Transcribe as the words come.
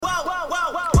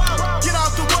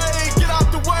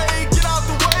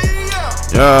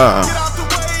Yeah. Get out the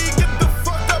way, get the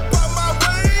fuck up out my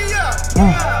way, yeah.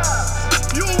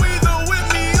 You either with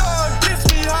me or against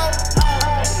me, ho.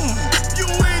 You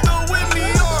either with me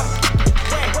or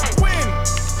win.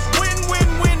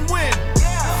 Win.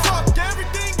 Fuck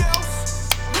everything else.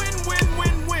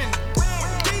 Win.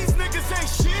 These niggas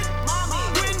ain't shit.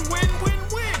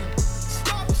 Win.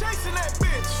 Stop chasing that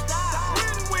bitch.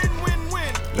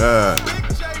 Win. Yeah. Big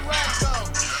J rap though.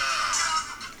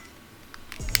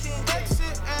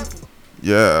 Exit F.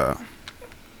 Yeah.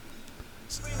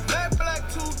 Black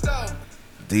two though.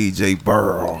 DJ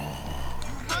Burrow.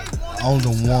 On the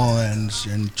ones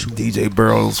and twos. DJ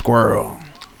Burrow Squirrel.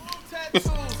 Tattoos.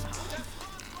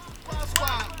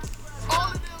 All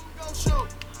of them gon' shoot.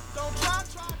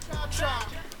 Don't try.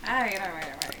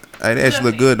 Alright. Hey, they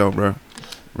actually look good though, bro.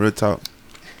 Real talk.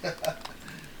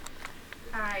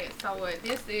 Alright, so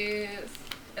this is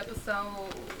episode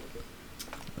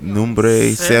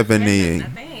Numbre 7. I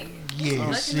think. Yeah, Lucky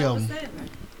number 7. 7.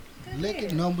 Lucky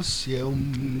number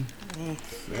 7.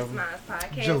 It's my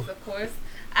podcast, Joe. of course.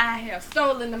 I have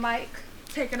stolen the mic,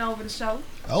 taken over the show.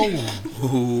 Oh,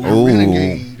 Ooh.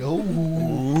 renegade. Oh,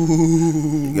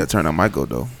 You gotta turn that mic up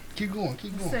though. keep going.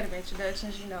 Set of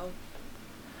introductions,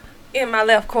 In my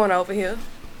left corner over here,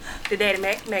 the Daddy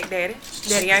Mac Daddy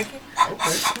Yankee.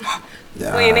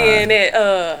 Okay. Weighing in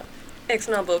at X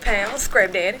number of pounds,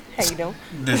 Scrap Daddy. How you doing?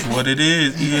 That's what it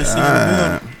is.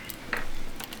 ESC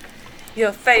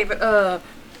Your favorite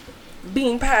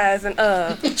bean pies and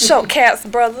short caps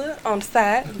brother on the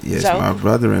side. Yes, Joe. my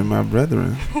brother and my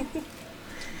brethren. You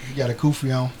got a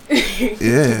kufi on.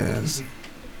 Yes.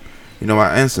 You know,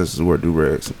 my ancestors wore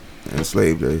do-rags in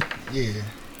slave days. Yeah.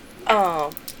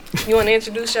 You want to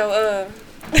introduce your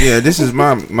Yeah, this is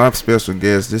my special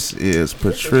guest. This is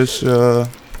Patricia.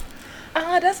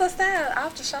 that's her style,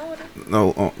 off the shoulder.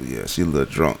 No, yeah, she a little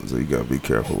drunk, so you gotta be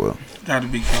careful with her. Gotta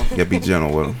be careful. You gotta be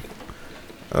gentle with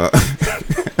her.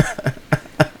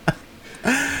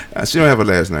 She don't have a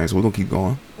last name, so we're gonna keep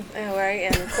going. All right,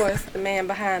 and of course the man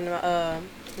behind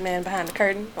the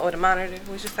curtain or the monitor,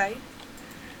 we should say.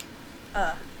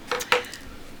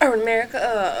 Urban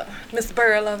America, Mr.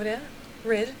 Burrell over there.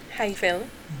 Reggie, how you feeling?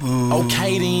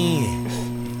 Okay then.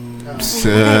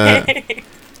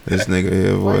 This nigga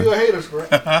here, Why you boy. a hater,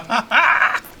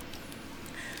 Scrap?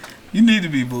 You need to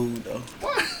be booed though.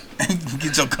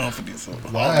 Get your confidence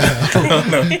up. Wow.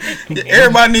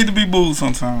 Everybody need to be booed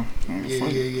sometime.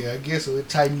 Yeah. I guess it would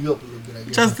tighten you up a little bit. I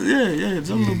guess. Just just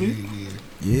a little bit.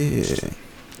 Yeah.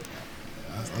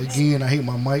 Again, I hate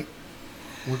my mic.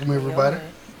 Welcome everybody.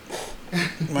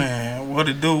 Man, what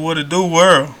it do,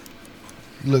 world?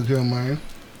 Look here, man.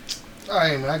 All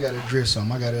right, man. I gotta address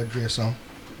something.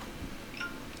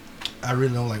 I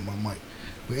really don't like my mic.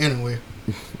 But anyway,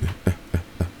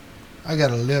 I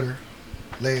got a letter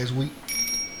last week,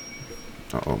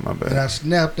 Oh, my and I bad.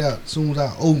 snapped out as soon as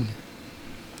I opened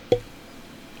it.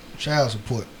 Child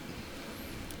support.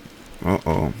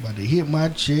 Uh-oh. About to hit my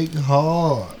check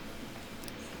hard.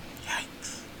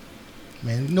 Yikes.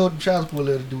 Man, you know what the child support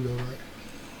letter do though, right?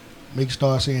 Make you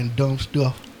start saying dumb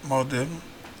stuff. More definitely.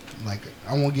 Like,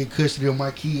 I want to get custody of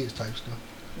my kids type stuff.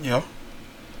 Yeah.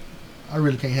 I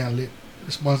really can't handle it.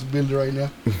 Responsibility right now.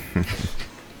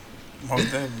 Most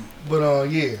definitely. But,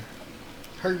 yeah.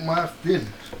 Hurt my feelings.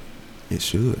 It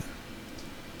should.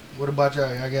 What about y'all?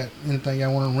 I got anything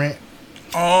y'all want to rant?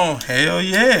 Oh, hell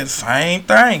yeah. Same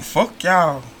thing. Fuck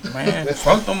y'all. Man.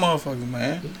 Fuck them motherfuckers,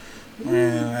 man.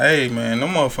 Man, hey, man. Them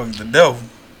motherfuckers the devil.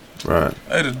 Right.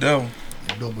 They the devil.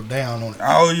 Double down on it.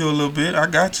 I owe you a little bit. I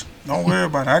got you. Don't worry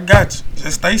about it. I got you.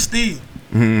 Just stay still.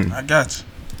 Mm-hmm. I got you.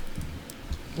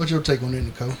 What's your take on that,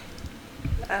 Nicole?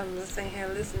 I was just sitting here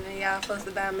listening to y'all fuss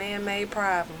about man-made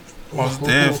problems. Most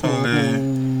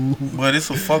definitely. But it's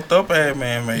a fucked up ass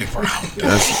man-made problem.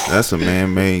 That's a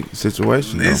man-made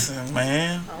situation, though. Listen,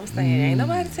 man. I'm saying, ain't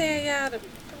nobody telling y'all to.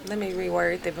 Let me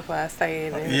reword it before I say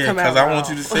it. And Yeah, come out because I wrong. want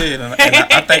you to say it. And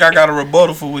I think I got a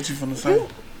rebuttal for what you finna say.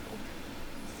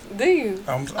 Do you?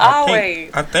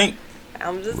 I think.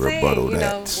 I'm just Rebuttal saying,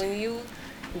 that. when you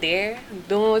there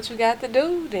doing what you got to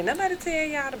do, then nobody tell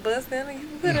y'all to bust in. You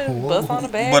could have bust on the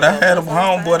back. But I had a bust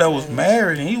on the homeboy that side. was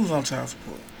married and he was on child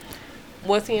support.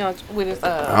 What's he on with his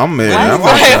I'm married. wife? I'm on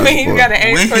I child mean, you support. gotta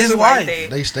ask With his questions wife. like that.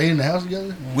 They stay in the house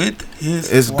together? With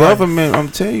his It's wife. government. I'm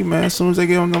telling you, man. As soon as they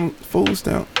get on them food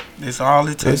stamp, That's all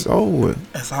it takes. it's over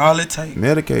with. That's all it takes.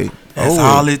 Medicaid. That's over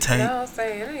all with. it takes. No, I'm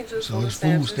saying it ain't just So food it's food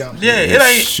stamps. stamps. Yeah, it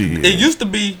ain't. Shit. It used to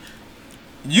be.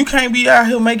 You can't be out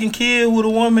here making kids with a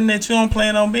woman that you don't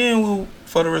plan on being with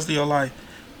for the rest of your life.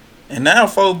 And now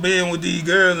folks being with these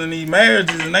girls and these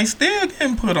marriages and they still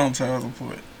getting put on child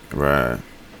support. Right.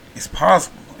 It's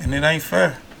possible and it ain't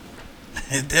fair.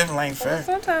 It definitely ain't Well, fair.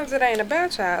 sometimes it ain't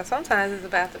about child. Sometimes it's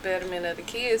about the betterment of the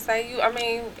kids. Say you, I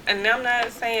mean, and I'm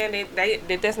not saying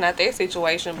that's not their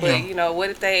situation, but Yeah. you know, what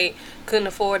if they couldn't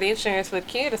afford insurance for the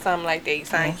kid or something like that? You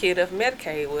sign kid up for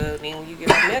Medicaid. Well, then when you get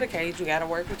off Medicaid, you gotta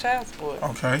work with child support.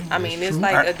 Okay. I mean, it's true.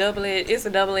 like a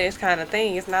double-edged kind of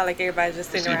thing. It's not like everybody's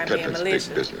just sitting around being malicious.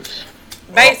 business.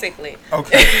 Basically.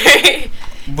 Okay.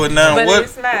 But now But what?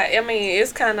 it's not. I mean,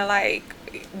 it's kind of like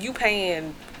you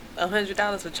paying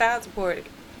 $100 for child support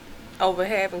over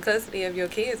having custody of your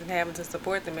kids and having to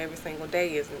support them every single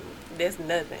day that's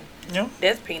nothing. Yeah.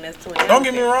 That's peanuts to an Don't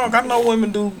get me elephant. wrong. I know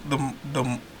women do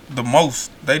the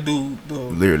most. They do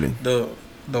Literally. the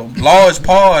large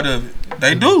part of it.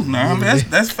 They do. Now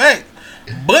that's fact.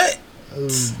 But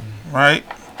right,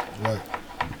 Right.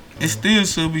 it still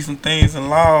should be some things in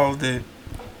laws that,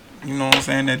 you know what I'm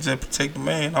saying, that just protect the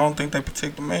man. I don't think they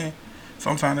protect the man.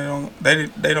 Sometimes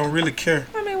they don't really care.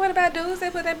 I mean, what about dudes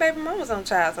that put their baby mamas on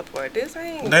child support? This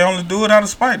ain't. They only do it out of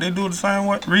spite. They do it the same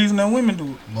reason that women do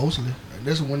it. Mostly.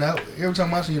 This when every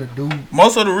time I see a dude,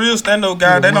 Most of the real stand-up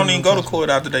guys, they don't women even go to on court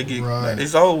after they get. Right.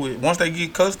 It's over with. Once they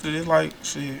get custody, it's like,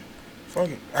 shit, fuck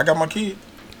it. I got my kid.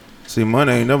 See,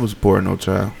 money ain't never supporting no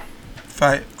child.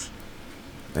 Facts.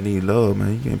 They need love,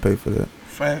 man. You can't pay for that.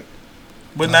 Fact.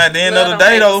 But now at the end Love of the don't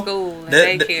day, pay for though, school and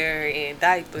that- daycare and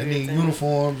diapers. they need and-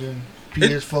 uniforms and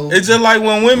PS4. it's just like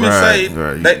when women Right, say,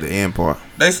 right. The end part.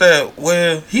 they said,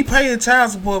 well, he paid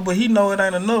child support, but he know it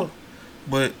ain't enough.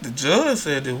 But the judge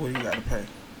said that's what you got to pay.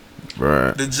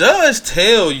 Right. The judge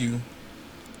tell you,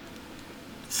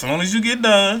 as soon as you get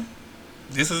done,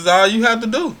 this is all you have to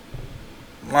do.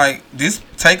 Like, this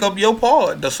take up your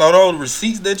part. So those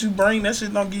receipts that you bring, that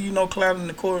shit don't give you no clout in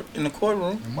the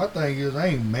courtroom. And my thing is, I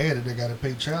ain't mad that they gotta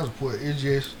pay child support. It's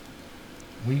just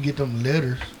when you get them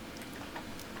letters,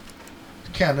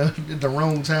 it's kind of at the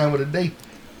wrong time of the day.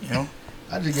 You know?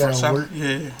 I just Fresh gotta out- work.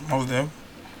 Yeah, most of them.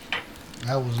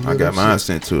 I was. I got mine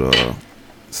sent to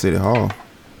City Hall.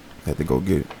 Had to go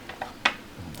get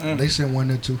it. They sent one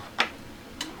there too.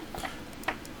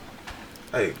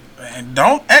 Hey. And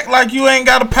don't act like you ain't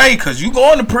got to pay, because you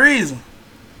going to prison.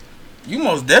 You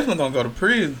most definitely going to go to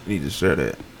prison. You need to share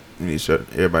that. You need to share.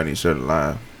 Everybody need to share the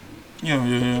live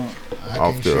Yeah. I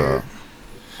off can't the share it.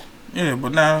 Yeah,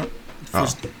 but now,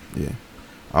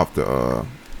 off the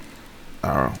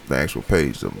the actual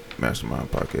page, the Mastermind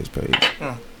podcast page.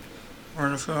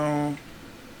 where it's on.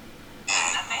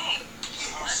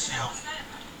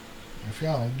 If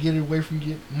y'all don't get it away from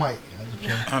get Mike, I just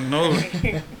can't. I know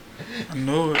it. I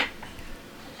know it.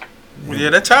 Well, yeah,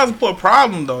 that child support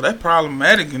problem, though, that's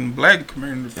problematic in the black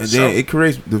community for And sure. then it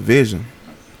creates division.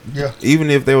 Yeah. Even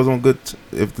if they was on good,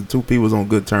 if the two people was on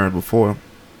good terms before,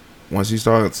 once you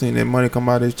start seeing that money come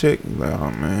out of his check, you like,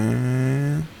 oh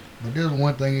man. But there's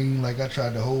one thing like I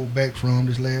tried to hold back from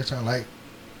this last time. Like,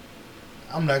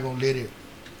 I'm not gonna let it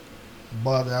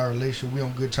bother our relationship. We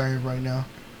on good terms right now.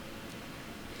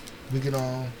 We can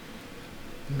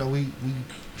you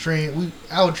know,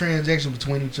 our transaction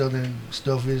between each other and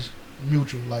stuff is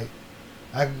mutual. Like,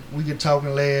 we can talk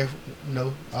and laugh, you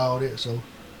know, all that. So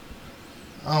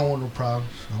I don't want no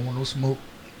problems. I don't want no smoke.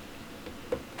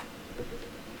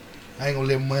 I ain't gonna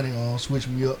let money switch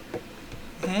me up.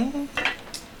 Mhm.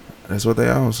 That's what they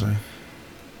all say.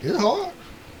 It's hard.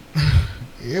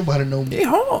 Everybody know me. It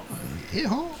hard. It's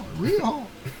hard, real hard.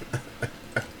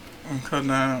 Because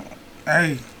now,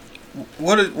 hey,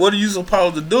 what are you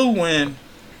supposed to do when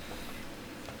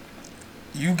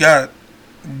you got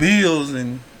bills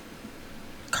and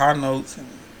car notes and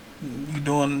you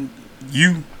doing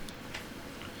you?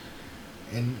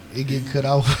 And it get cut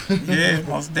off. Yeah,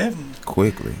 most definitely.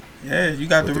 Quickly. Yeah, you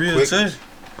got With the the real quickness. touch.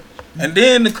 And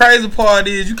then the crazy part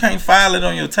is you can't file it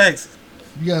on your taxes.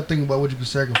 You gotta think about what you can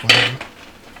sacrifice.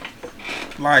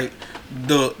 Like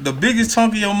the biggest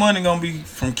chunk of your money gonna be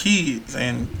from kids,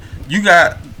 and you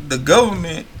got the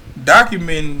government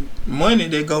documenting money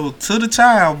that goes to the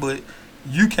child, but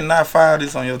you cannot file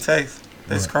this on your tax.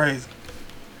 That's Right. crazy.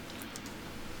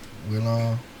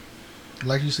 Well,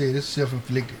 like you said, it's a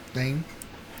self-inflicted thing.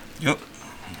 Yep.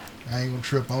 I ain't gonna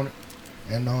trip on it.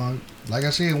 And like I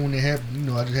said, when it happened, you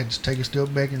know, I just had to take a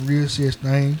step back and reassess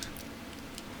things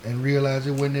and realize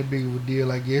it wasn't that big of a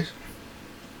deal, I guess.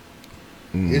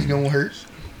 It's gonna hurt.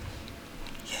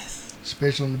 Yes.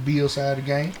 Especially on the bill side of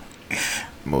the game.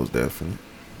 Most definitely.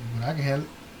 But I can handle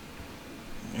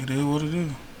it. It is what it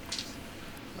is.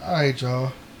 Alright,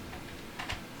 y'all.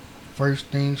 First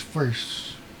things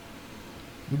first.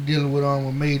 We're dealing with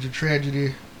a major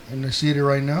tragedy in the city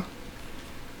right now.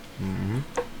 Mm-hmm.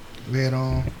 We had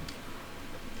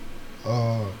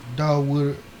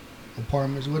Dogwood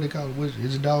Apartments. What they call it?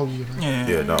 Is it Dogwood? Right? Yeah.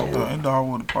 Yeah, Dogwood.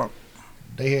 Dogwood Park.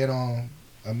 they had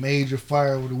a major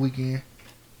fire over the weekend,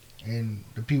 and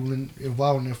the people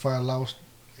involved in that fire lost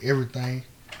everything.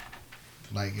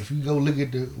 Like if you go look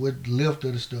at what left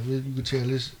of the stuff, you can tell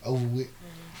it's over with.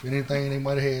 Anything they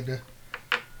might have had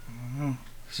there.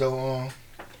 So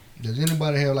does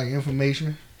anybody have like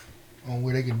information on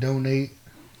where they can donate?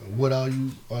 What all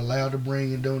you are allowed to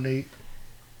bring and donate?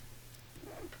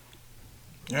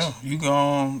 Yeah, you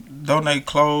can donate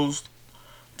clothes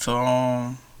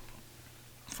to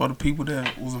for the people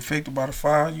that was affected by the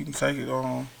fire. You can take it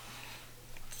to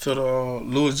the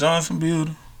Louis Johnson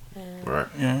building. Right.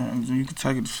 Yeah, and you can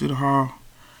take it to City Hall.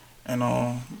 And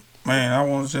man, I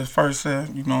want to just first say,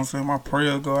 you know what I'm saying, my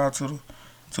prayers go out to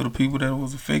the people that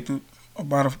was affected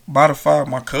by the fire.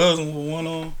 My cousin was one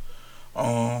of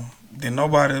them. Then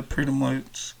nobody pretty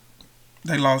much,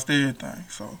 they lost everything.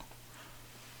 So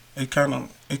it kind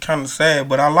of sad,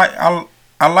 but I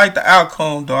like the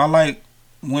outcome though. I like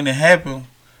when it happened,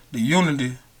 the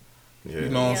unity. Yeah. You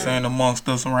know what I'm saying, amongst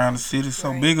us around the city. So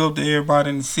Right. big up to everybody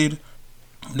in the city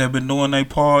that been doing their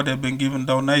part, that been giving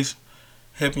donations,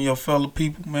 helping your fellow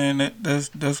people, man.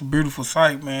 That's a beautiful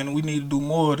sight, man. We need to do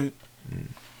more of it.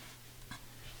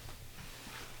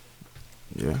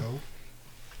 Yeah. Go.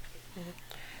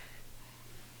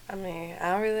 I mean,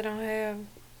 I really don't have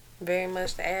very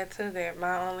much to add to that.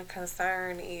 My only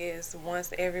concern is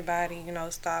once everybody,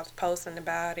 stops posting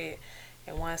about it,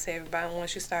 and once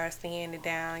you start seeing it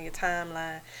down your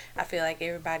timeline, I feel like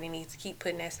everybody needs to keep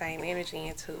putting that same energy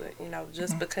into it.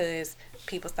 Just because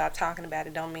people stop talking about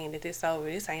it don't mean that this over.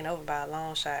 This ain't over by a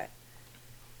long shot.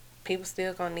 People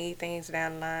still gonna need things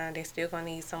down the line. They still gonna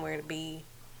need somewhere to be.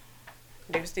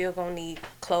 They're still gonna need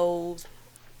clothes,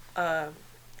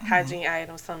 hygiene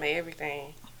items, some of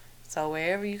everything. So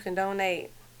wherever you can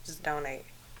donate, just donate.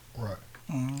 Right.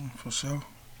 For sure.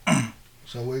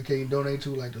 So where can you donate to,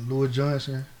 like the Louis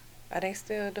Johnson? Are they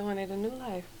still doing it in New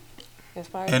Life? As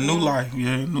far as And New Life,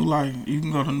 yeah, New Life. You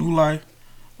can go to New Life,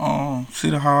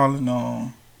 City Hall,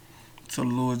 and to the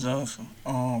Louis Johnson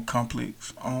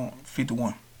complex,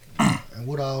 51. And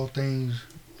what all things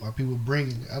are people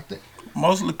bringing? I think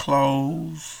Mostly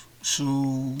clothes,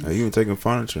 shoes. Hey, you been taking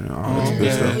furniture and all that good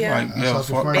Yeah, stuff. Yeah. like I yeah, saw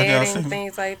some for, furniture. yeah, I bedding, seen-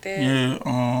 things like that.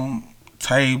 yeah,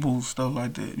 tables, stuff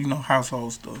like that.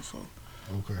 Household stuff. So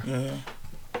okay. yeah.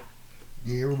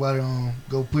 Yeah, everybody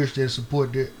go push that,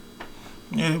 support that.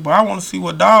 Yeah, but I want to see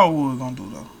what Dogwood gonna do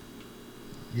though.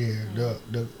 Yeah,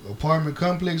 the apartment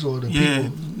complex or the Yeah,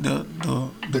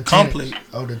 people, the complex. tenants.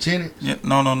 Oh, the tenants Yeah,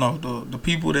 no, the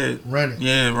people that run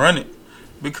it. run it,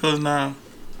 because now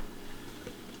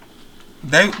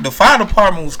the fire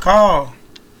department was called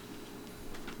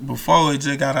before it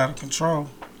just got out of control,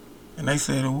 and they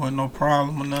said there wasn't no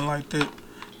problem or nothing like that.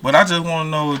 But I just want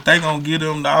to know if they gonna give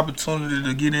them the opportunity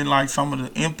to get in like some of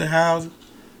the empty houses,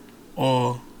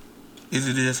 or is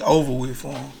it just over with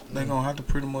for them? They gonna have to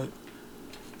pretty much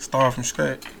start from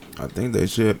scratch. I think they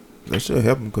should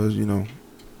help them because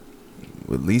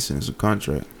with leasing it's a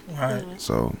contract, Right.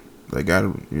 so they got to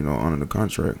under the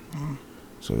contract,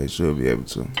 so they should be able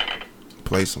to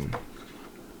place them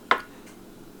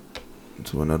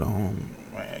to another home.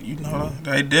 Man,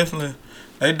 they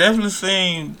definitely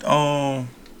seem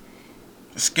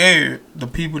scared. The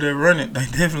people that run it, they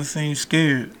definitely seem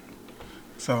scared.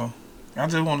 So I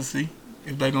just want to see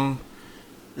if they gonna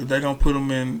put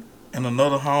them in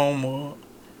another home, or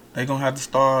they gonna have to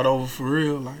start over for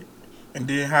real, like, and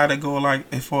then how they go like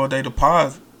as far as they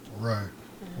deposit. Right.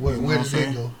 Where You know does what that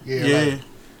I'm go? Yeah, Like,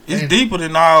 it's and- deeper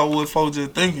than all what folks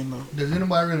just thinking though. does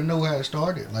anybody really know how it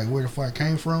started? Like where the fire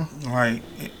came from? Like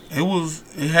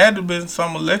it had to been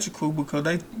some electrical, because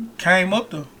they came up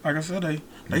there. Like I said,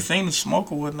 they seen the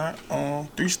smoke or whatnot.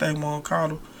 3-state mom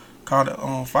called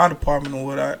the fire department or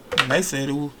whatnot, and they said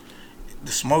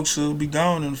the smoke should be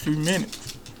gone in a few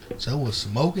minutes. So it was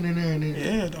smoking in there, and then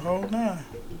Yeah, the whole nine.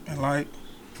 And like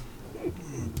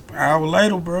an hour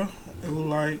later, bro, it was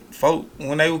like folk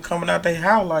when they were coming out their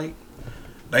house, like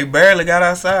they barely got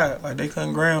outside, like they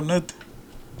couldn't grab nothing.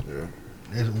 Yeah.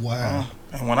 that's wild.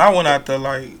 And when I went out there,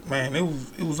 like, man, it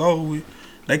was over with.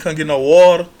 They couldn't get no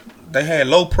water. They had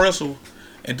low pressure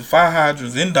at the fire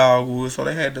hydrants in Dogwood, so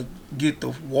they had to get the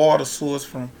water source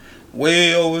from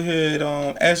way over here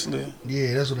at Ashley.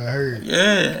 Yeah, that's what I heard.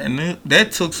 Yeah, and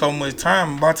that took so much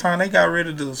time. By the time they got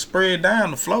ready to spread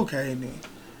down, the flow came in.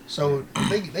 So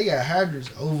they got hydrants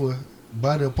over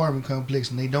by the apartment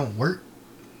complex, and they don't work.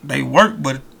 They work,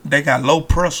 but they got low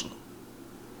pressure.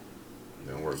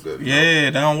 They don't work good. Yeah,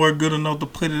 they don't work good enough to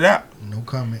put it out. No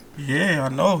comment. Yeah, I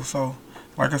know. So,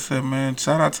 like I said, man,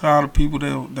 shout out to all the people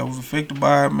that was affected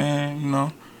by it,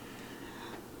 man.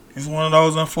 It's one of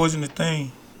those unfortunate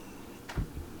things.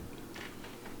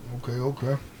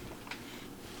 Okay.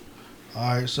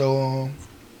 All right, so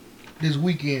this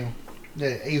weekend,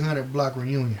 that 800 block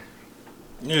reunion.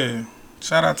 Yeah.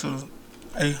 Shout out to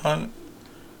 800.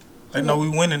 They know we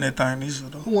winning that thing this year,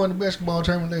 though. Who won the basketball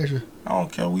tournament last year? I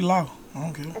don't care. We lost. I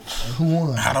don't care. Who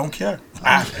won? I don't care.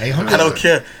 I 800. don't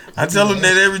care. I tell them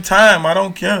that every time. I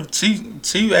don't care. Chief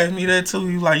asked me that too.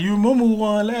 He was like, you remember who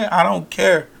won last? I don't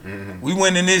care. We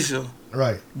winning this year.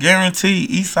 Right. Guaranteed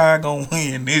Eastside gonna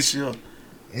win this year.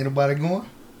 Anybody going?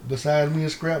 Besides me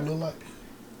and Scrap look like?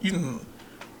 You know,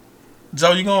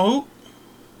 Joe, you gonna hoop?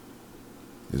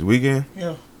 This weekend?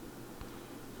 Yeah.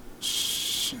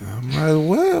 I might as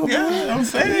well. Yeah, Man. I'm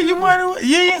saying you might as well.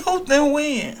 You ain't hoop then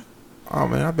win. Oh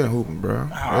man, I've been hooping, bro.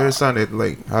 Every Sunday at the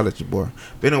lake. Holla at your boy.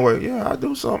 But anyway, yeah, I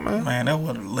do something, man. Man, that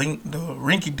was the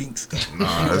rinky dinks.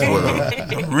 Nah, that's where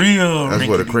The real. that's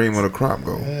where the rinky-dinks. cream of the crop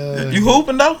go. You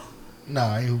hooping though?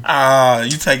 Nah, I ain't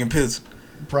hooping. You taking pictures?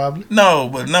 Probably.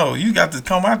 No, you got to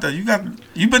come out there.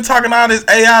 You been talking all this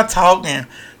AI talk and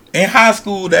in high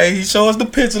school day he show us the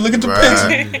picture. Look at the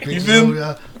Right. picture. You feel me?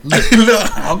 Look,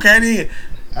 Look, okay then.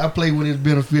 I play when it's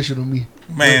beneficial to me.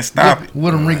 Man, stop it.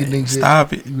 What them rinky dinks?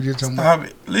 Stop it. You were just talking about. Stop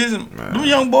it. Listen, them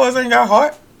young boys ain't got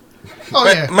heart. Oh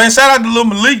Man, yeah, man, shout out to Lil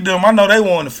Malik them. I know they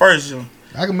won the first year.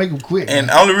 I can make them quit. And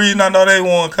the only reason I know they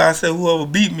won because I said whoever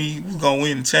beat me was going to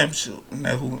win the championship. And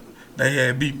that's who they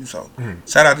had beat me. So,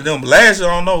 shout out to them. But last year,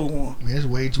 I don't know who won. Man, it's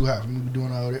way too hot for me to be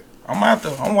doing all that. I'm out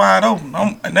there. I'm wide open.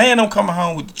 And they ain't no coming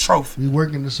home with the trophy. We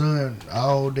work in the sun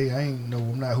all day. I'm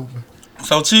not hooping.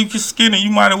 So, Chief Skinner,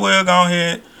 you might as well go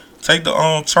ahead take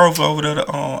the trophy over to the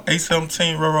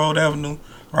 817 Railroad Avenue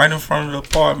right in front of the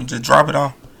apartment. Just drop it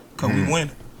off because we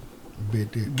winning.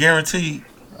 Bet that. Guaranteed.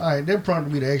 All right, that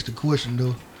prompted me to ask the question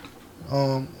though.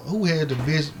 Who had the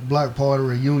best block party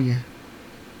reunion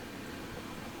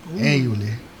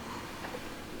annually?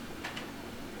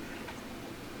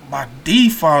 By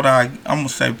default, I'm going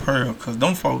to say Pearl because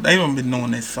them folks, they done been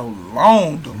doing this so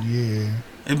long though. Yeah.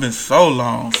 It been so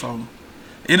long, so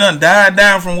it done died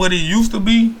down from what it used to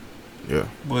be. Yeah.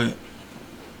 But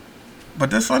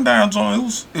that sundown joint,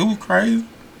 it was crazy.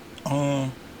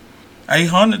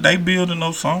 800, they building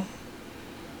no song.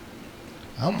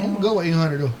 I'm gonna go with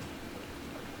 800 though.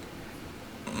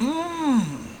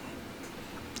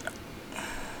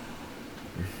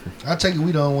 I take it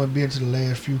we don't want to be into the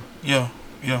last few. Yeah.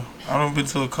 I done been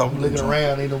to a couple. I'm looking of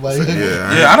around, ain't nobody.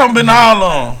 Yeah. I done been all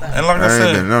on, and like I I ain't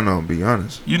said, been no, be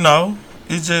honest. you know,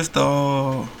 it's just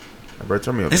Bro,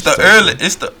 turn me up. it's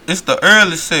the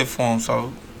early set for them.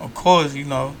 So of course, you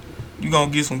know, you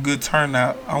gonna get some good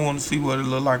turnout. I want to see what it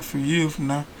look like for years from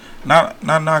now. Not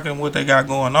knocking what they got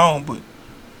going on, but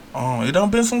it done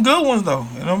been some good ones though.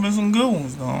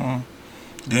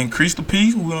 They increase the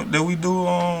piece that we do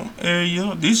every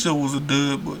year. This year was a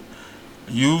dud, but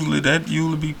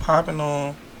usually be popping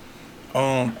on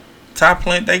Top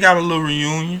Plant. They got a little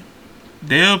reunion.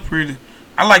 They're pretty.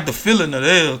 I like the feeling of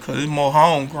theirs because it's more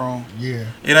homegrown. Yeah.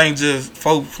 It ain't just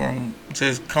folk from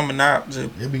just coming out.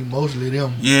 It be mostly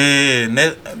them. Yeah, and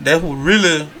that's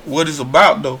really what it's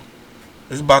about though.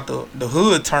 It's about the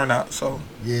hood turnout. So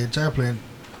Yeah, Top Plant.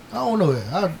 I don't know.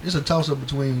 It's a toss up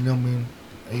between them and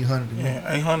 800. to me.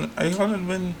 yeah, 800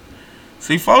 been.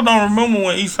 See, folks don't remember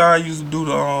when Eastside used to do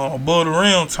the above the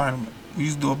rim tournament. We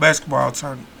used to do a basketball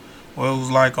tournament. Well, it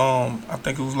was like I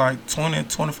think it was like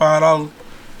 $25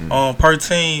 per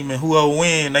team, and whoever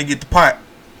win, they get the pot.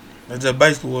 That's just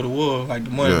basically what it was, like the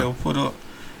money they would put up.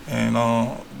 And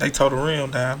they tore the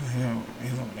rim down.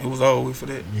 It was over with for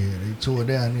that. Yeah, they tore it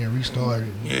down there and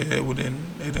restarted. Yeah, they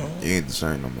don't. It ain't the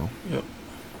same no more. Yep.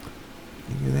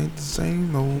 It ain't the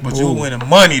same no more. But you winning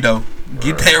money though.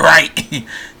 Get that right.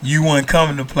 You weren't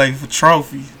coming to play for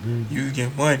trophies. You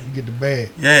get money. You get the bag.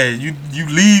 Yeah, you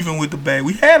leaving with the bag.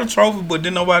 We had a trophy, but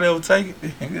didn't nobody ever take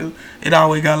it. It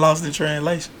always got lost in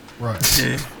translation. Right.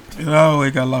 Yeah, it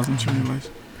always got lost in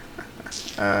translation.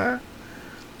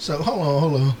 So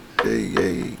hold on.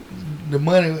 Hey. The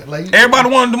money, like Everybody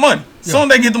wanted the money. Soon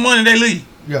as they get the money, they leave.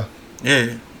 Yeah.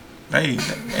 Yeah.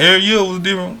 Every year was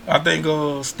different. I think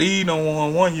Steve done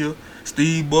won one year.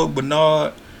 Steve, Buck,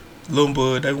 Bernard, Lil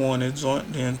Bud, they won that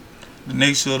joint. Then the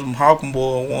next year, them Hawking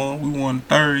Boy won. We won the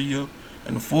third year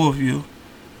and the fourth year.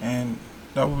 And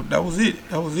that was it.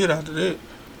 That was it after that.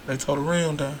 They tore the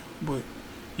rim down. But,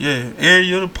 yeah, every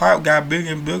year the pop got bigger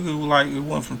and bigger. It was like, it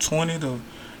went from 20 to,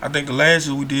 I think the last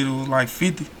year we did, it was like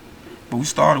 50. But we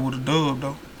started with a dub,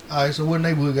 though. All right. So what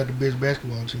neighborhood got the best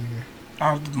basketball team here?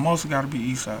 The most got to be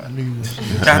Eastside. I knew you was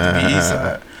saying. Got to be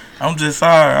Eastside. I'm just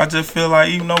sorry. I just feel like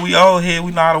even though we old here,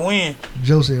 we know how to win.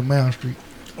 Joe said Mound Street.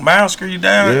 Mound Street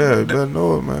down. Yeah, you better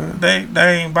know it, man.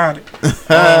 They ain't about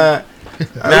it.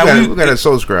 We got to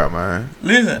subscribe, man.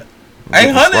 Listen,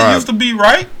 800 used to be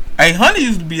right. 800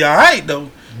 used to be alright though.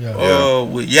 Yeah.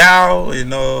 With y'all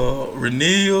and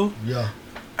Renil. Yeah.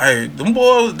 Hey, them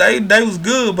boys, they was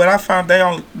good, but I found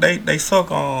they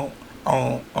suck on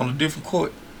a different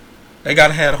court. They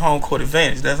gotta have the home court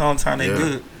advantage. That's the only time they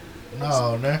good.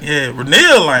 No, nah. Yeah,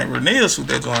 Renil shoot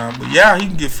that joint, but yeah, he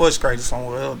can get frustrated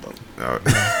somewhere else though.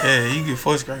 Yeah, he can get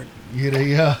frustrated.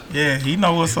 Yeah, he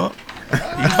know what's up. He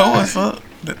know what's up.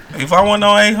 If I went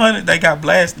on 800, they got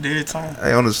blasted every time.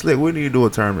 Hey, on the slick, we need to do a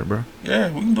tournament, bro. Yeah,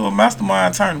 we can do a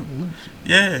mastermind tournament.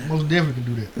 Yeah. Most definitely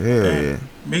can do that. Yeah.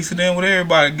 Mix it in with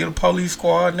everybody. Get a police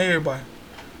squad and everybody.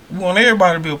 We want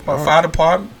everybody to be a part. Fire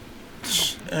department.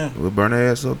 Yeah. We'll burn their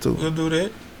ass up, too. We'll do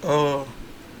that.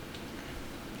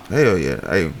 Hell yeah.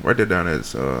 Hey, write that down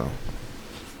as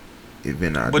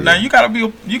event idea. But now you gotta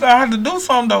have to do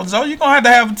something though, Joe. You gonna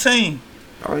have a team.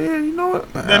 Oh yeah, you know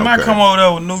what? They might come over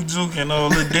there with New Juke and Lil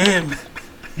Devin.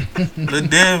 Lil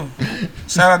Devin.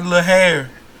 Shout out to Lil Harry.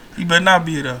 He better not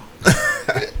be there.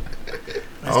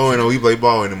 I don't know we play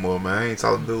ball anymore, man. I ain't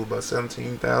talking to dude about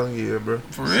 17,000 a year, bro.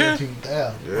 For real?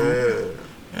 17,000.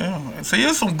 Yeah. See,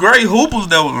 there's some great hoopers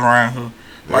that was around here.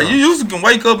 Like you used to can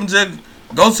wake up and just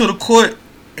go to the court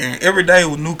and every day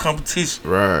with new competition.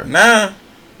 Right. Now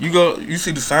you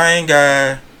see the same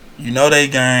guy, you know they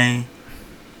game,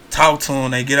 talk to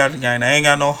them, they get out the game, they ain't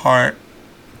got no heart.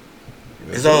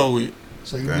 It's over with.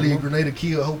 So you believe Grenada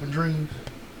killed hope and dreams?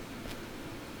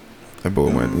 That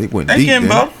boy went deep. They getting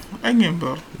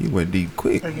better. He went deep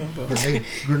quick.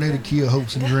 Grenada killed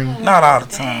hopes and dreams. Not all the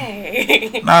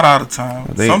time. Not all the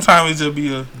time. Sometimes it just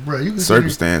be a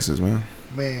circumstances, man.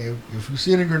 Man, if you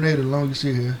sit in Grenada, the longer you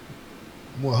sit here,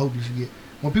 the more hope you should get.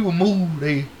 When people move,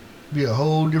 they be a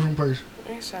whole different person.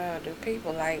 Sure, do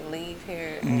people like leave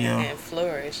here and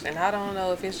flourish? And I don't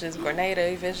know if it's just Grenada,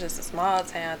 if it's just a small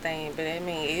town thing, but I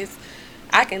mean,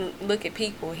 I can look at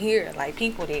people here, like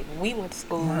people that we went to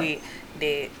school with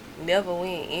that never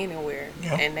went anywhere,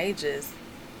 and they just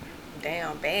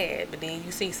down bad. But then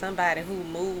you see somebody who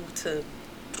moved to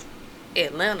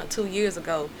Atlanta 2 years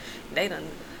ago, they done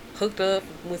hooked up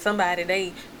with somebody,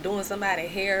 they doing somebody's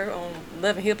hair on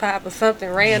Love and Hip Hop or something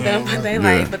random, but they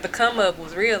but the come up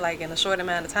was real. Like in a short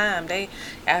amount of time, they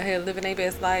out here living their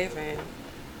best life and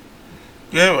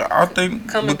I think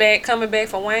coming back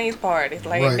for Wayne's parties.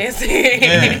 Like that's it.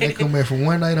 Yeah, they come back for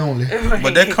one night only.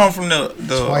 But that come from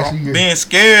the being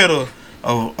scared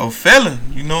of felon.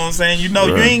 You know what I'm saying? You know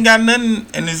you ain't got nothing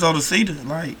in this other city.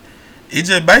 Like it's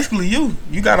just basically you.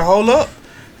 You gotta hold up,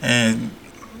 and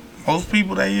most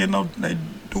people they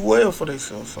do well for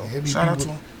themselves. So shout out to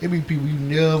them. It be people you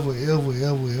never ever.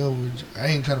 I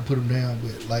ain't trying to put them down,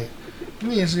 but like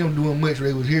you ain't see them doing much when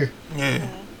they was here. Yeah,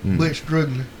 but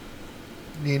struggling.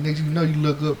 Then next thing you know, you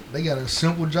look up, they got a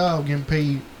simple job getting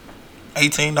paid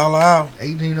 $18 an hour.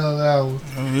 $18 an hour.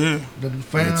 Yeah.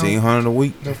 $1,800 a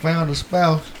week. They found a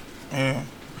spouse. Yeah.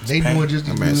 They doing just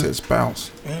as good. Man said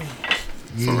spouse. Yeah.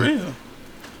 For real.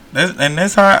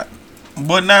 That's how.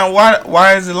 But now,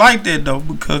 why is it like that though?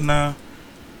 Because now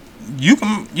you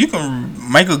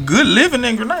can make a good living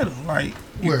in Grenada. Like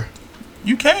where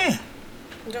you can.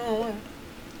 Doing what?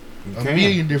 A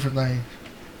million different things.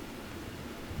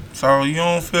 So you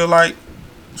don't feel like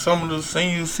some of the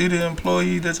senior city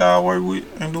employees that y'all work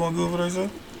with ain't doing good for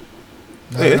themselves?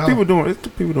 It's people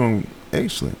doing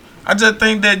excellent. I just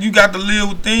think that you got to live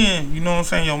within. You know what I'm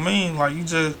saying? Your mean, like you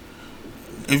just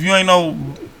if you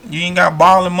ain't got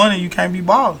balling money, you can't be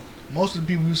balling. Most of the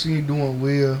people you see doing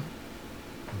well,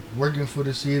 working for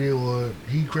the city or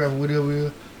heat craft or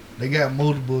whatever, they got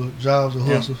multiple jobs or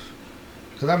hustles.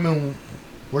 Cause I remember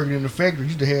working in the factory,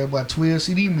 used to have about 12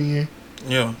 CD men.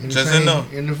 Yeah, in just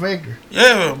in the factory.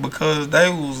 Yeah, because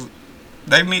they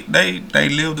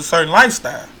lived a certain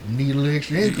lifestyle. Need a little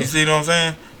extra income. You see what I'm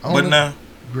saying? But now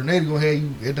Grenada gonna have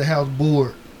you at the house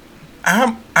bored.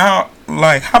 How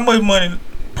much money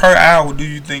per hour do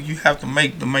you think you have to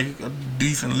make a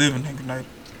decent living in Grenada?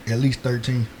 At least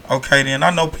 13. Okay, then I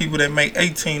know people that make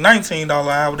 $18, $19 an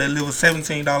hour that live a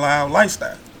 $17 an hour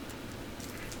lifestyle.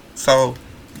 So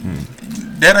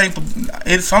that ain't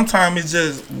it. Sometimes it's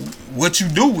just what you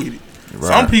do with it. Right.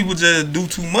 Some people just do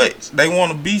too much. They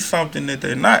want to be something that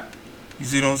they're not. You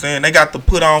see what I'm saying? They got to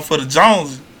put on for the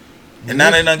Joneses, and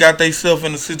now they done got themselves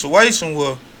in a situation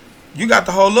where you got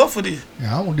to hold up for this.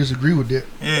 Yeah, I don't disagree with that.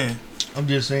 Yeah, I'm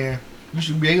just saying you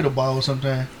should be able to ball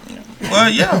sometime. Well,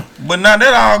 yeah, but now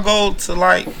that all go to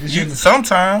like you.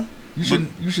 Sometime you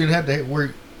shouldn't have to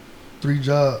work 3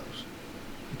 jobs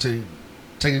to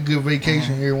take a good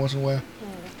vacation every once in a while.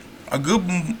 A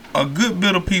good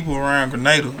bit of people around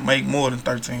Grenada make more than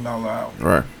 $13 an hour.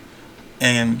 Right.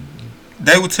 And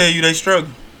they would tell you they struggle.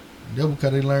 That's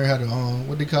because they learn how to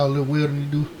what they call a little welding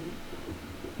to do.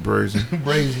 Brazen.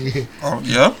 Brazen, yeah. Oh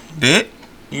yeah, that.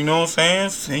 You know what I'm saying?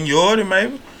 Seniority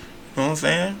maybe. You know what I'm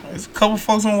saying? There's a couple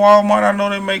folks in Walmart I know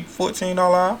they make $14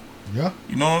 hour. Yeah.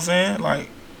 You know what I'm saying? Like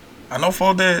I know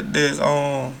folks there's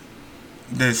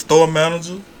store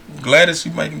manager. Gladys, she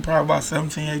making probably about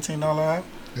 $17-18 hour.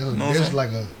 That's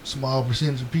like a small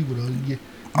percentage of people though. You get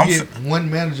one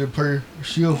manager per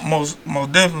shift. Most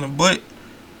definitely, but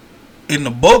in the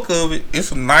bulk of it,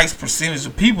 it's a nice percentage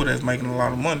of people that's making a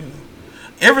lot of money.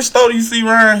 Every store you see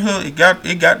around here,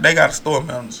 they got a store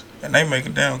manager and they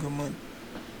making damn good money.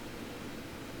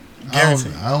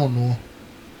 Guaranteed. I don't know.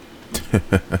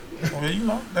 Well, you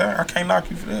know, I can't knock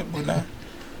you for that, but nah,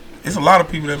 it's a lot of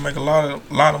people that make a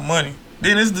lot of money.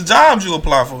 Then it's the jobs you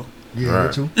apply for. Yeah, Right.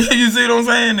 that too. You see what I'm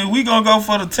saying? And we gonna go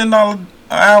for the $10 an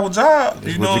hour job. That's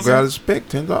You know what what you I'm gotta saying?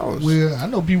 expect, $10. Well, I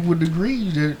know people with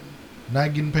degrees that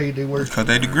not getting paid their work. Because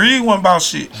their degree wasn't about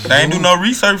shit. They ain't do no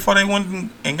research before they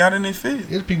went and got in their field.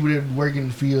 There's people that work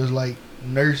in fields like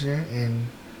nursing and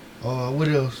what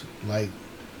else? Like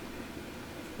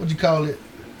what you call it?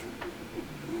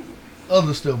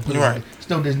 Other stuff. Put it Right. like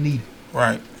stuff that's needed,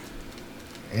 Right.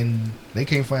 and they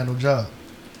can't find no job.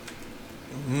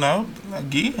 No,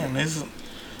 again, it's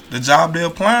the job they're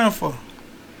applying for.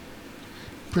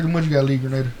 Pretty much, you got to leave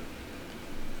Grenada.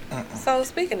 So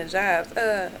speaking of jobs,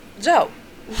 Joe.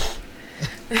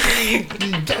 You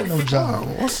ain't got no job.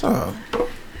 Oh, what's up?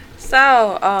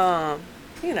 So,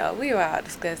 you know, we were all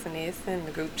discussing this in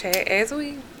the group chat as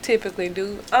we typically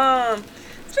do.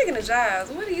 Speaking of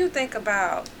jobs, what do you think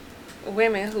about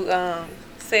women who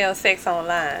sell sex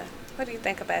online? What do you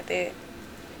think about that?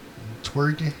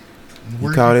 Twerking. And You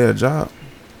working. call that a job?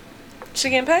 She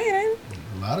getting paid, ain't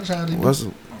A lot of times they do. What's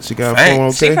she got a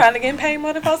Facts. she? She 401k? probably getting paid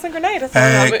more than folks in Grenada. So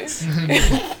Facts.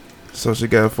 So she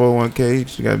got a 401k.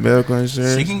 She got medical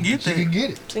insurance. She can get She that. can get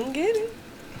it. she can get it.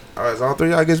 All right, is all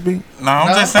three y'all gets beat? No, I'm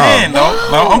No. just saying. No,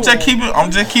 I'm No.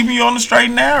 just keeping you on the straight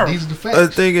and narrow. These are the The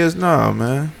facts. thing is, nah,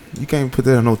 man. You can't put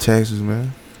that on no taxes,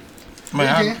 man.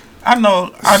 Man, You can. I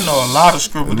know a lot of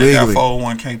scribbles that got Legally.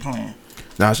 401k plan.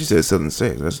 Nah, she said selling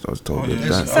sex. That's what I was told Oh, you. yeah. That.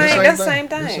 That's the same That's thing.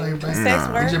 the same thing. Sex Nah.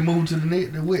 They work. just moved to the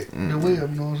net, the web, you know what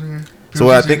I'm saying? So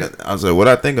what I think, I was like, what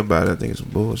I think about it, I think it's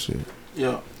bullshit.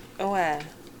 Yeah. Why?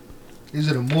 Is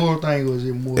it a moral thing or is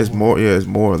it more? It's more, yeah, it's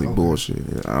morally Okay.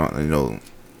 bullshit. I don't, you know,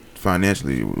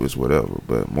 financially it's whatever,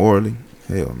 but morally,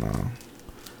 hell no.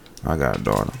 I got a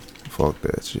daughter. Fuck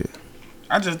that shit.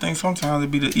 I just think sometimes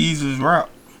it be the easiest route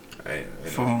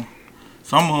for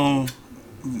some of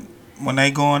them when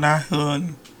they going out here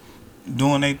and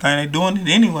doing their thing. They doing it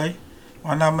anyway.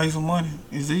 Why not make some money?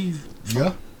 It's easy.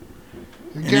 Yeah.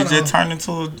 And it just turned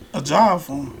into a job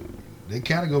for them. They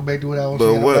kind of go back to what I was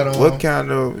But saying about what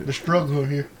kind of? the struggle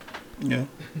here. Yeah.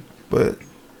 But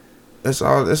that's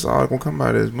all. That's all gonna come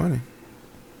out of is money.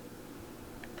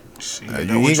 Shit, You that's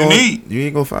ain't what you gonna, need. you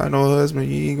ain't gonna find no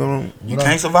husband. You ain't gonna. You What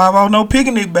can't survive off no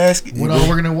picnic basket. What I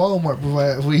working at Walmart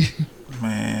provide for you. How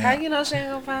Man. you know she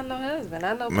ain't gonna find no husband?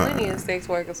 I know plenty of sex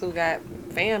workers who got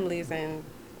families and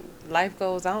life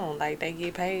goes on. Like they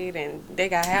get paid and they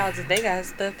got houses, they got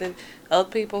stuff that other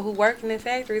people who working in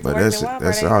factories, But working that's in Walmart,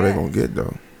 that's ain't all they got. gonna get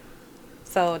though.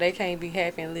 So they can't be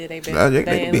happy and live their best Nah, they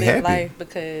day can and be live happy. life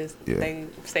because Yeah. they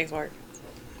sex work.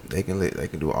 They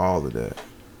can do all of that.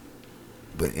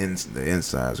 But the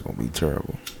inside's gonna be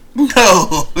terrible.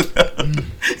 No.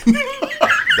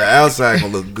 The outside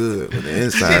gonna look good, but the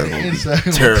inside The gonna inside.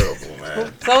 be terrible,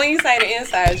 man. So when you say the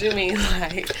inside, you mean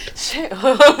like shit.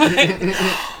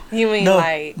 You mean No.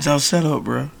 like Joe, shut up,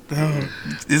 bro. No,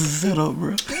 this is set up,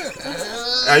 bro.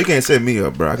 Nah, you can't set me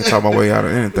up, bro. I can talk my way out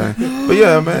of anything. But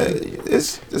yeah, man,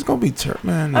 it's gonna be terrible,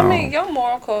 man. No. I mean your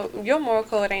moral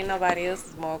code ain't nobody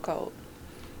else's moral code.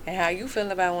 And how you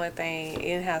feel about one thing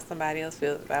and how somebody else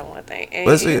feels about one thing. And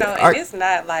But see, you know, and it's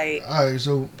not like All right,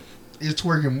 so is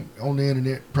twerking on the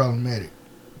internet problematic?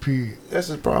 Period. that's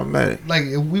just problematic. Like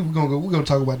if we're gonna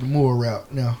talk about the moral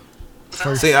route now.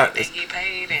 First, See, they get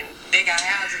paid and they got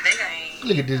houses, they got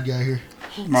look at this guy here.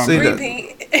 My See, bad.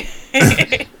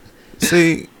 repeat.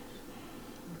 See,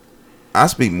 I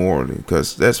speak morally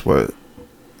because that's what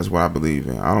I believe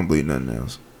in. I don't believe nothing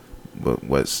else. But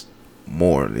what's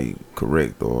morally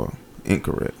correct or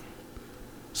incorrect?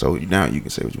 So now you can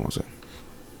say what you want to say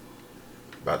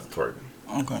about the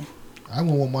twerking. Okay. I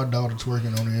wouldn't want my daughter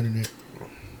twerking on the internet.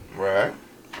 Right.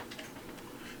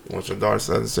 You want your daughter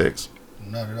selling sex?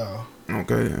 Not at all.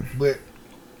 Okay, then. But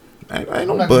Ain't I'm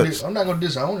no not buts. gonna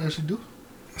disown her if she do.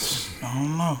 I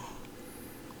don't know.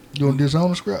 You gonna disown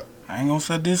the scrap? I ain't gonna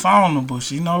say dishonorable, but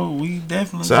you know, we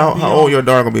definitely. So gonna be how on- old your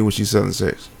daughter gonna be when she's selling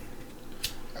sex?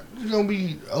 you gonna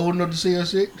be old enough to sell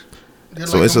sex.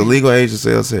 So it's a legal age to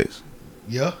sell sex.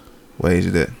 Yeah, What age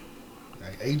is that?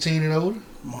 like 18 and older.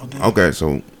 Okay,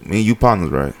 so me and you partners,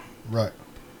 right? Right.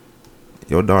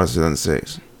 Your daughter's selling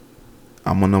sex.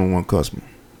 I'm my number one customer.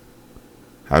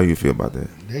 How you feel about that?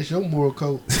 That's your moral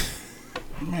code.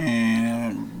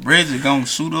 Man, Bridget gonna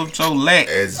shoot up your leg.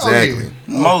 Exactly.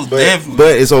 Most But, definitely.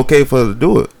 but it's okay for her to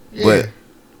do it. Yeah. But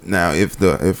now,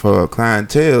 if her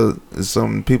clientele is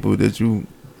some people that you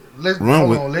Let's run hold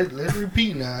with, on. Let's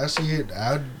repeat now. I said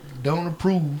I don't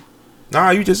approve.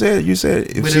 nah, you just said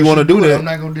if But she want to do it, that. I'm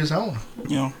not gonna disown her.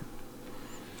 You know,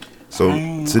 So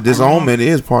I disownment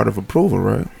is part of approval,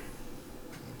 right?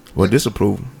 Or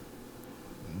disapproval.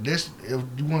 That's if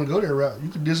you want to go that route, you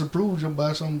can disapprove them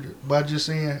by just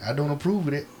saying I don't approve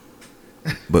of it.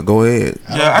 But go ahead.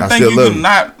 yeah, I think still you love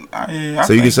can you. not.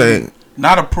 So you can say,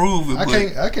 not approve it, I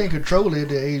but can't control it at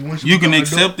that age. Once you can become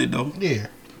accept adult, it though. Yeah,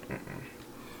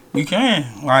 You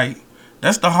can. Like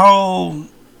that's the whole.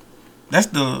 That's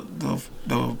the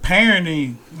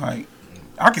parenting. Like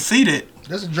I can see that.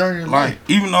 that's a journey of Like life.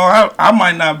 even though I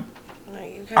might not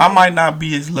Like, you I can't- might not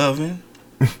be as loving.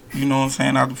 You know what I'm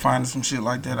saying? I'll be finding some shit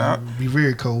like that out. Be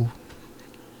very cold.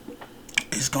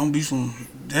 It's gonna be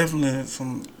definitely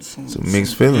some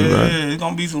mixed feelings, yeah, right? Yeah, it's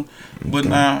gonna be some. But Okay.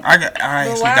 now I But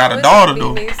actually why got a would daughter you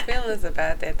though. be mixed feelings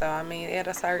about that though? I mean, at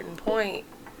a certain point,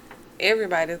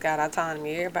 everybody's got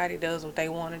autonomy. Everybody does what they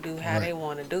want to do, how they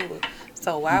want to do it.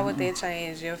 So why would that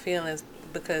change your feelings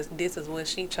because this is what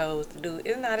she chose to do?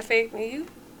 It's not affecting you.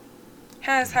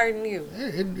 How it's hurting you?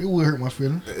 It will hurt my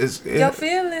feelings. Your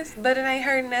feelings, but it ain't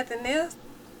hurting nothing else.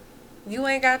 You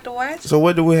ain't got to watch. So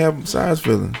what do we have besides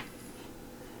feelings?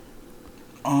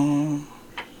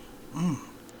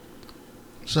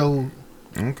 So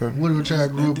Okay. what if a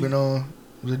child grew up and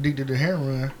was addicted to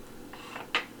heroin?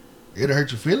 It'll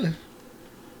hurt your feelings.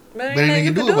 But ain't But nothing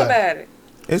you can do about it.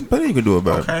 It's plenty you can do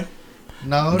about it. Okay.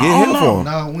 No, Get help for 'em.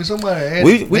 no. When somebody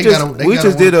asks, We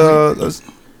just did a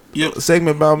Your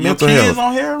segment about your mental kids health,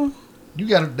 on heroin?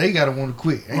 they gotta want to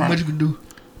quit. Ain't Right. much you can do.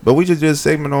 but we just did a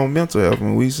segment on mental health,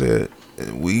 and we said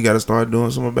we got to start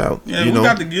doing something about. Yeah, you we know,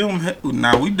 got to give them.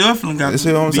 Now we definitely got you to.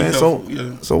 see what I'm be saying? helpful. So,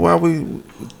 yeah. so why we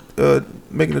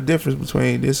making a difference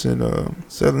between this and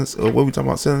selling? What we talking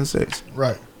about? Selling sex?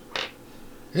 Right.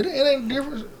 It ain't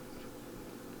different.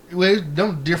 Well, it's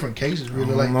them different cases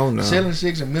really. I like don't know now. selling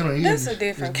sex and mental illness. That's a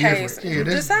different is case. Yeah,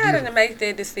 that's Deciding different. to make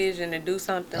that decision to do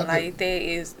something I like that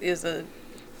is a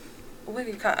what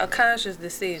do you call a conscious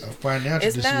decision. A financial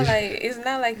It's decision.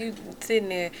 not like you sitting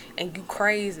there and you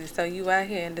crazy, so you out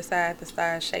here and decide to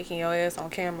start shaking your ass on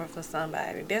camera for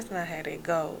somebody. That's not how that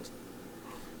goes.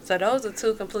 So those are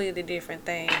two completely different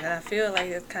things, and I feel like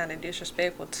it's kind of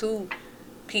disrespectful to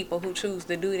people who choose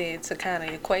to do that to kind of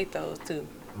equate those two.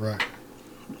 Right.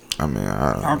 I mean,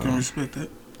 I can respect that.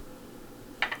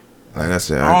 like I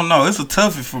said, I don't know. It's a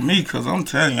toughie for me because I'm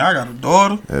telling you, I got a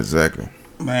daughter. exactly.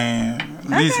 Man,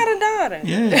 I listen. got a daughter.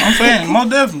 Yeah, I'm saying most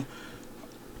definitely.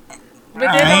 But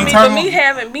I that don't ain't mean talking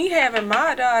but me having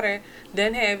my daughter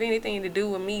doesn't have anything to do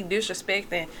with me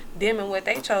disrespecting them and what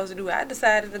they chose to do. I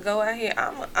decided to go out here.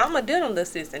 I'm a dental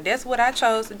assistant. That's what I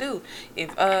chose to do.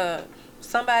 If a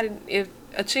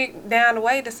chick down the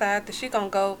way decides that she gonna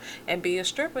go and be a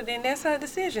stripper, then that's her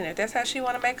decision. If that's how she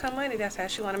wanna make her money, that's how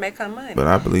she wanna make her money. But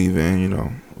I believe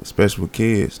in, especially with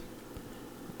kids,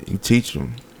 you teach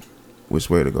them which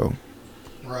way to go.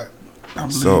 Right. I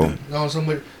believe So that.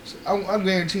 You know, I'm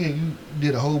guaranteeing you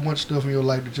did a whole bunch of stuff in your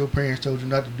life that your parents told you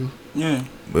not to do. Yeah.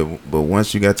 But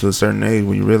once you got to a certain age,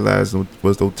 when you realize what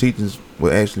those teachers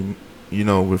were actually,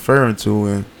 referring to,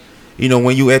 and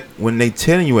when they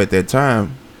telling you at that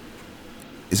time,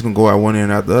 it's gonna go out one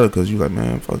end out the other because you like,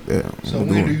 man, fuck that. So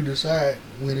when do you decide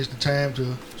when it's the time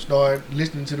to start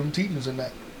listening to them teachings or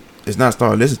not? It's not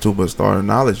start listening to, but start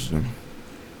acknowledging them,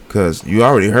 because you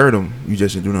already heard them. You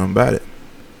just didn't do nothing about it.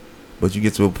 But you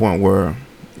get to a point where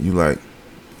you like,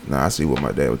 nah, I see what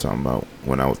my dad was talking about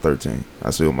when I was 13. I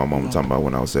see what my mom was talking about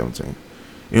when I was 17. You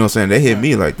know what I'm saying? They hit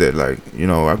me like that. Like,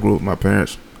 I grew up with my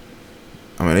parents.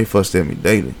 I mean, they fussed at me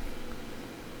daily.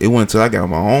 It wasn't until I got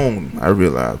on my own I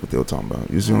realized what they were talking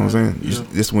about. You see what I'm saying? Yeah.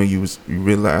 This when you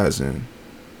realize and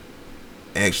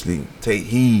actually take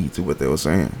heed to what they were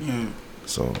saying. Yeah.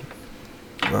 So,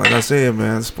 like I said,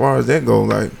 man, as far as that go,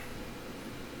 like,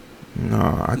 no,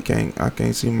 I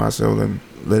can't see myself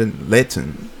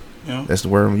letting. Yeah. That's the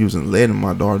word I'm using. Letting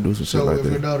my daughter do some shit So like if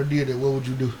your that. daughter did that, what would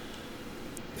you do?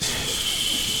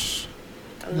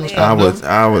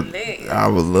 I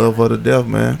would love her to death,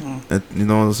 man. And, you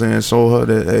know what I'm saying? Show her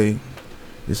that, hey,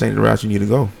 this ain't the route you need to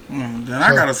go. Then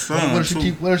I got a son What too.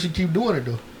 if she keep doing it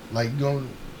though? Like you gonna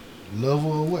love her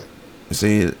or what?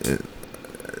 See,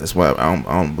 that's why I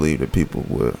don't believe that people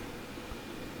will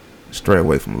stray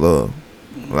away from love.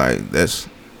 Like that's,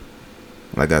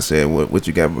 like I said, what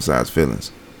you got besides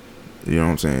feelings? You know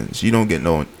what I'm saying? So you don't get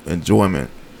no enjoyment.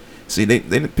 See,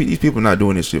 these people not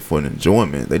doing this shit for the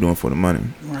enjoyment. They doing it for the money.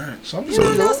 Right. Some You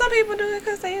people know, do. some people do it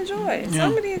because they enjoy it. Yeah.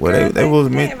 Some of these Well, girls, they was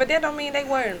meant- yeah, but that don't mean they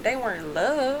weren't in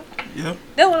love. Yeah.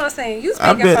 That's what I'm saying.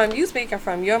 I bet- You speaking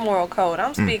from your moral code.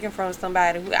 I'm speaking from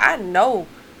somebody who I know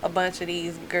a bunch of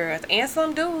these girls and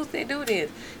some dudes that do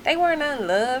this. They weren't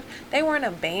unloved. They weren't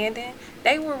abandoned.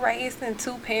 They were raised in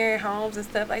 2-parent homes and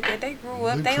stuff like that. They grew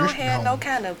up. Good They don't Christian have no homes.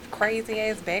 kind of crazy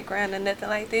ass background or nothing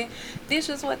like that. This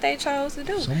is what they chose to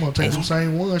do. Some gonna take some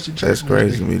same ones to church. That's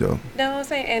crazy to me though. You know what I'm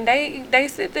saying? And they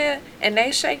sit there and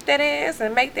they shake that ass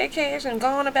and make that cash and go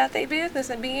on about their business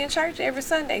and be in church every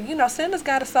Sunday. You know, sinners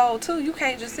got a soul too. You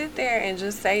can't just sit there and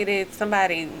just say that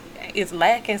somebody is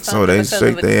lacking something So they because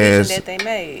shake of a their decision ass. that they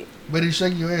made. But he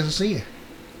shaking your ass a sin.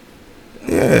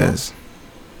 Yes.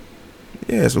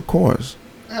 Yes, of course.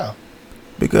 Yeah.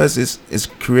 Because it's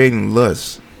creating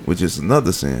lust, which is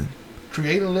another sin.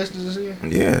 Creating list is a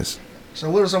sin. Yes. So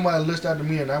what if somebody list out to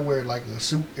me and I wear like a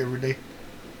suit every day?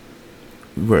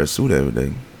 You wear a suit every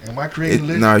day. Am I creating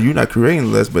list? Nah, you're not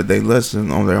creating lust, but they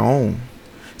lusting on their own.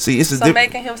 See, it's a So different.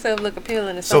 making himself look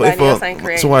appealing to So somebody else ain't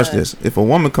creating. so watch none. this. If a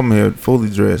woman come here fully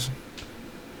dressed,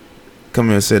 come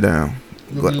here and sit down.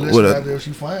 You'll be with listening out a, there if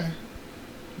she fine.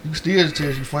 You can still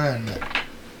tell she fine now.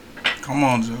 Come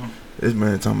on, Joe. this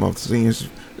man talking about the scenes.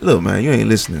 Look, man, you ain't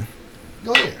listening.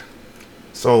 Go ahead.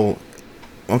 So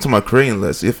I'm talking about creating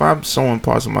lust. If I'm showing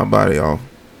parts of my body off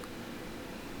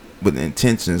with the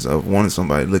intentions of wanting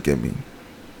somebody to look at me,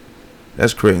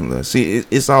 that's creating lust. See,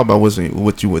 it's all about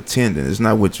what you attending. It's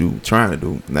not what you trying to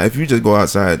do. Now, if you just go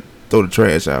outside, throw the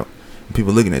trash out, and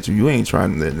people looking at you, you ain't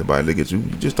trying to let anybody look at you.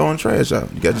 You just throwing trash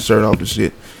out. You got your shirt off and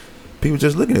shit. People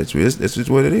just looking at you. That's just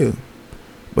what it is.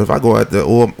 But if I go out there,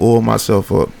 oil myself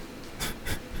up,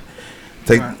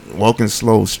 walking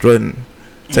slow, strutting,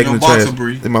 taking your the trash boxer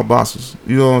brief. in my boxers,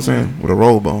 you know what I'm saying, with a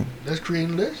robe on. That's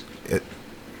creating list.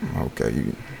 Okay,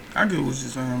 I get what you're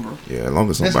saying, bro. yeah, as long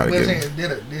as That's somebody what I'm get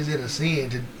saying. Is it a sin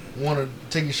to want to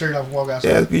take your shirt off and walk outside?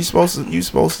 yeah, you supposed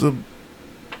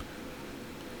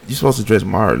to dress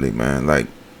moderately, man. Like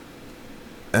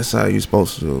that's how you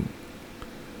supposed to.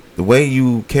 The way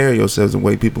you carry yourself is the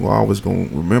way people are always gonna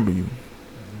remember you.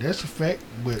 That's a fact,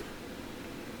 but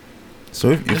So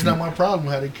if it's you, not my problem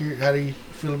how they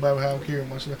feel about how I'm carrying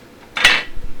myself.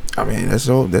 I mean, that's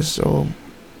your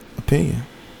opinion.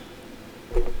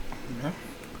 Yeah.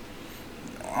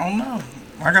 I don't know.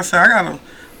 Like I said, I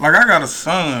got a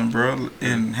son, bro,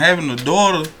 and having a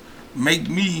daughter make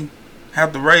me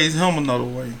have to raise him another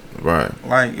way. Right.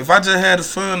 Like if I just had a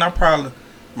son, I probably,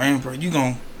 man, bro, you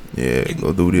gon' Yeah,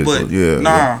 go do this. But yeah. nah.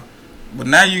 Yeah. But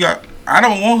now I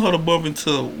don't want her to bump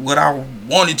into what I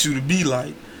wanted you to be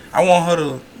like. I want her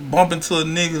to bump into a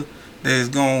nigga that's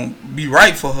gonna be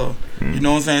right for her. You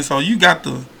know what I'm saying? So you got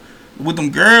with them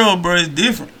girls, bro, it's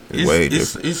different. It's way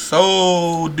different. It's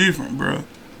so different, bro.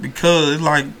 Because it's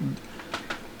like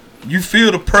you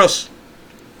feel the pressure.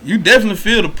 You definitely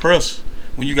feel the pressure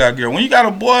when you got a girl. When you got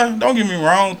a boy, don't get me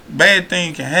wrong, bad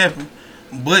things can happen.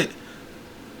 But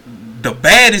the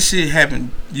baddest shit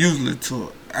happen usually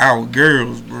to our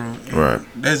girls, bro. And Right.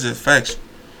 that's just facts.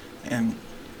 And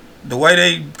the way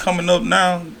they coming up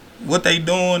now, what they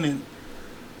doing, and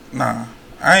nah,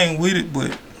 I ain't with it.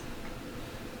 But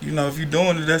you know, if you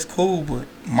doing it, that's cool. But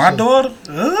my daughter,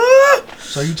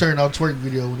 So you turn off twerk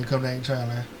video when they come down your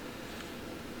timeline.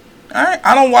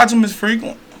 I don't watch them as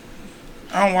frequent.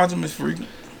 I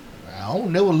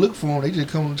don't never look for them. They just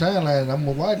come on the timeline and I'm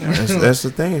gonna watch them. That's the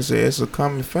thing. It's a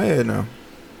common fad now.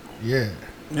 Yeah.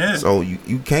 Yeah. So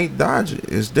you can't dodge it.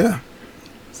 It's there.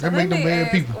 That make them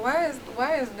bad people. Why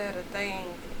is that a thing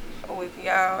with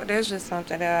y'all? That's just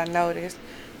something that I noticed.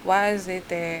 Why is it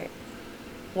that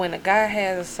when a guy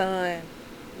has a son,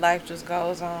 life just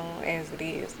goes on as it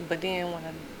is, but then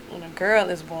when a girl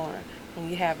is born, when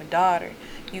you have a daughter,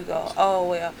 you go, oh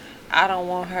well, I don't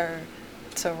want her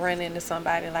to run into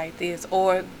somebody like this.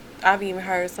 Or I've even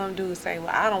heard some dudes say, well,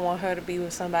 I don't want her to be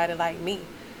with somebody like me.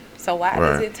 So why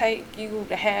does it take you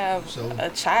to have a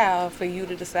child for you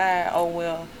to decide, oh,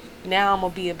 well, now I'm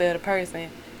going to be a better person?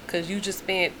 Because you just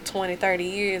spent 20, 30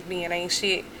 years being ain't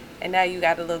shit, and now you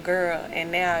got a little girl,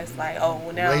 and now it's like, oh,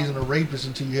 well, now. Raising a rapist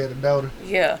until you had a daughter.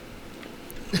 Yeah.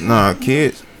 Nah,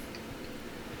 kids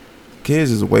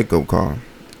is a wake-up call.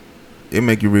 It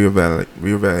make you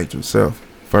reevaluate yourself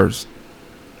first.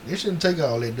 It shouldn't take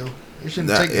all that, though. It shouldn't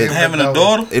Nah, take it- Having a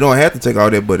daughter, It don't have to take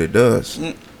all that, but it does.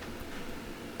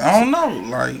 I don't know.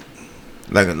 Like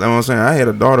Like what I'm saying, I had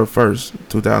a daughter first,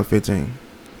 2015.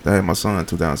 I had my son in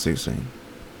 2016.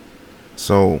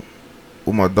 So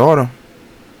with my daughter,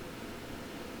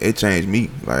 it changed me.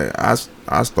 Like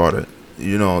I started,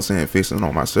 you know what I'm saying, fixing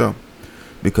on myself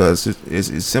because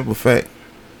it's simple fact.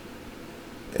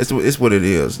 It's what it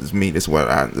is. It's me. It's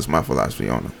my philosophy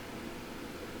on it.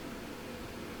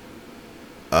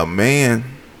 A man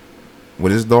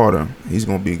with his daughter, he's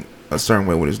gonna be a certain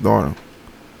way with his daughter,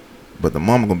 but the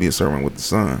mama gonna be a certain way with the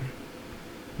son,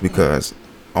 because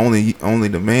only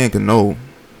the man can know.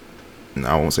 And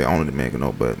I won't say only the man can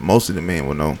know, but most of the men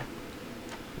will know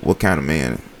what kind of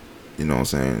man, you know what I'm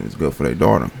saying, is good for their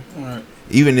daughter. Right.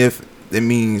 Even if it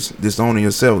means disowning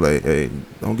yourself, like, hey,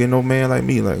 don't get no man like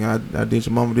me. Like I did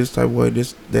your mama this type of way,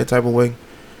 that type of way.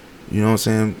 You know what I'm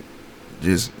saying?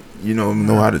 Just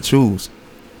know how to choose.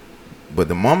 But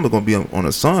the mama gonna be on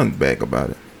the son's back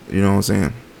about it. You know what I'm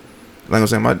saying? Like I'm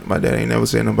saying, my dad ain't never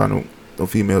said nothing about no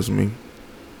females to me,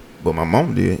 but my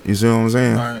mom did. You see what I'm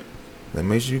saying? Right. Like,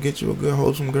 make sure you get you a good,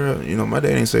 wholesome girl. You know, my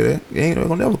dad ain't say that. It ain't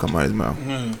gonna never come out of his mouth.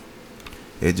 Mm.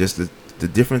 It's just the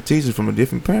different teachers from a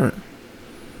different parent.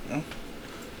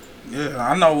 Yeah,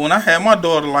 I know. When I had my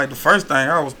daughter, like, the first thing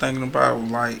I was thinking about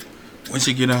was, like, when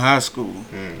she get in high school.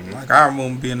 Mm-hmm. Like, I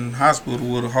remember being in hospital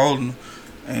with her, holding her,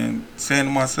 and saying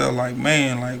to myself, like,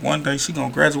 man, like, one day she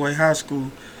gonna graduate high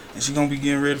school, and she gonna be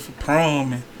getting ready for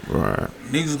prom, and Right.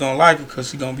 niggas gonna like her because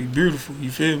she gonna be beautiful.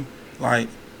 You feel me? Like,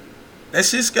 that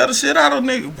shit scare the shit out of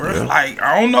niggas, bro. Yeah. Like,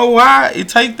 I don't know why it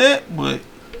take that, but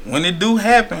when it do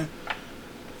happen,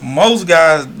 most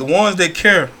guys, the ones that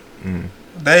care,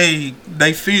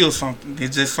 they feel something.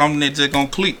 It's just something that just gonna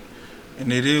click,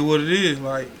 and it is what it is.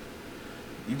 Like,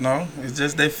 you know, it's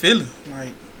just that feeling.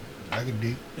 Like, I can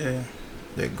dig. yeah,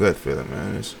 That gut feeling,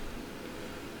 man. It's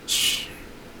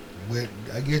But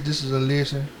I guess this is a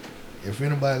lesson. If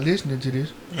anybody listening to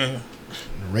this, yeah,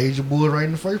 raise your boy right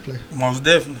in the first place. most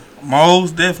definitely,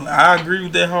 most definitely. I agree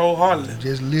with that wholeheartedly.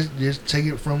 Just take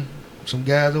it from some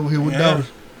guys over here with Yeah.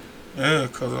 daughters. Yeah,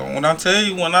 cause when I tell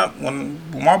you, when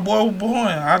my boy was born,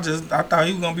 I thought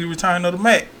he was gonna be returning of the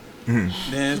Mac. Mhm.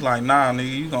 Then it's like, nah,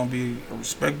 nigga, you gonna be a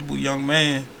respectable young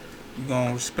man. You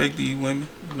gonna respect these women.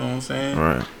 You know what I'm saying?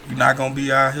 right. You're not gonna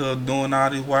be out here doing all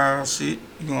this wild shit.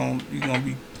 You gonna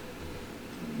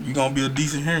be a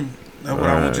decent human. That's what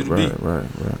I want you to be. Right.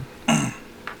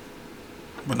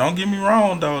 But don't get me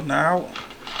wrong though. Now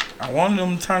I want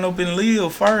them to turn up and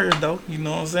live first though. You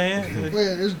know what I'm saying?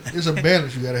 Well, it's a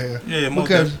balance you gotta have. Yeah, most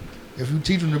Because if you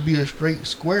teach him to be a straight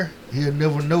square, he'll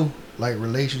never know like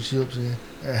relationships and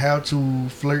how to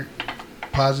flirt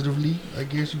positively, I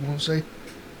guess you want to say.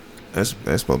 That's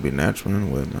supposed to be natural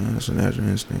anyway, man. That's a natural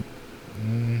instinct.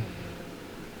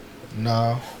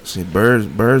 Nah. See,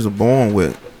 birds are born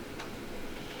with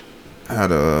how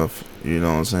to, you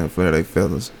know what I'm saying, flare their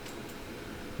feathers.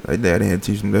 They daddy had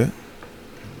to teach them that.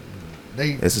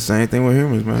 It's the same thing with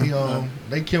humans, man.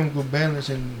 They chemical balance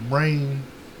and brain,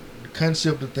 the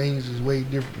concept of things is way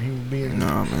different from human beings.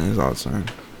 Nah, man, it's all the same.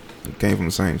 It came from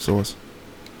the same source.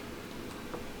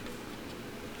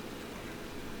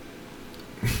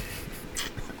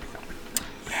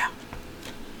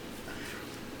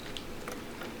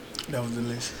 That was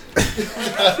delicious.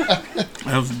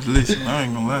 That was delicious. I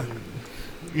ain't gonna lie.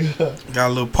 Yeah. Got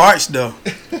a little parched though.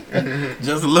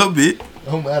 Just a little bit.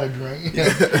 I'm out of drink.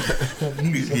 I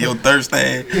need some. Your thirst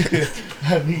ass.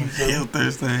 I need some. Your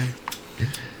thirst ass.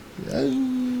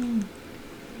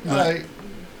 All right.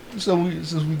 So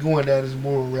since we going down this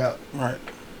moral route, Right.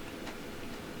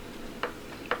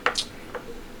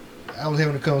 I was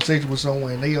having a conversation with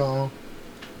someone. And they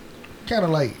kind of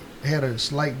like had a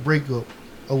slight breakup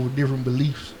over different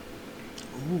beliefs.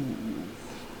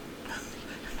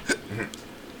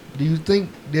 Do you think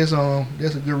that's a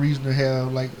good reason to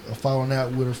have like a falling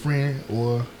out with a friend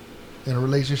or in a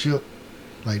relationship,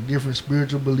 like different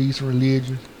spiritual beliefs and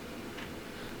religions?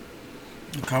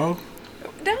 Cole?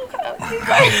 Don't call.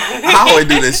 I always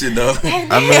do that shit though.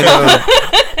 I mean,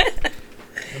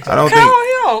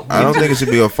 I don't think it should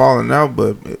be a falling out,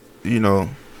 but you know,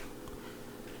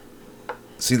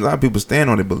 see, a lot of people stand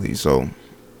on their beliefs. So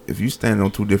if you stand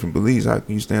on two different beliefs, how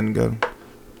can you stand together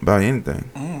about anything?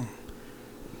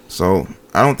 So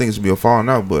I don't think it should be a falling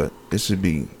out, but it should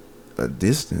be a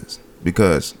distance,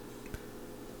 because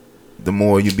the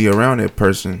more you be around that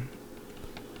person,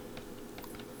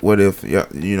 what if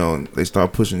you know they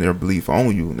start pushing their belief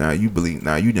on you? Now you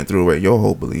didn't throw away your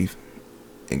whole belief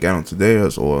and got onto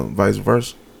theirs, or vice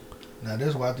versa. Now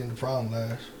that's why I think the problem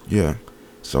lies. Yeah.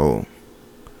 So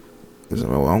it's like,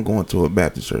 well, I'm going to a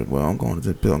Baptist church. Well, I'm going to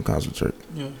the Pentecostal church.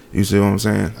 Yeah. You see what I'm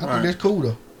saying? I think that's cool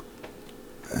though.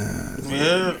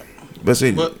 Yeah. But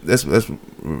see, But- that's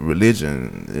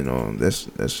religion. You know, that's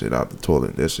shit out the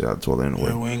toilet. That shit out the toilet anyway.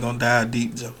 Yeah, we ain't gonna dive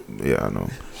deep, Joe. Yeah, I know.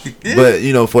 But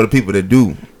you know, for the people that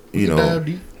do, you know, Dive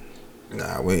deep.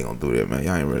 nah, we ain't gonna do that, man.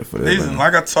 Y'all ain't ready for that. Listen, man.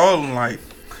 like I told him, like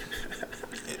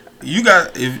you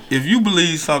got if you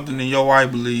believe something and your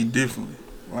wife believe differently,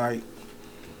 like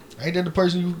Ain't that the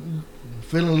person you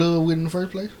fell in love with in the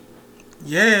first place?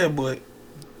 yeah, but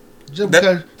Just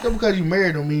That- because you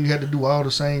married don't mean you have to do all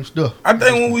the same stuff. I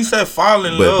think when we said fall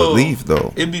in But love, belief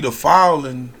though. it be the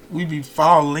falling. We be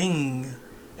falling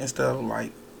instead of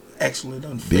like actually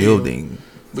done fell. Building.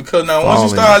 Because now once you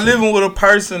Falling start shit. living with a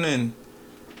person and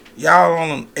y'all on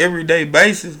an everyday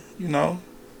basis, you know,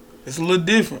 it's a little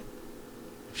different.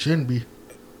 Shouldn't be.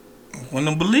 When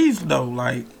the beliefs though,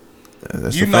 like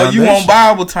That's you the know, you foundation. want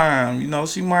Bible time. You know,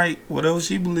 she might whatever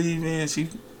she believe in,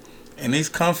 and it's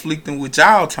conflicting with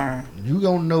y'all time. You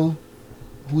gonna know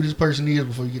who this person is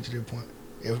before you get to that point.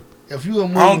 If you a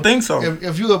Muslim, I don't think so.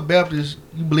 If you're a Baptist,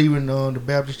 you believe in the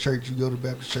Baptist church. You go to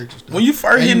Baptist church and stuff. When you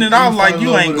first And hitting you- it and off, you like fall in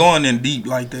you love ain't with a- going in deep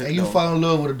like that. and you though. fall in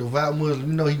love with a devout Muslim,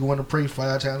 you know he want to pray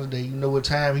 5 times a day. You know what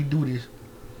time he do this.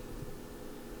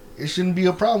 It shouldn't be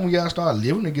a problem when y'all start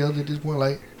living together at this point.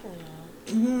 Like,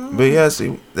 But yeah,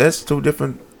 see, that's too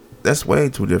different. That's way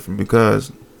too different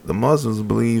because the Muslims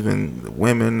believe in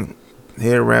women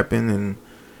hair wrapping and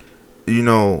you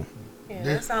know. Yeah,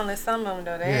 They- that's only some of them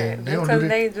though. Yeah, That they don't just do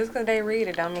because that. they read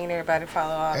it don't mean everybody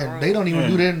follow all the and rules. they don't even Yeah.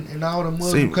 do that in all the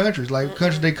Muslim See- countries. Like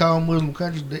countries they call Muslim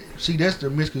countries. See, that's the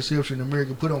misconception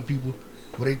America put on people,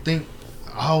 where they think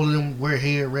all of them wear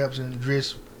hair wraps and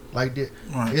dress like that.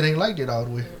 Right. It ain't like that all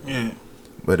the way. Yeah.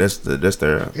 But that's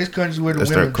their. It's countries where the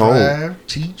That's their women code. drive,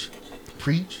 teach,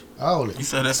 preach, all You that.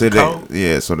 said that's See, the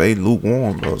code. so they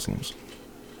lukewarm Muslims.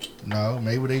 No,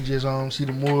 maybe they just see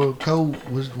the moral code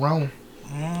was wrong.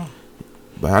 Mm.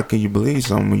 But how can you believe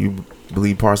something when you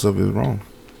believe parts of it is wrong?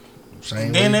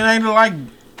 Same Then way. it ain't like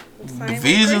Same way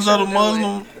divisions of the Christians do it.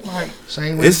 Muslim. Like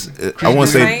Same way. It's I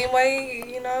want to The say same way,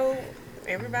 you know,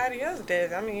 everybody else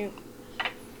does. I mean,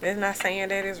 that's not saying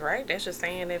that it's right. That's just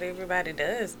saying that everybody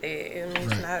does it. I mean,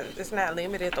 Right. it's not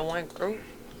limited to one group.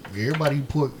 Everybody you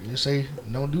put, you say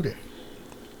don't do that.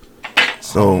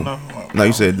 so. no, Now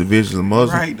you said divisions of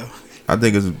Muslim. right though. I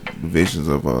think it's divisions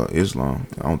of Islam.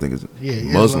 I don't think it's Yeah,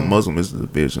 Muslim. Islam. Muslim is the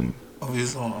division. Oh,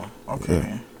 it's okay.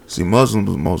 Yeah. See, Muslims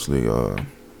is mostly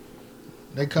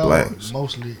They call Blacks.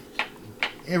 mostly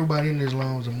everybody in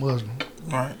Islam is a Muslim,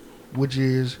 Right. which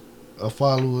is a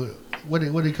follower. What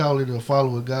they call it? A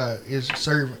follower of God is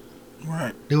servant.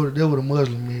 Right. They what a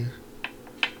Muslim is.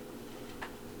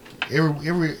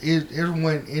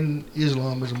 Everyone in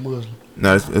Islam is a Muslim.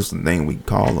 no, it's the name we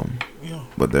call them, Yeah.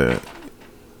 but they're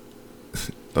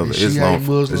of the The Shiite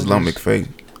Muslims Islamic is- faith.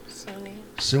 Sunni.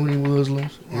 Sunni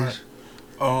Muslims Right. is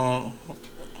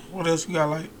What else you got?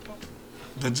 Like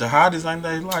the jihadis, ain't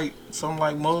they like something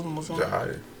like Muslim or something?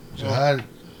 jihad.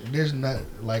 There's not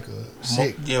like a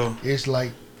sect. Yeah. It's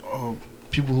like Oh,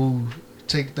 people who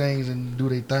take things and do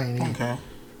their thing. okay.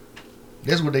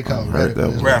 That's what they call I heard that radical.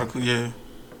 one. Islam. Radical, yeah.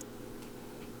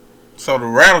 So the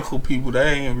radical people, they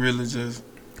ain't really just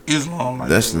Islam. Like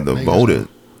That's that. the Niggas devoted.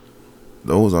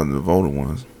 Those are the devoted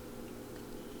ones.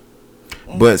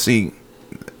 Mm. But see,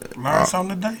 Learn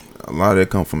something today. a lot of that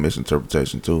come from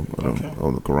misinterpretation too Okay.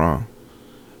 of the Quran.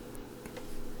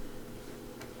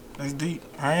 That's deep.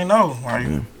 I ain't know. Like,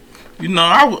 Yeah. you know,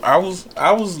 I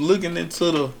was looking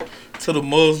into the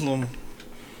Muslim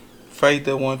faith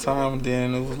at one time, and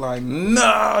then it was like,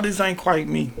 no, this ain't quite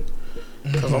me.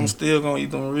 Cause I'm still gonna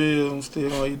eat them ribs. I'm still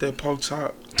gonna eat that pork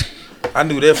chop. I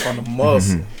knew that from the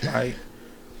muscle. Like,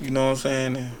 you know what I'm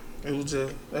saying? And it was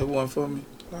just that wasn't for me.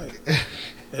 Like,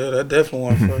 yeah, that definitely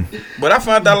wasn't for me. But I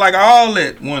found out like all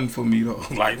that wasn't for me though.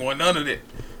 Like, wasn't none of that.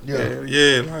 Yeah.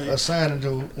 Yeah, like Assigning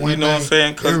to one you know what I'm thing.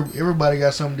 saying? 'Cause Everybody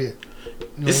got something that.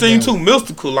 you know, it seemed got too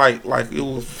mystical, like it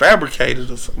was fabricated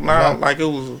or something. Right. Like it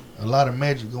was a lot of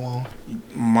magic go on.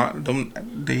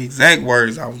 the exact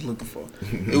words I was looking for.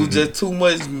 It was just too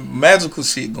much magical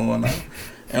shit going on,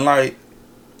 and like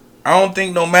I don't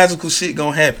think no magical shit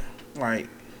gonna happen. Like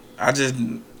I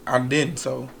didn't.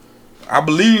 So I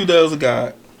believe there was a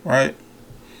God, right?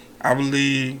 I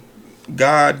believe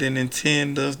God didn't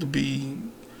intend us to be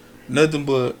nothing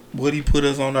but what He put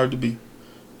us on earth to be.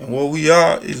 And what we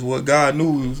are is what God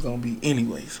knew we was gonna be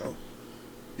anyway. So,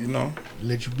 you know,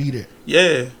 Let you be there.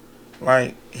 yeah,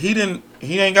 like He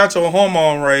ain't got your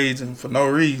hormone raising for no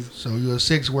reason. So you're a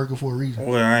sex worker for a reason.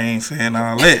 Well, I ain't saying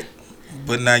all that,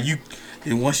 but now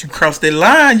and once you cross that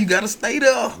line, you gotta stay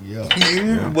there. Yeah.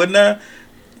 Yeah. But now,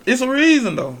 it's a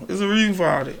reason though. It's a reason for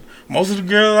all that. Most of the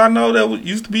girls I know that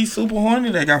used to be super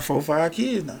horny, they got 4 or 5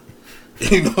 kids now.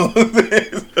 You know what I'm saying?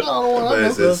 I don't want But to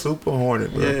it's know. a super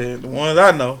hornet, bro. Yeah, the ones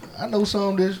I know. I know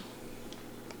some that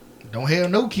don't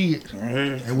have no kids Yeah.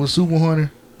 and was super horny.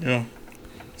 Yeah.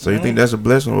 So you think that's a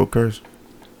blessing or a curse?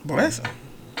 Blessing.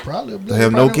 Probably a To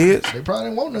have no kids? They probably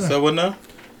didn't want none. So what now?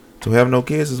 To have no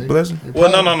kids is a blessing? They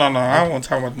Well, probably, no. I don't want to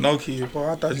talk about no kids, boy.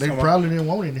 I thought you They talking probably didn't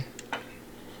want any.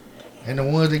 And the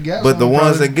ones that got But the some ones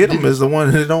probably that get them didn't. is the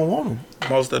ones that don't want them. about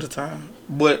most of the time.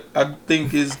 But I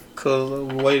think it's because of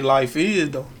the way life is,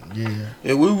 though. Yeah.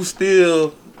 If we were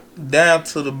still down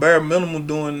to the bare minimum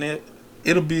doing that,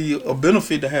 it'll be a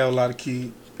benefit to have a lot of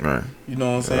kids. Right. You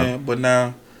know what I'm saying? But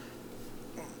now,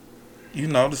 you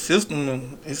know, the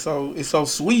system is so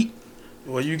sweet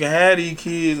where you can have these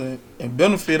kids and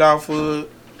benefit off of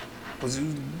it. But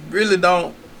you really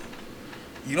don't.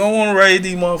 You don't want to raise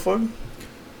these motherfuckers.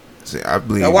 See, I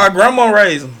believe. That's why grandma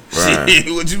raised them. Right.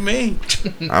 Shit, what you mean?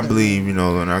 I believe, in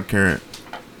our current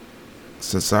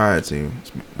society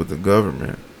with the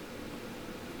government,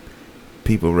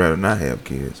 people rather not have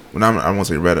kids. Well, I won't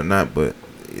say rather not, but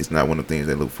it's not one of the things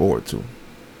they look forward to.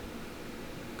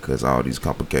 Because all these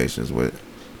complications with,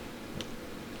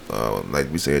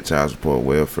 like we said, child support,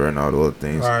 welfare, and all the other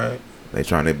things. Right. They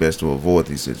trying their best to avoid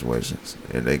these situations.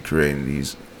 And they creating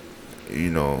these,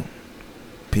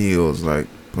 pills like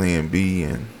Plan B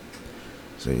and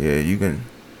say, yeah, you can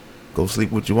go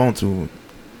sleep what you want to.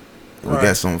 We Right.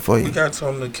 got something for you. We got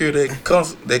something to cure that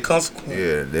consequence.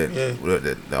 Yeah, Yeah.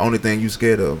 the only thing you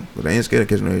scared of, but they ain't scared of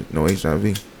catching no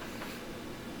HIV.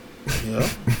 Yeah.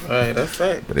 Right, that's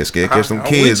fact. But they scared to catch some I'm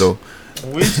kids with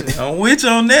though. I'm with you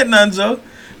on that now, Joe.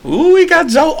 Ooh, we got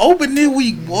Joe open this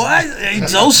week, boy. Hey,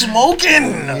 Joe smoking.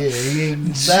 Yeah, he ain't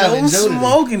Joe silent. Joe today.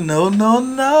 smoking.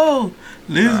 No.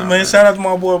 Listen, Nah, man, shout out to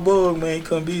my boy Bug, man. He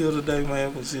couldn't be here today,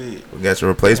 man. But shit. We got your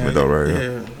replacement though, right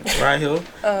here. Yeah, right here. You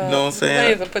know what I'm saying?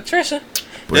 What is it, Patricia?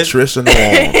 Patricia no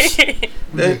arms.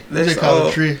 They That's call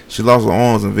it Trish, She lost her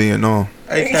arms in Vietnam.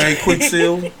 AKA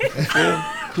Quicksilver.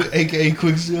 aka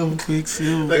Quicksilver.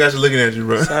 Quicksilver. I got you looking at you,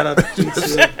 bro. Shout out to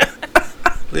Quicksilver.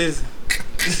 Listen.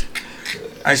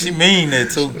 Hey, she mean that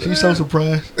too. She's so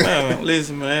surprised. Man,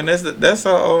 listen, man. That's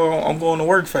I'm going to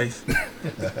work face.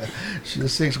 She's a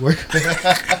sex worker.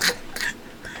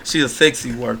 She a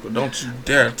sexy worker. Don't you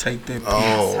dare take that.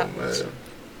 Oh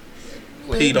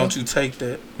man. P, don't you take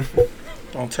that.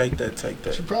 Don't take that.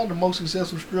 She's probably the most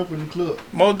successful stripper in the club.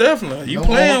 Most definitely. You No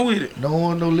playing arm, with it. No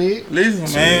arm, no leg. Listen,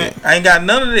 man. I ain't got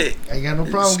none of that. Ain't got no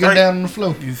problem Straight. getting down on the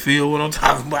floor. You feel what I'm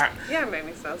talking about? Yeah, made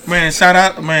me so sick. Man, shout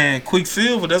out, man.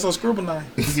 Quicksilver. That's her scribble name.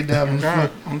 You get down on the floor.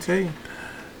 God, I'm telling you.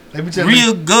 Let me tell Real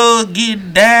you. good,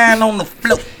 get down on the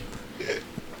floor.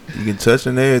 You can touch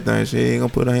and everything. She ain't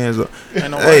gonna put her hands up.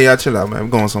 Ain't no Hey, y'all chill out, man. I'm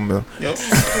going somewhere. Yep.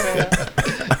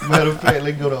 Matter of fact,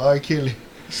 let's go to R. Kelly.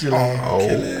 Still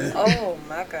ass. Oh. Oh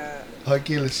my God. R.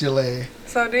 Kelly still ass.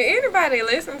 So did anybody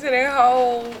listen to that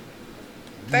whole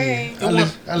thing? I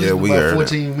listened Yeah, we to heard about it.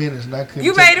 14 minutes and I couldn't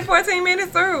You take made it 14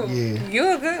 minutes through. Yeah.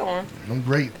 You a good one. I'm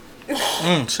great.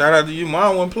 Shout out to you.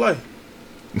 Mine wouldn't play.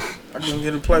 I couldn't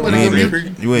get to play when You I ain't was at miss-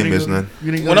 cricket. You ain't missing nothing.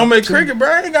 You didn't go When I'm at to- cricket, bro,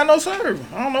 I ain't got no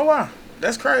serve. I don't know why.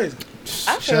 That's crazy.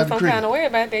 I Shout feel out to some cricket. kind of way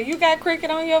about that. You got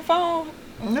cricket on your phone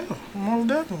Yeah, most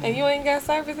definitely. and you ain't got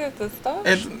service at the store.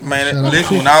 Man, Shout out listen,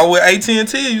 to when I was with AT&T,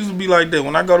 it used to be like that.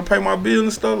 When I go to pay my bill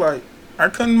and stuff, like, I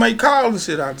couldn't make calls and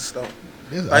shit out the store.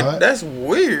 That's Like, odd. that's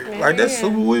weird. Like, that's Yeah.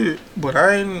 super weird. But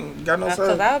I ain't got no Because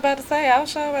service. I was about to say, I was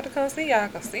sure about to come see y'all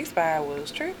because C-Spire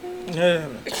was tripping. Yeah.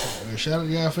 Shout out to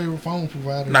y'all favorite phone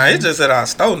provider. Nah, it just said I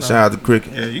stole now. Shout out to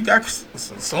cricket. Yeah, you got,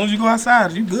 as soon as you go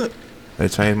outside, you good. They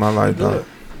changed my life, Good. dog.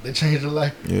 They changed their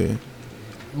life. Yeah.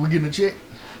 We getting a check?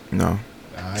 No.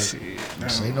 Alright. Shit.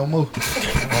 Say no more.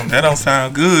 That don't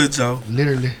sound good, Joe.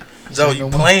 Literally. Joe, Say you no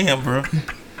more. playing, bro.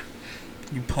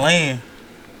 You playing.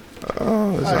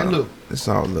 Oh, it's Alright, all, look. it's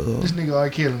all love. This nigga R.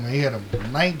 Kelly, man, he had a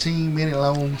 19-minute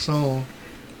long song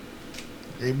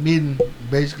admitting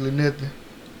basically nothing.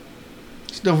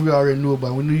 Stuff we already knew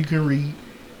about. We knew you couldn't read.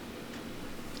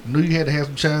 Knew you had to have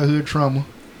some childhood trauma.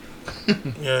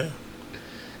 Yeah.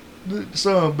 The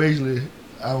song basically,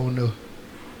 I don't know.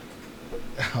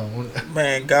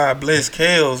 Man, God bless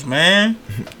Kels, man.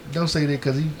 Don't say that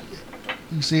because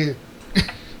he said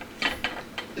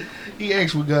he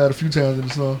asked for God a few times in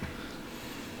the song.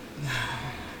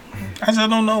 I just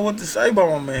don't know what to say about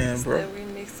my man, bro. The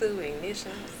remix to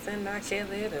Ignition, send our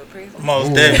Kelly to prison.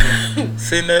 Most Oh. definitely.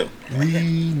 Sitting there.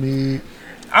 Remix.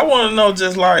 I want to know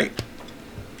just like,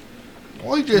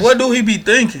 Or he just what do he be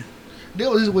thinking? that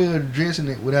was his way of addressing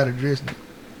it without addressing it.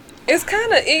 It's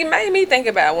kind of, it made me think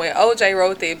about when OJ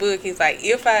wrote that book. He's like,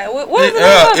 if I, what was it?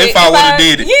 If I would've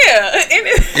did it.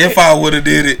 Yeah. If I would have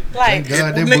did it. Like, Thank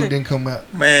God that book didn't come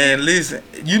out. Man, listen.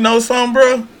 You know something,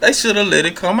 bro? They should have let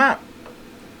it come out.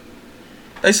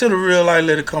 They should have real like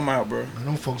let it come out, bro. Man,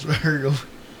 them folks were hurt over.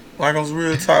 Like on some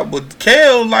real talk. But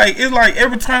Kel, like, it's like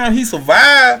every time he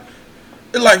survived,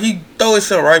 it's like he throw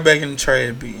himself right back in the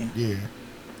trash bin. Yeah.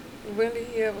 when did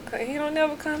he ever come? He don't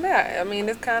never come out. I mean,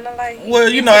 it's kind of like. Well,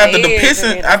 you know, after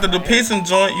the pissing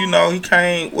joint, you know, he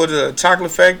came with a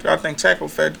Chocolate Factory. I think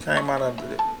Chocolate Factory came out after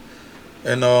that.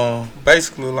 And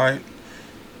basically, like,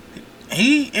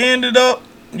 he ended up,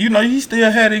 you know, he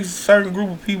still had a certain group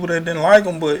of people that didn't like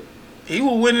him, but he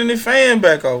was winning his fan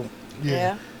back over.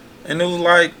 Yeah. And it was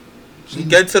like, you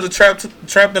get to the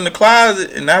trapped in the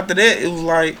closet, and after that, it was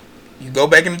like, you go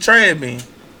back in the trash bin.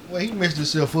 Well, he messed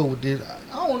himself up with this.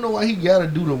 I don't know why he got to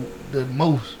do the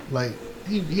most. Like,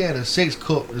 he had a sex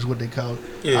cult, is what they call it.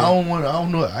 Yeah. I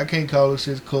don't know. I can't call it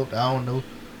sex cult. I don't know.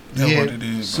 That's He what had it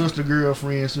is, sister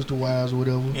girlfriend, sister wives, or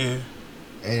whatever. Yeah.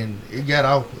 And it got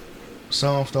awkward.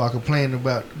 Some started complaining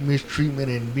about mistreatment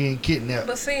and being kidnapped.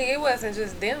 But see, it wasn't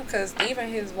just them, because even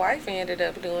his wife ended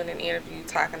up doing an interview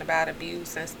talking about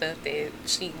abuse and stuff that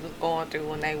she was going through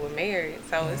when they were married.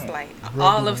 So it's like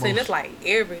all of a sudden, it's like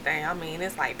everything. I mean,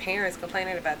 it's like parents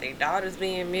complaining about their daughters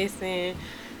being missing.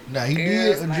 Now, he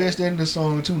Girls, did address that in the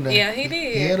song, too. Now, Yeah, he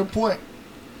did. He had a point.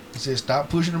 He said, stop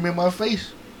pushing them in my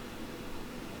face.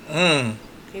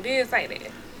 He did say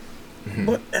that.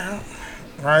 But,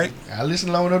 right? I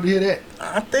listened long enough to hear that.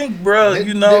 I think, bro,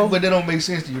 you know. But that don't make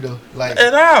sense to you, though. Like,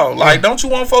 At all. Like, don't you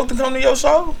want folks to come to your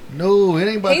show? no, it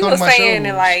ain't about He coming was to my show. saying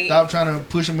that, like- Stop trying to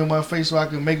push him in my face so I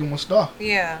can make him a star.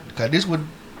 Yeah. Because this what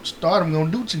stardom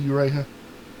going to do to you right here.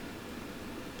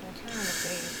 I'm trying to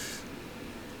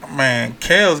think. Man,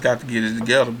 Kel's got to get it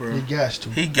together, bro. He got to.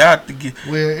 He got to get.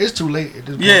 Well, it's too late at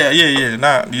this point.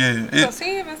 Yeah. Because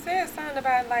he even said something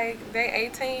about, like, they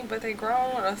 18, but they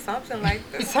grown or something like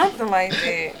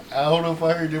that. I don't know if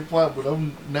I heard that part, but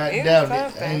I'm not It was doubting it. I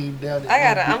something. ain't doubting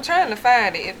it. I'm trying to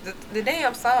find it. The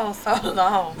damn song's so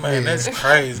long. Man, Yeah. that's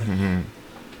crazy.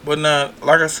 But now,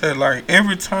 like I said, like,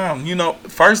 every time, you know,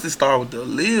 first it started with the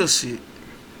Lil shit.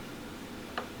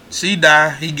 She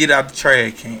died, he get out the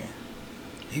trash can.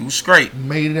 He was straight.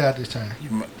 Made it out this time.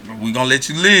 We gonna let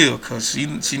you live, because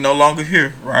she no longer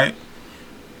here, right?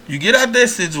 You get out that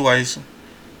situation.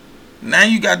 Now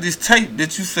you got this tape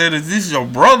that you said is this your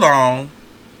brother on,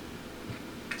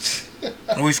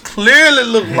 which clearly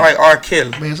look like R.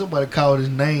 Kelly. Man, somebody called his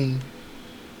name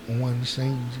on one of the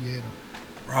scenes he had.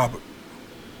 Robert.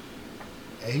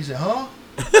 And he said, huh?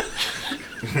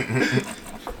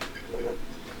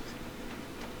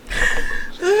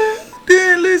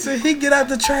 Then listen, he get out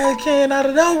the trash can out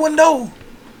of that window.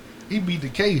 He beat the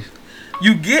case.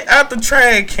 You get out the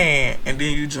trash can and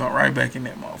then you jump right back in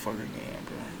that motherfucker again,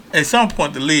 bro. At some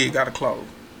point, the lid gotta close.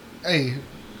 Hey,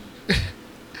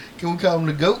 can we call him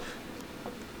the GOAT?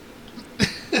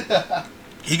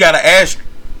 He got an asterisk.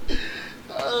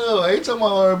 Oh, I ain't talking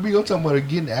about R&B. I'm talking about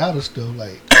getting out of stuff.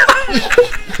 Like,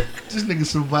 this nigga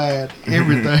survived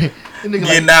everything. That nigga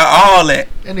Getting like, out all that.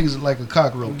 that nigga's like a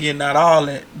cockroach. Getting out all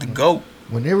that. The GOAT.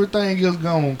 When everything else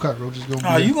gone, cockroach is gonna be.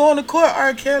 Oh, you going to court,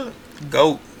 R. Kelly?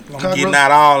 GOAT. I'm Cockroach. getting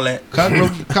out all that.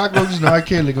 Cockroaches and R.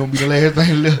 Kelly gonna be the last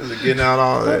thing left. Getting out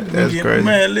all that. That's crazy.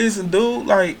 Man, listen, dude.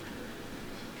 Like,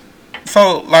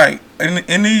 so, like,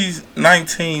 in these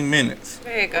 19 minutes,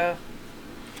 There you go.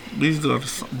 these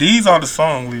are the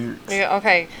song lyrics. Yeah,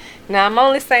 okay. Now, I'm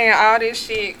only saying all this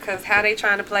shit because how they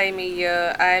trying to play me,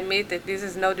 I admit that this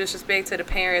is no disrespect to the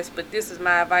parents, but this is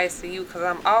my advice to you because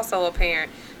I'm also a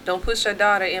parent. Don't push your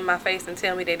daughter in my face and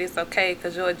tell me that it's okay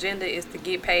because your agenda is to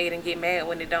get paid and get mad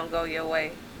when it don't go your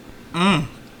way. I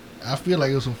feel like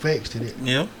there's some facts to that.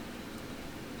 Yeah.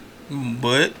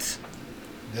 But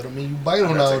That don't mean you bite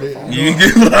on all that. you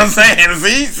get what I'm saying.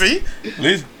 See?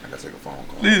 Listen. I gotta take a phone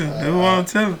call. Listen, that's what I'm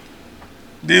telling you.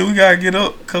 Then we gotta get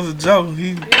up because of Joe.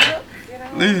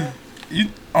 Listen,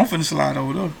 I'm finna slide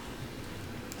over there.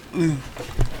 Listen.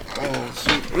 Oh,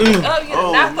 shit.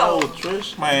 No,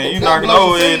 Trish. Man, you knocking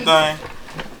over everything.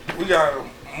 We gotta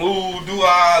move, do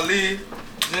our lid.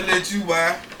 Just let you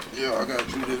by. Yeah, I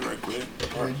gotta do this right quick.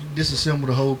 Man, you disassemble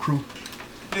the whole crew.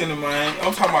 Then, man,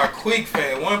 I'm talking about quick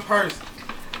fast. One person.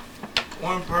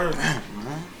 Man.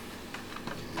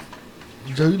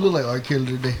 Joe, you look like R. Kelly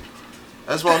today.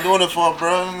 That's what I'm doing it for,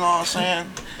 bro. You know what I'm saying?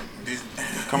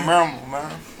 Commemorable,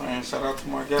 man. Man, shout out to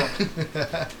my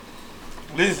guy.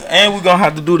 Listen, and we're gonna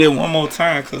have to do that one more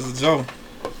time because of Joe.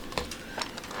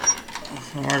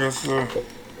 Like I said,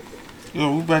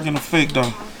 yo, we back in the fake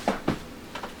though.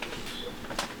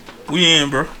 We in,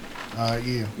 bro.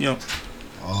 Yeah. Yeah.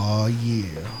 Oh,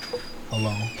 yeah. Hold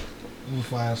on. Let me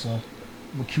find some.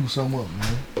 I'm gonna cue some up,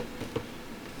 man.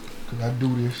 Cause I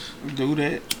do this. Do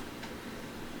that. You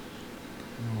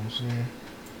know what I'm saying?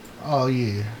 Oh,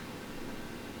 yeah.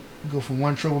 Go from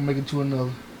one troublemaker to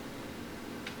another.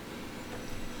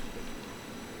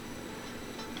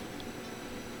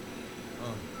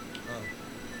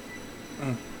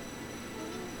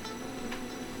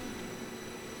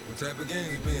 What type of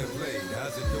games being played?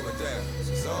 How's it going down?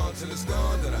 It's on till it's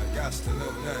gone, then I got to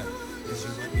know now. Is you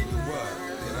with me the what?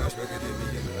 Then I expect it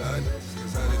to be in the others.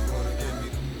 Cause I just wanna give me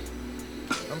the.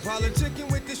 I'm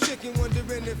politicking with this chicken,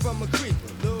 wondering if I'm a creeper.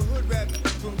 Little hood rap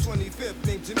from 25th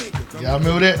named Tanika. Y'all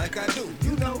remember that? Like I do,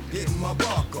 you know, getting my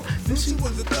bark on. Knew she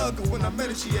was a thug, but when I met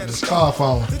her, she had a Scarf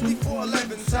on.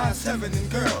 54'11", size 7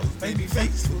 and girls. Baby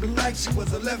face, who looked like she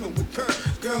was 11 with curves.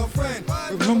 Girlfriend,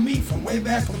 Remember me from way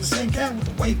back on the same cat with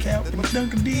the weight cap. My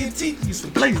Duncan D&T used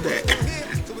to play that.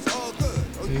 so it's all good.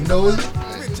 Oh, You know it?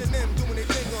 Rich and them doing their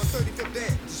thing on 35th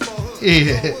Ave. Small hood.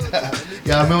 Yeah.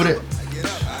 Y'all remember that? I get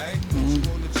up, aight?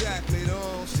 Roll the jack later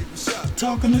on, see what's up.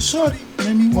 Talking to shorty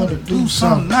made me want to Wanna do do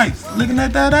something nice. Looking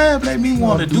at that ass made me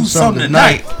want to do something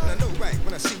tonight. tonight. When I know right,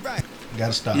 when I see right.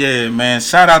 Gotta stop. Yeah, man.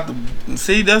 Shout out to.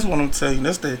 See, that's what I'm telling you.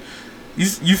 That's the.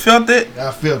 You felt that?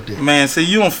 I felt it. Man, see,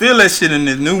 you don't feel that shit in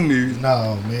this new music.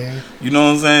 No, man. You know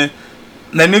what I'm saying?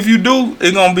 And if you do,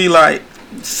 it's gonna be like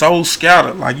so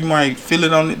scattered. Like you might feel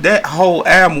it on it. That whole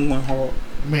album went hard.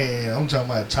 Man, I'm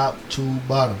talking about top to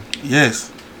bottom.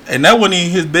 Yes. And that wasn't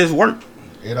even his best work.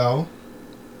 At all.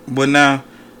 But now,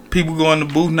 people go in the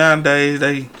booth nowadays,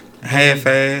 they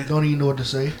half-ass. Don't even know what to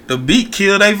say. The beat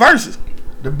killed they verses.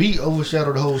 The beat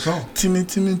overshadowed the whole song. Timmy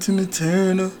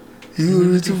Turner. You were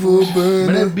reaching for a burner.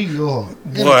 But that beat go hard.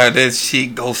 Boy, that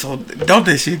shit go so. Don't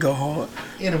that shit go hard?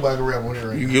 Anybody can rap on it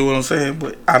right You now. get what I'm saying?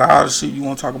 But out of all the shit, you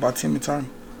want to talk about Timmy Turner?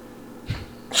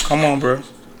 Come on, bro.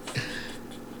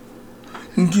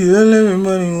 Girl,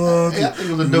 everybody wants Yeah, I it. think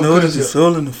it was a You dope know there's a concept.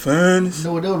 soul in the furnace. You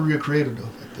know what? That was real creative though.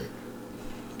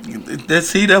 I think.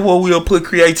 That's what we'll put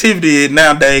creativity in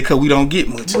nowadays because we don't get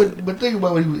much. But think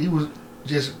about what he was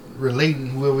just relating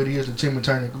whoever it is to Timmy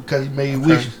Turner because he made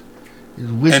wishes. He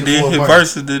was wishing And then for his a bunch.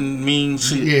 verses didn't mean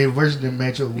shit. Yeah, his verses didn't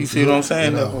match up. With You see what I'm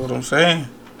saying? you That's know. what I'm saying.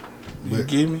 You But-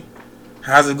 get me?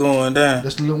 How's it going down?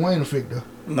 That's the Lil Wayne effect though.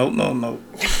 No.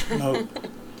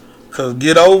 Cause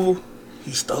Get Over,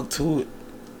 he stuck to it.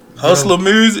 Hustler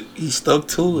music, he stuck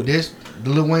to it. That's the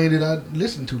Lil Wayne that I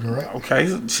listened to, though, right? Okay,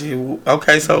 shit.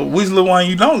 Okay, so which Lil Wayne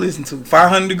you don't listen to?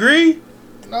 500 Degrees?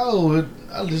 No,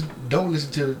 I don't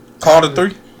listen to the Carter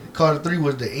 3? Carter 3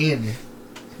 was the ending.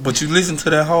 But you listen to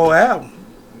that whole album.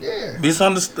 Yeah.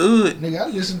 Misunderstood. Nigga, I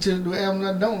listen to the albums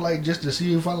I don't like just to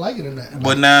see if I like it or not.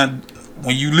 But now,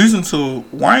 when you listen to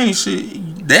Wayne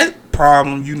shit, that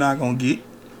problem you not gonna get.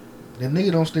 The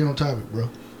nigga don't stay on topic, bro.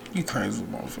 You crazy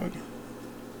motherfucker.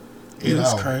 At You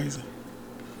was all. crazy.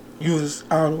 You was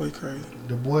all the way crazy.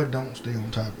 The boy don't stay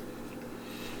on topic.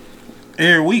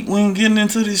 Every week we ain't getting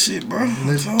into this shit, bro. I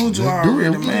Let's- told you let's do it.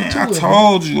 already, Get man. into I it,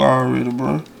 told you already,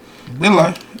 bro.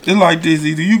 It like this.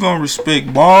 Either you gonna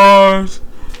respect bars,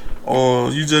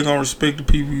 or you just gonna respect the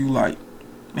people you like.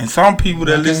 And some people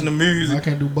that listen to I music,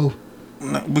 can't do both.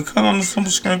 because on the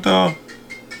simple strength of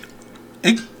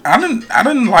I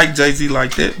didn't like Jay-Z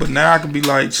like that, but now I can be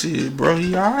like, shit, bro,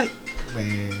 he alright.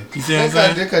 Man. You see what I'm That's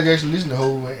saying? because you actually listened to the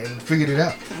whole and figured it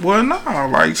out. Well, nah,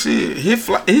 like shit, his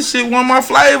shit wasn't my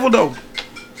flavor though.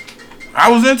 I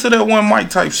was into that one mic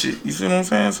type shit. You see what I'm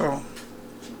saying? So,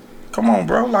 come on,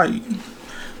 bro. Like,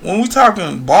 when we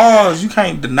talking bars, you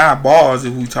can't deny bars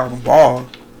if we talking bars.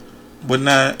 But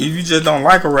now, if you just don't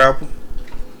like a rapper,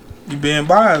 you being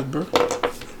biased, bro.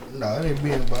 No, it ain't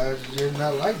being biased. It's just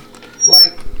not like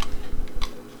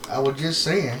I was just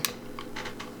saying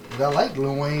that I liked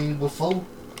Lil Wayne before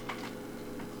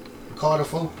Carter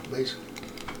 4, basically.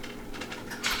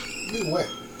 You what?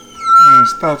 Man,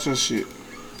 stop your shit.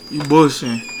 You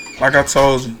bullshitting. Like I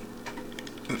told you,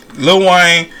 Lil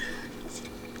Wayne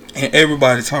and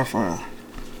everybody top 5,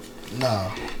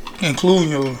 Nah. including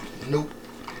your, Nope.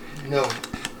 No.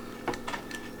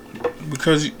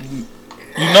 because you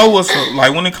know what's up.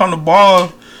 Like when it come to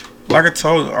bars, like I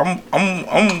told you,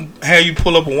 I'm have you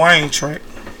pull up a Wayne track,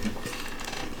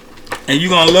 and you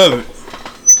gonna love it.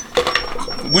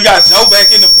 We got Joe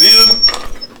back in the building.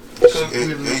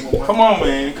 Come on,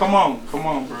 man. Come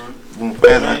on, bro. Move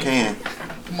fast I can.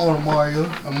 Come on, Mario.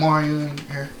 Mario in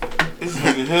here. This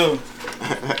nigga here.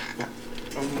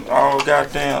 Oh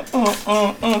goddamn.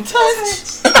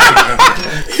 Touch.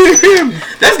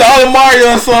 That's the only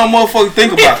Mario song motherfucker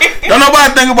think about. Don't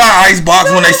nobody think about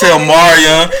Icebox when they say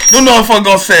Mario. Don't motherfucker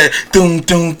gonna say doom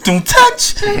doom doom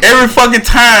touch every fucking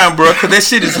time, bro. Cause that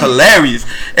shit is hilarious.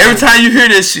 Every time you hear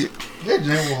that shit. That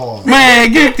jam was hard.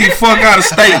 Man, get the fuck out of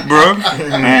state, bro.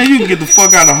 Man, you can get the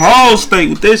fuck out of the whole state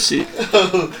with that shit.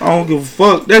 I don't give a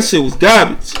fuck. That shit was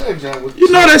garbage. That jam was You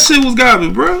know that shit was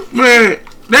garbage, bro. Man,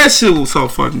 that shit was so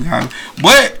fucking garbage.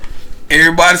 But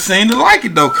everybody seemed to like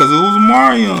it though, cause it was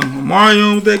Mario.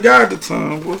 Mario was that guy at the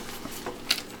time, bro.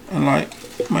 And like,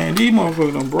 man, these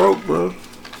motherfuckers done broke, bro.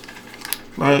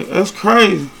 Like, that's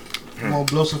crazy. You wanna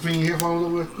blow some in your headphones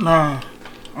over? Nah,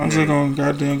 I'm just gonna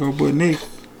goddamn go butt Nick.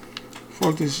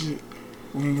 Fuck this shit.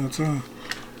 We ain't got time.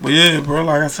 But yeah, bro,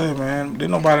 like I said, man,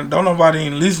 don't nobody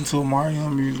even listen to Mario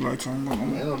music like talking about.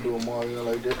 They don't do a Mario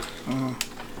like that.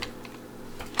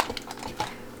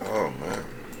 Oh man.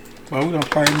 But we done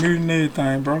play music and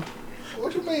everything, bro.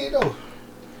 What you mean though?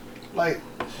 Like,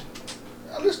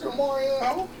 I listen to Mario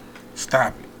at home.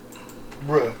 Stop it.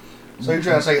 Bruh. So you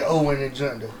trying to say oh when it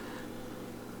jumped though?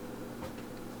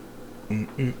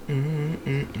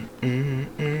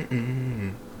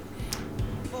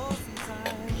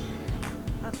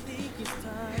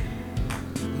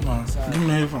 Nah, give me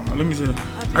the headphone. Let me see that.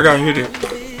 I gotta hear that.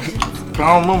 I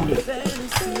don't remember that.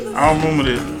 I don't remember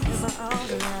that.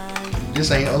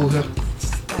 This ain't oh here.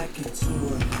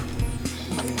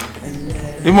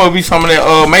 It must be some of that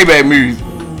Maybach music.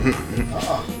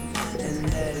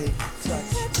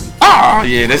 Oh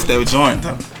yeah, that's that joint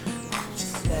though.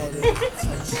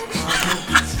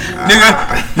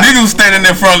 nigga was standing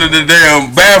in front of the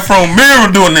damn bathroom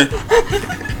mirror doing it.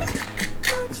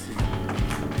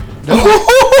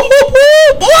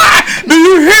 Boy, do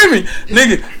you hear me,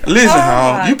 nigga?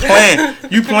 Listen, you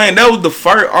playing. That was the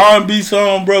first R&B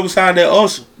song, bro. Besides that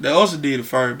Usher. That Usher did it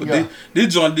first, but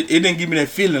this joint it didn't give me that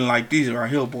feeling like this right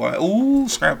here, boy. Ooh,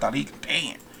 Scrap thought he could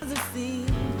dance.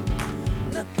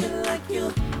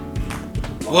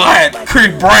 What? Chris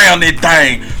Brown, that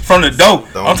thing from the dope.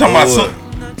 I'm talking about some.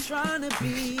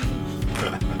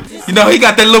 You know he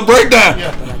got that little breakdown.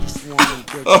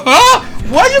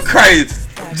 Why you crazy?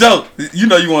 Joe, you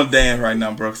know you want to dance right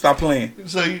now, bro. Stop playing.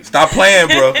 Stop playing,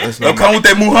 bro. Don't come with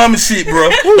that Muhammad shit, bro.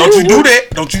 Don't you do that.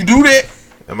 Don't you do that.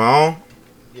 Am I on?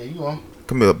 Yeah, you on.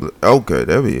 Come here. Okay,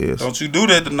 there he is. Don't you do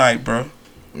that tonight, bro.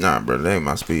 Nah, bro, that ain't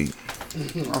my speed.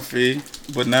 I feel you.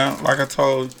 But now, like I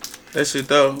told you, that shit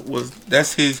though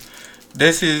that's his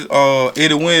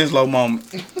Eddie Winslow moment.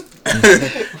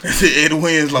 That's Eddie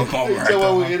Winslow moment right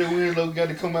Tell me Eddie Winslow got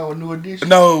to come out with new edition.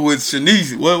 No, with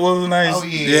Shanice. What was her name? Oh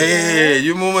yeah. Yeah.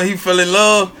 You remember when he fell in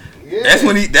love? Yeah. That's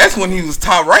when he was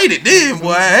top rated then,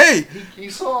 boy. Hey. He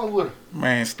saw him with her.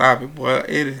 Man, stop it, boy.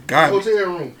 Eddie got it. Hotel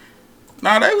room.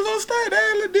 Nah, they was on stage.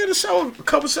 They did a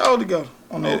couple shows together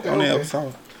on that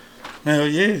episode. Hell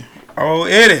yeah. Oh,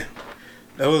 Eddie.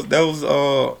 That was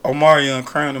Omarion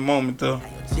crowning moment though.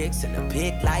 Man,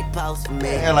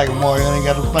 like Mario ain't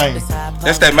got no thing.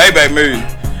 That's that Maybach music.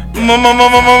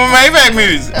 Maybach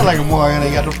music. That like Mario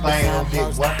ain't got no thing on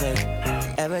dick. What?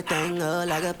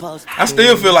 I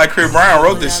still feel like Chris Brown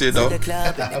wrote this shit though.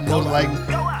 Most likely.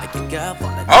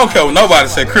 I don't care what nobody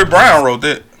said. Chris Brown wrote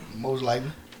that. Most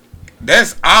likely.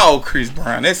 That's all Chris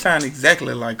Brown. That sound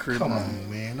exactly like Chris Come Brown. on,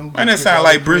 man. Don't Man, that sound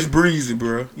like Bruce Breezy,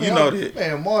 bro. You know that.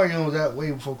 Man, Mario was out way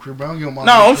before Chris Brown. Give him all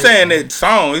No, the I'm respect. saying that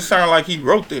song. It sounded like he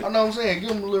wrote that. I know what I'm saying. Give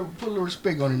him put a little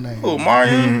respect on his name. Oh,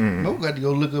 Mario. No, got to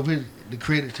go look up the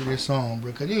credit to this song,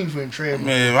 bro. Cause you ain't finna trash me.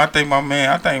 Man,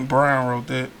 I think Brown wrote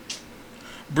that.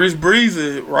 Bruce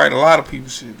Breezy write a lot of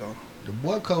people's shit though. The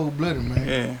boy cold blooded, man.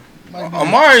 Yeah. Might be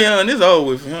Omarion, it's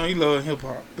over with for him. He love hip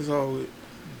hop. It's over with.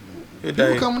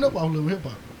 people coming up off little hip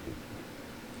hop.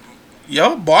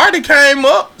 Yo, Barty came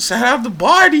up. Shout out to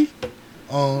Barty. Big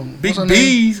what's her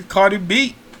B's, Cardi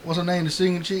B. What's her name? The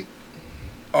singing chick?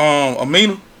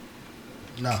 Amina.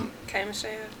 No. K.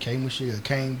 Michelle. K. Michelle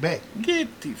came back.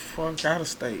 Get the fuck out of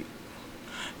state.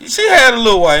 She had a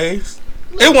little waves.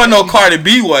 It wasn't no Cardi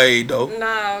B wave though.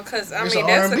 No, because, I It's mean, a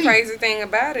that's the R&B. crazy thing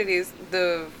about it is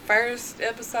the first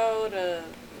episode of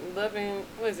Loving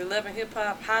Hip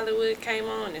Hop Hollywood came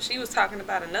on, and she was talking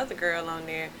about another girl on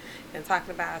there and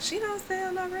talking about she don't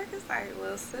sell no records. Like,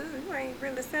 well, Sue, you ain't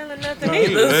really selling nothing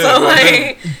either. Yeah, So,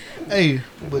 like, Hey,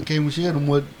 but K. Michelle the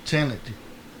more talented.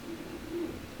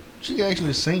 She can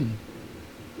actually sing.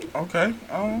 Okay.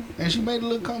 And she made a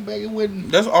little comeback. It wasn't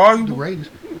That's the arguable. greatest.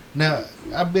 Now,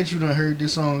 I bet you done heard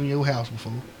this song in your house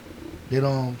before.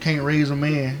 That Can't Raise a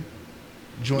Man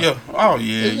joint. Yeah. Oh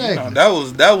yeah. Exactly. You know,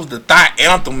 that was the thought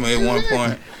anthem at one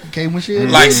point. K. Michelle.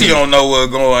 Like she don't know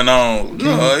what's going on.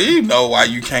 No, you know why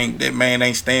you can't. That man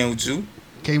ain't staying with you.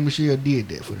 K. Michelle did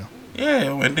that for them.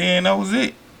 Yeah, and then that was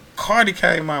it. Cardi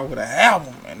came out with an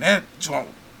album, and that joint.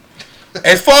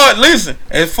 As far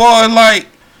as like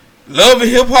love and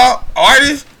hip hop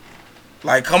artists,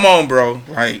 like come on, bro,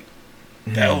 like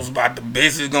that was about the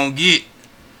best it's gonna get.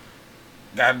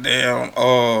 Goddamn,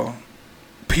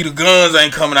 Peter Guns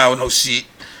ain't coming out with no shit.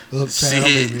 Uptown,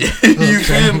 Shit, baby. you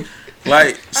feel me?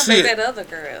 Like I think shit. that other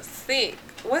girl, sick.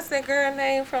 What's that girl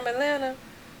name from Atlanta?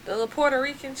 The little Puerto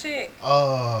Rican chick.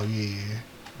 Oh yeah,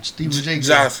 Stephen J.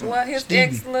 Johnson. Well, his Stevie.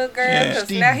 ex little girl. Yeah. Cause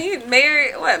Stevie. now he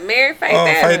married. What? Married Faith Oh,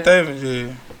 Faith Evans. Evans,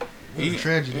 yeah. What a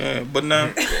tragedy. Yeah, but now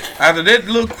after that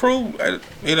little crew, it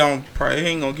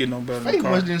ain't gonna get no better. Faith than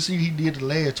must Cardi. didn't see he did the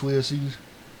last 12 seasons.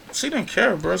 She didn't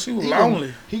care, bro. She was He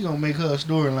lonely. gonna make her a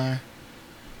storyline.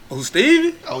 Who,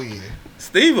 Stevie? Oh yeah.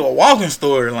 Stevie a walking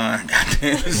storyline.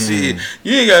 Goddamn shit.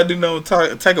 You ain't gotta do no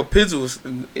take a picture.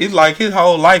 It's like his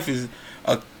whole life is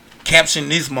a caption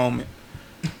this moment.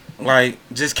 Like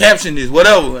just caption this,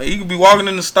 whatever. He could be walking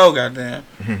in the store, goddamn.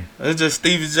 It's just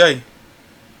Stevie J.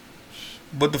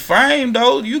 But the fame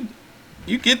though, you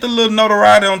get the little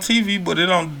notoriety on TV, but it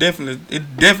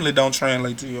definitely don't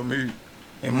translate to your music.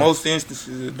 In most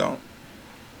instances, it don't.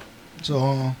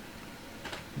 So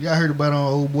y'all heard about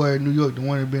old boy in New York, the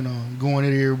one that been going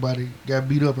at everybody, got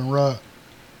beat up and robbed.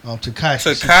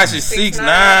 Tekashi. Tekashi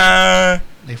 6ix9ine.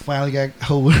 They finally got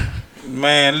hold.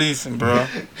 Man, listen, bro.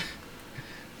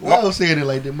 Well, I was saying it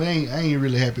like that, man. I ain't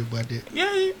really happy about that.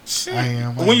 Yeah, shit. I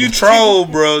am. When you troll,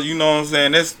 bro, you know what I'm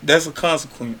saying? That's a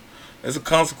consequence. There's a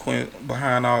consequence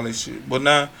behind all this shit. But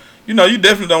now, you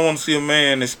definitely don't want to see a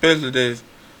man, especially that's,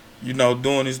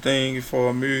 doing his thing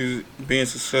for music, being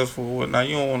successful or whatnot.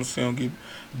 You don't want to see him get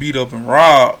beat up and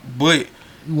robbed. But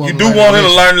you do want him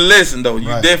to learn the lesson, though. You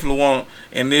Right. definitely want.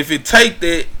 And if it take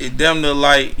that, it damn near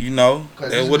like,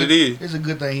 that's what it is. It's a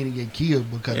good thing he didn't get killed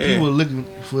because Yeah. people are looking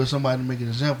for somebody to make an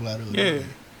example out of. Yeah.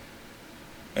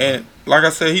 And like I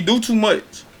said, he do too much.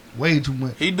 Way too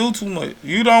much. He do too much.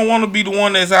 You don't want to be the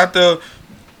one that's out there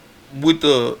with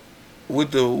the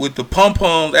pom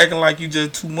poms acting like you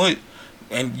just too much,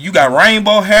 and you got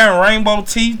rainbow hair and rainbow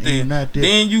teeth, And you're and not that.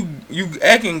 then you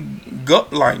acting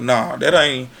like nah. That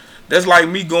ain't. That's like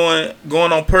me going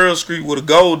on Pearl Street with a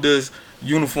Gold Dust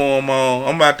uniform on.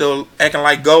 I'm out there acting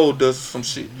like Gold Dust or some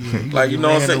shit. Yeah, you Like, you know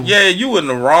what I'm saying? over. Yeah, you in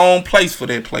the wrong place for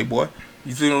that, Playboy.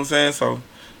 You see what I'm saying? So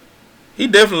he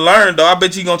definitely learned though. I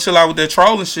bet you gonna chill out with that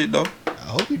trolling shit though. I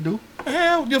hope he do.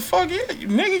 Hell, you fuck yeah,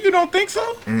 nigga. You don't think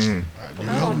so? I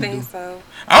don't think so.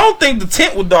 I don't think the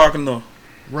tent was dark enough.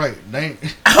 Right. They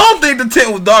ain't. I don't think the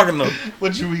tent was dark enough.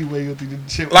 What you mean? Where you think the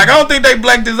shit? Like I don't think they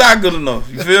blacked his eye good enough.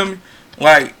 You feel me?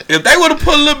 Like if they would have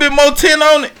put a little bit more tint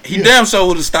on it, he Yeah. damn sure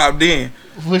would have stopped then.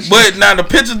 What you- But now the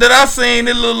pictures that I seen,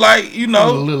 it look like a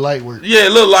little light work. yeah,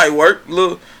 it look like work,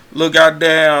 look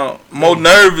goddamn more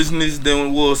nervousness than it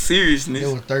was seriousness.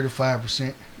 It was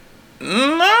 35%. Nah,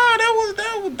 that was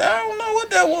I don't know what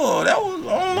that was. That was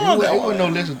I don't know. It wasn't no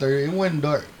less than 30. It wasn't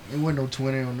dark. It wasn't no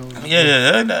 20 or no.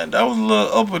 Yeah, that was a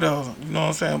little upper though. You know what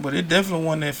I'm saying? But it definitely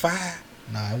wasn't that 5.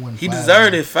 Nah, it wasn't. He 5.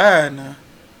 deserved that 5 now.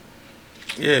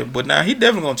 Yeah, but now he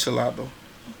definitely gonna chill out though.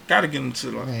 Gotta get him to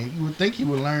chill out. Man, you would think he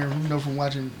would learn, from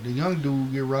watching the young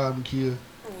dude get robbed and killed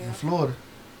in Yeah. Florida.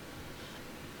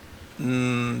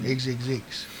 Mm, XXX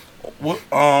what?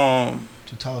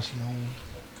 to toss you on.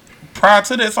 Prior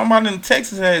to that, somebody in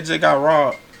Texas had just got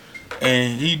robbed,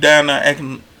 and he down there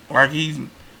acting like he's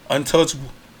untouchable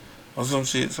or some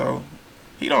shit. So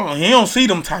he don't see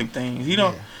them type things. He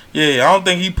don't. Yeah, I don't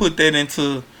think he put that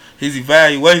into his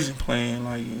evaluation plan.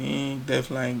 Like he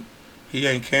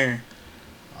ain't caring.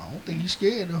 I don't think he's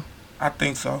scared though. I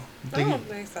think so. You I think don't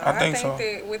think so. I think so.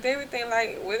 that with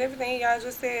everything y'all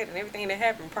just said and everything that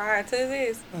happened prior to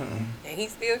this, and he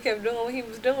still kept doing what he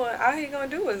was doing, all he gonna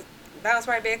do is bounce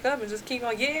right back up and just keep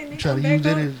on getting it. try to back use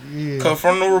that up. as yeah. Cause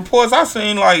from the reports I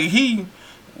seen, like he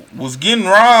was getting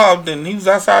robbed and he was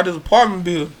outside his apartment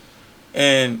building,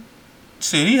 and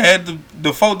shit, he had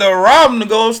the folk that were robbing to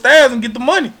go upstairs and get the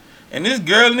money, and this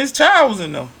girl and this child was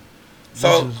in there.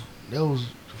 So that was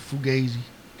fugazi.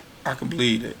 I can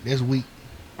believe that. That's weak.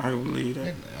 I can believe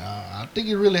that. I think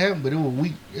it really happened, but it was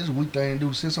weak. It's a weak thing to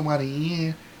do. Send somebody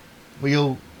in with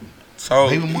your So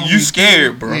baby mama you get scared,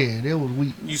 killed. bro. Yeah, that was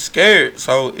weak. You scared.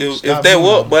 So if Stop that doing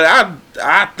was, that. but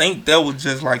I think that was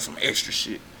just like some extra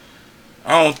shit.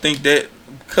 I don't think that,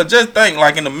 cause just think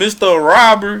like in the midst of a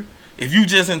robbery, if you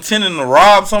just intending to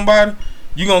rob somebody,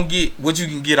 you gonna get what you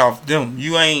can get off them.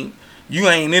 You ain't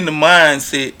in the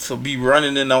mindset to be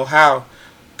running in no house,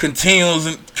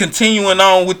 continuing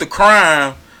on with the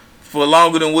crime for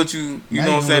longer than what you Now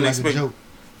know what I'm saying like expect. a joke.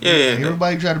 Yeah,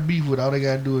 Everybody try to beef with. All they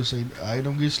gotta do is say, "I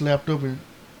don't get slapped up and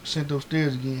sent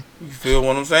upstairs again. You feel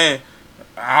what I'm saying?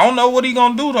 I don't know what he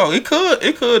gonna do though. It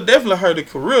could definitely hurt his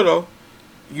career though.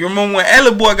 You remember when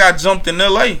Alley Boy got jumped in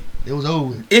L.A.? It was over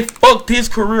with. It fucked his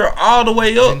career all the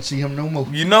way up. Didn't see him no more.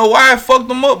 You know why it fucked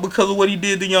him up? Because of what he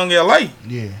did to Young L.A.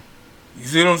 Yeah. You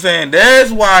see what I'm saying?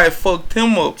 That's why it fucked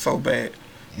him up so bad.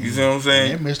 You see what I'm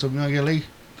saying? That messed up Young L.A.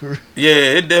 career. Yeah,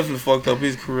 it definitely fucked up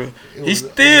his career. It He's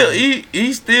was- still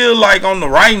he's still like on the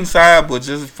writing side, but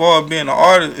just as far as being an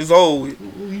artist, it's old.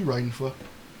 Who he writing for?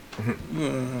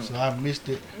 Yeah, So I missed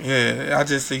it. I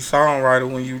just see songwriter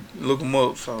when you look him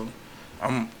up. So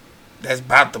that's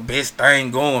about the best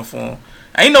thing going for him.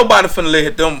 Ain't nobody finna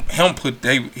let him put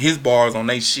his bars on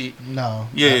they shit. No.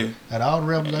 Yeah. At all the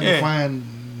rappers I Yeah. can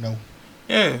find, no.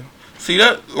 Yeah. See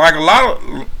that like a lot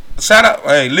of shout out.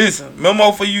 Hey, listen,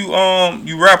 memo for you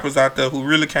you rappers out there who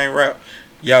really can't rap.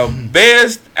 Your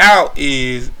best out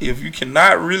is if you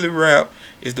cannot really rap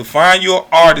is to find your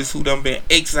artist who done been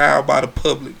exiled by the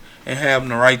public and have them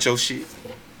to write your shit.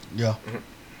 Yeah.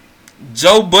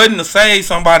 Joe Budden to save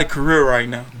somebody's career right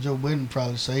now. Joe Budden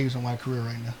probably saved somebody's career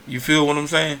right now. You feel what I'm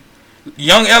saying?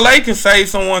 Young LA can save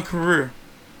someone's career.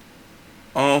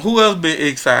 Who else been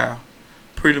exiled?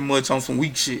 Pretty much on some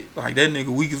weak shit. Like that nigga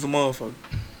weak as a motherfucker.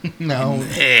 No.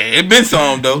 Yeah, it been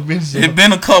some though. It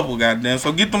been a couple, goddamn.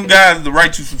 So get them guys to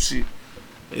write you some shit.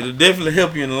 It'll definitely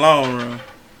help you in the long run.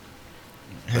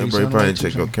 Hey, Hey, bro, you son, probably like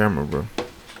check two your songs. camera, bro.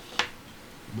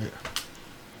 Yeah.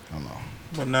 Hold on.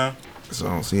 But nah, So I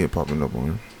don't see it popping up on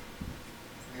him.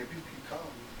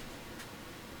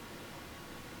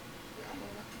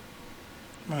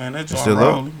 man, that It's joint still up?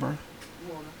 rolling, bro.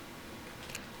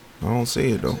 I don't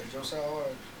see it though.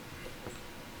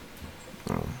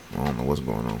 I don't know what's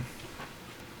going on.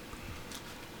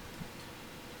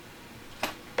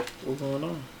 What's going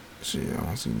on? Shit, I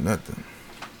don't see nothing.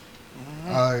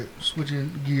 Alright,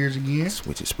 switching gears again.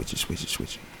 Switch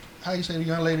it. How you say the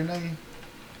young lady name?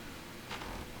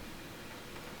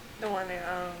 The one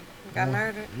that got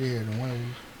murdered. Yeah, the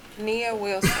one. Who, Nia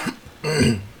Wilson.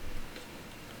 can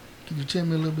you tell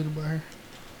me a little bit about her?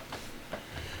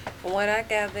 From what I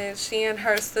gathered, she and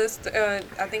her sister,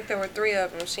 I think there were three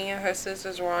of them. She and her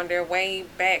sisters were on their way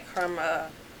back from a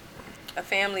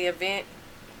family event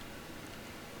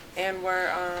and were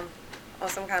on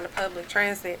some kind of public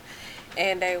transit,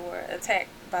 and they were attacked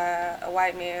by a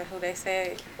white man who they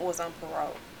said was on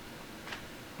parole.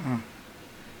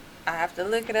 I have to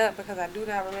look it up because I do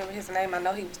not remember his name. I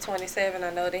know he was 27.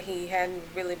 I know that he hadn't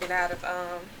really been out of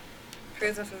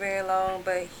prison for very long,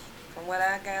 but from what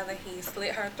I gather, he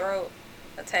slit her throat,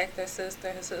 attacked her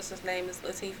sister. Her sister's name is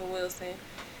Latifah Wilson.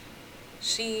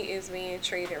 She is being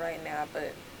treated right now,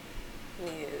 but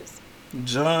he is.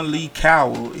 John Lee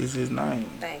Cowell is his name.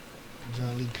 Thank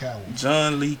John Lee Cowell.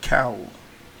 John Lee Cowell.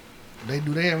 Do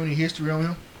they have any history on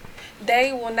him?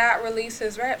 They will not release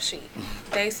his rap sheet.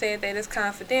 They said that it's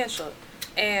confidential.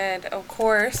 And, of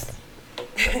course,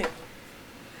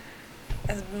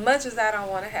 as much as I don't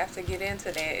want to have to get into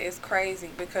that, it's crazy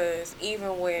because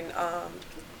even when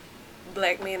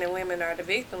black men and women are the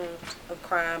victims of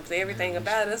crimes, everything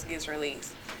about us gets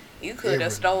released. You could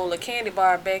have stole a candy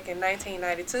bar back in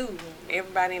 1992.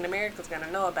 Everybody in America is going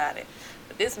to know about it.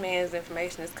 But this man's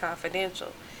information is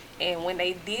confidential. And when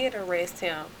they did arrest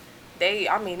him,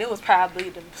 it was probably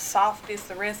the softest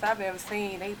arrest I've ever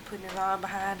seen. They putting his arm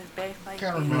behind his back like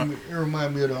Kind of this. it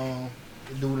remind me of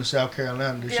the dude in South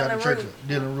Carolina that shot the church up.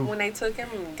 Dylan Roof. When they took him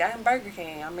and got him Burger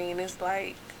King, it's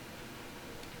like...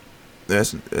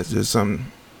 That's just something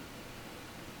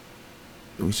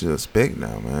we should expect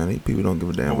now, man. These people don't give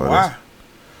a damn about Why? us.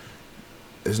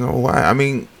 There's no why. I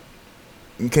mean,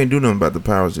 you can't do nothing about the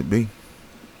powers that be.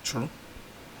 True.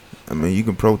 I mean, you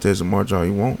can protest and march all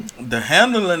you want. The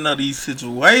handling of these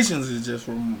situations is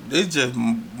just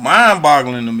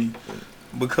mind-boggling to me.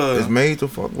 Because It's made to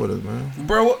fuck with us, man.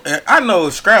 bro, I know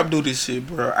if Scrap do this shit,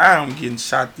 bro, I am getting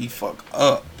shot the fuck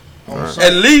up. On Right. site.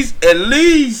 At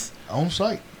least On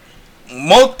site.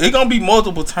 it gonna be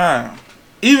multiple times.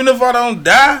 Even if I don't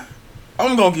die,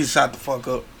 I'm gonna get shot the fuck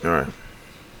up. All right.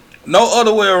 No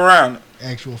other way around it.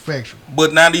 Actual factual.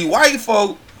 But now these white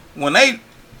folk,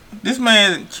 this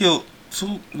man killed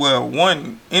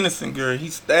one innocent girl. He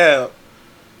stabbed.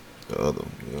 The other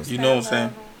one, yeah. You know what I'm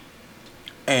saying?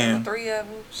 And Three of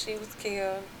them, she was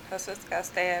killed. Her sister got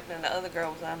stabbed, and the other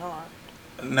girl was unharmed.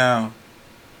 now,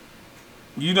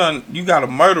 you got a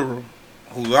murderer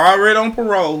who's already on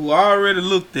parole, who already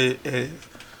looked at as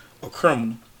a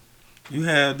criminal. You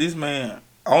have this man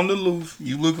on the loose.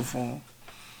 You looking for him,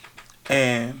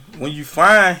 and when you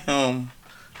find him,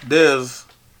 there's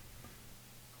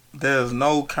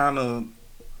no kind of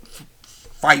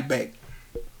fight back.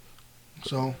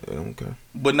 So Yeah, okay.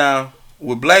 But now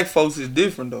with black folks, it's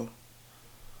different though.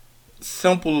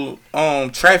 Simple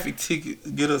traffic tickets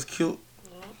get us killed.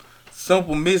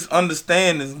 Simple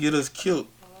misunderstandings get us killed.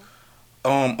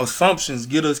 Assumptions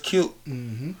get us killed.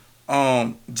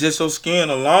 Just your skin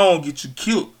alone get you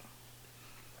killed.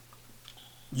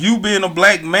 You being a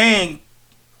black man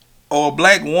or a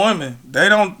black woman, they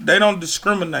don't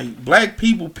discriminate. Black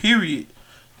people, period.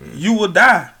 You will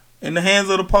die in the hands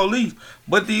of the police.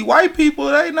 But the white people,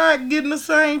 they not getting the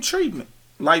same treatment.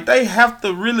 Like, they have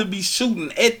to really be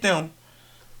shooting at them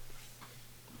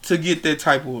to get that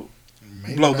type of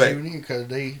maybe blowback. not even because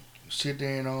they sit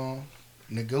there and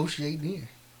negotiate then.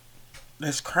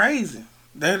 That's crazy.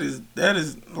 That is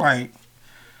like,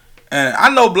 and I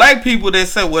know black people that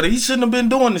say, well, he shouldn't have been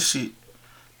doing the shit.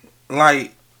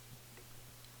 Like,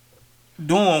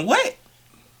 doing what?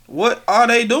 What are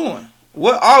they doing?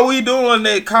 What are we doing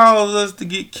that caused us to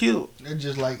get killed? That's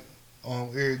just like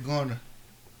Eric Garner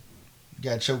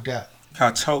got choked out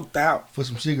Got choked out. for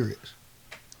some cigarettes.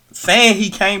 Saying he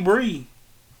can't breathe.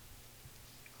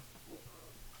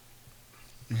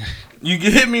 You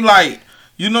get me? Like,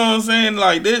 you know what I'm saying?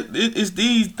 Like, it's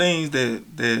these things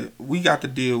that we got to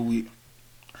deal with.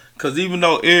 Because even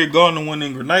though Eric Garner went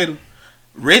in Grenada,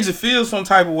 Reggie feels some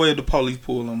type of way if the police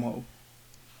pull him over.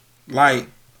 Like,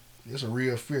 It's a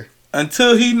real fear.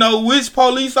 until he know which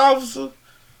police officer,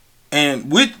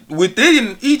 and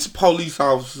within each police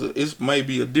officer, it's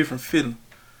maybe a different feeling.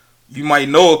 You might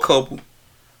know a couple.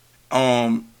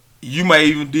 You may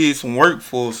even did some work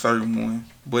for a certain one.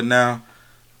 But now,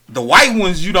 the white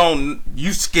ones,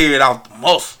 you scared out the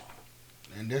muscle.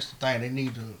 And that's the thing. They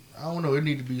need to, I don't know, it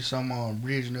need to be some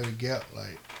bridging of the gap.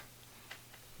 Like,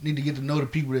 need to get to know the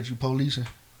people that you policing.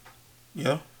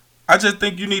 Yeah. I just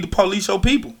think you need to police your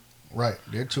people. Right,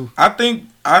 that too. I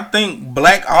think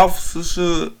black officers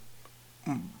should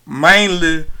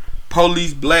mainly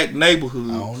police black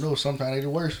neighborhoods. I don't know, sometimes they the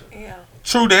worst. Yeah.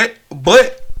 True that,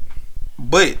 but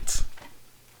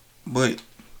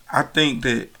I think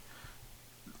that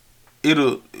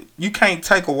you can't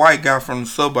take a white guy from the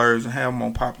suburbs and have him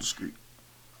on Poplar Street.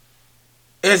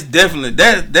 It's definitely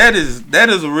that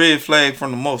is a red flag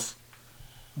from the most.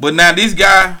 But now this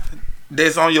guy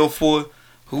that's on your force,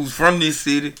 who's from this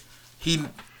city,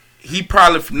 he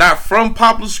probably not from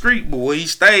Poplar Street, but where he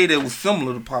stayed it was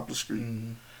similar to Poplar Street.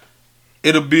 Mm-hmm.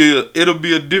 It'll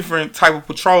be a different type of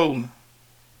patrolling.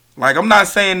 Like, I'm not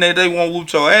saying that they won't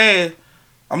whoop your ass.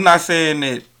 I'm not saying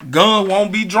that guns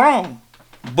won't be drawn.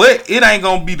 But it ain't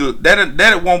gonna be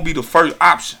that it won't be the first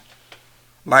option.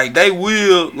 Like, they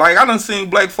will, like, I done seen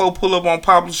black folk pull up on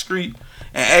Poplar Street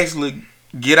and actually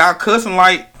get out cussing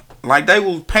like they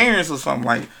was parents or something.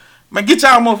 Like, man, get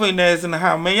y'all motherfucking ass in the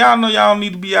house, man. Y'all know y'all don't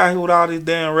need to be out here with all this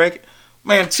damn racket.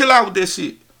 Man, chill out with that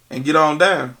shit and get on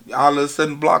down. All of a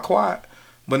sudden, block quiet.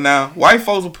 But now, white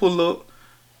folks will pull up,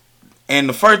 and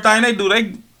the first thing they do,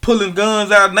 they pulling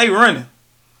guns out and they running.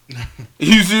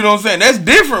 You see what I'm saying? That's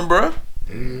different, bro.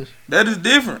 It is. That is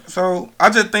different. So, I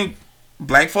just think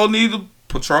black folk need to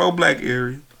patrol black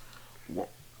areas.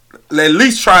 At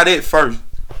least try that first.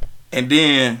 And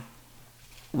then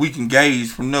we can gauge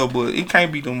from there. But it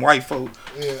can't be them white folk.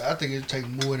 Yeah, I think it'd take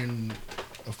more than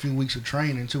a few weeks of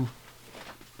training, too.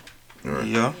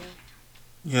 Right.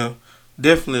 Yeah.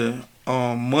 Definitely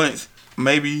months,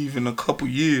 maybe even a couple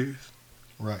years.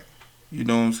 Right. You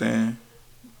know what I'm saying?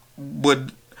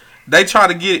 But they try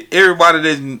to get everybody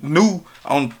that's new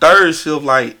on third shift,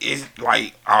 like, it's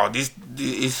like, oh, this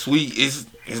is sweet.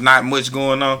 It's not much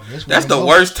going on. That's the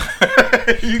worst time.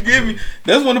 You get me?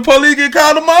 That's when the police get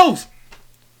called the most.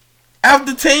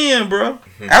 After 10, bro.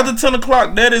 After 10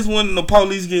 o'clock, that is when the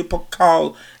police get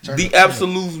called the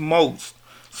absolute most.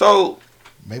 So,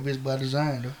 maybe it's by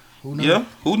design, though. Who knows? yeah,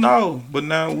 who knows? But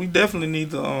now we definitely need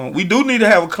to. We do need to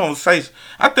have a conversation.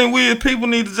 I think we as people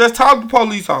need to just talk to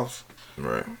police officers.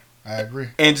 Right. I agree.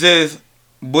 And just,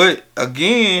 but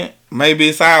again, maybe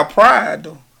it's our pride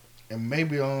though. And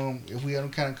maybe if we had them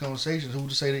kind of conversations, who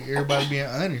to say that everybody being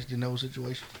honest in those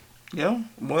situations? Yeah,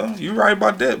 well, you're right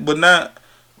about that. But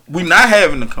we not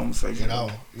having a conversation At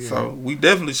all. Yeah. So we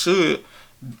definitely should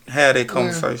have that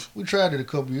conversation. We tried it a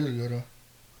couple years ago,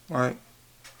 though. Right.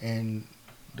 And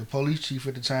the police chief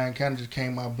at the time kind of just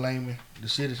came out blaming the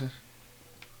citizens.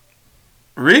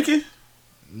 Ricky?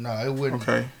 No, it wasn't.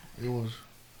 Okay. It was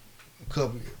a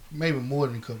couple, maybe more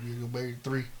than a couple years ago, maybe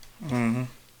 3. Mm-hmm.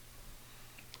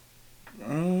 I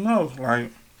don't know.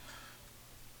 Like,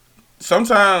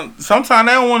 sometimes they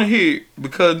don't want to hear it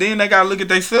because then they gotta look at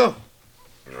themselves.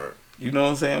 Right. You know what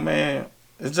I'm saying, man?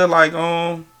 It's just like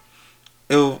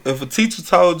if a teacher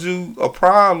told you a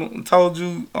problem, told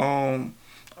you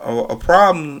a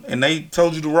problem and they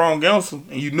told you the wrong answer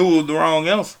and you knew it was the wrong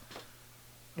answer,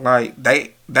 like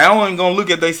they ain't gonna look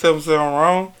at themselves and say I'm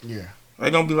wrong. Yeah.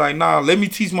 They gonna be like, nah, let me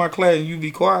teach my class and you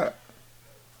be quiet.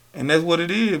 And that's what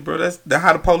it is, bro. That's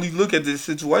how the police look at this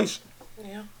situation.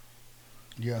 Yeah.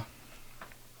 Yeah.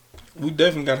 We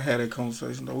definitely gotta have that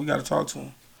conversation though. We gotta talk to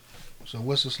them. So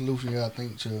what's the solution y'all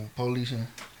think to policing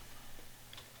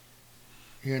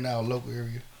here in our local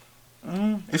area?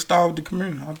 It starts with the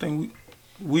community. I think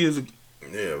we as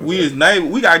Yeah, as neighbors,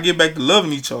 we gotta get back to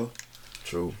loving each other.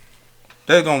 true.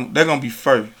 They're gonna be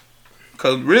first.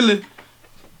 Cause really,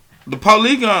 the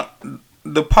police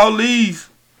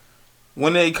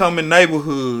when they come in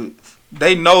neighborhoods,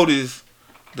 they notice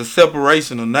the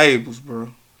separation of neighbors,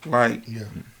 bro. Like Yeah.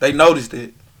 they noticed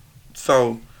it.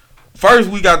 So first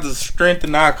we got to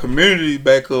strengthen our community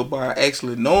back up by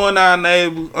actually knowing our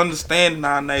neighbors, understanding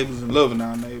our neighbors, and loving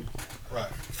our neighbors. Right.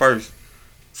 First.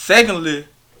 Secondly,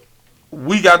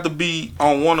 we got to be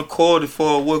on one accord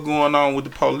for what's going on with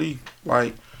the police.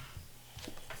 Like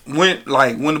when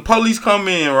the police come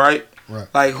in, right? Right.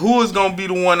 Like who is gonna be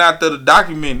the one out there to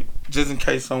document it just in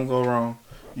case something go wrong?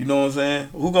 You know what I'm saying?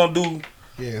 Who gonna do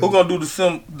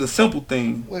the simple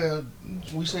thing? Well,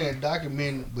 we saying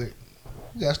document, but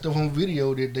we got stuff on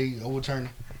video that they overturn.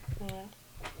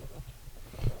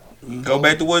 Go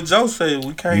back to what Joe said.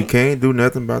 We can't. You can't do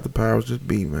nothing about the powers that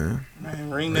be, man. Man,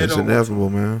 ring that It's over. inevitable,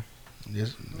 man.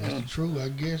 That's the truth, I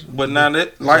guess. But now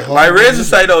that That's a like hard way to Reggie look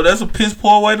say though, that's a piss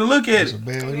poor way to look at That's a it.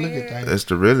 bad way to look at things. That's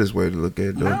the realest way to look at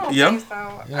it, I though. don't Yeah. think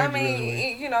so. Yeah, I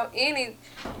mean, you know, any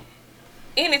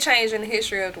change in the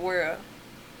history of the world,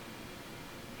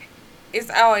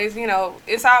 it's always, you know,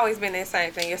 it's always been that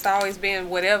same thing. It's always been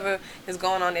whatever is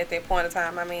going on at that point in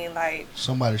time. I mean, like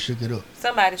Somebody shook it up.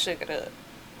 somebody shook it up.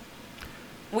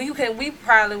 We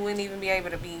probably wouldn't even be able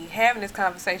to be having this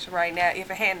conversation right now if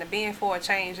it hadn't been for a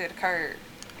change that occurred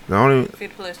The only 50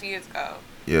 plus years ago.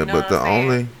 Yeah, You know but what I'm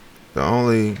saying? the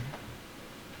only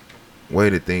way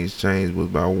that things changed was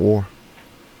by war,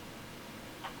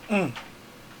 Mm.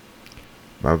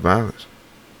 by violence.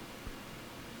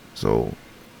 So,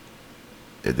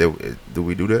 do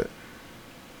we do that?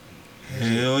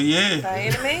 Hell yeah. By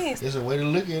any means. It's a way to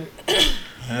look at it.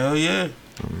 Hell yeah.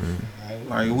 I,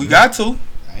 Like we got to.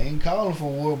 I ain't calling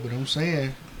for war, but I'm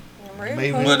saying Really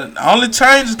Maybe. quick. But the only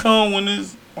changes come when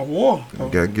there's a war. You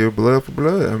gotta give blood for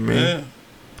blood. I mean, Yeah.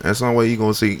 that's the only way you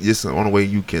gonna see. It's the only way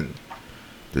you can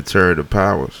deter the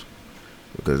powers,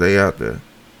 because they out there.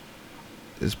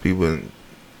 There's people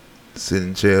sitting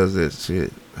in chairs that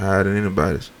shit higher than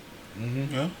anybody's.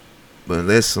 Yeah. But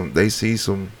unless they see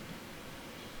some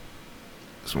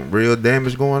real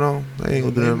damage going on, they ain't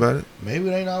gonna do nothing about it. maybe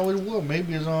it ain't always war.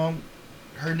 Maybe it's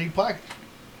hurting their pocket.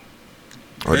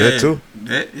 Or that too.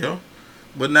 That, yeah.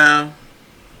 But now,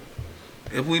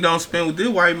 if we don't spend with this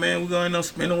white man, we're going to end up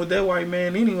spending with that white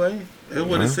man anyway. That's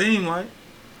what it seemed like.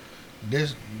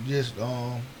 This just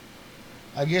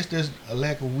I guess there's a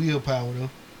lack of willpower though.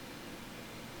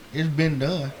 It's been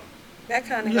done. That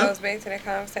kind of Yep. goes back to that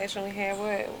conversation we had.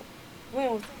 When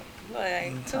was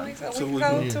like 2 weeks, a 2 week weeks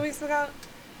ago, ago. 2 weeks ago,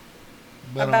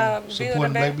 But about building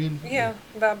supporting black back, people. yeah,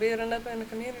 about building up in the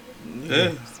community.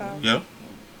 Yeah. So Yeah.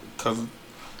 Because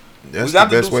That's we the got to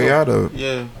best do way something. out of it.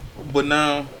 Yeah. But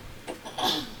now,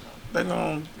 they're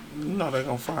going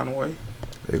to find a way.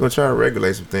 They're gonna try to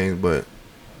regulate some things, but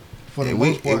For the if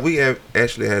most part, we have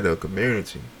actually had a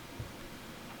community,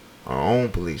 our own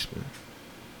policemen,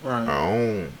 Right. our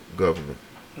own government,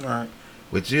 Right.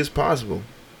 which is possible.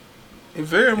 It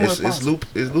very much It's possible.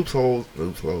 loopholes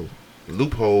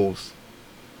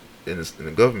in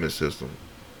the government system.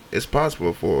 It's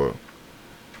possible for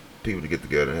people to get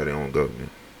together and have their own government.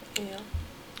 yeah,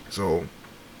 So,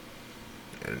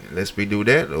 unless we do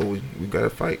that, though, we gotta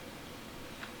fight.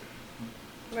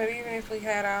 but even if we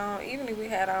had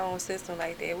our own system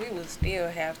like that, we would still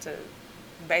have to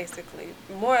basically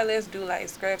more or less do like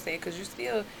Scrub said, because you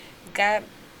still got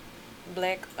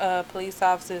black police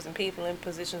officers and people in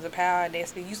positions of power.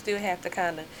 That you still have to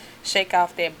kind of shake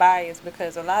off that bias,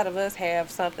 because a lot of us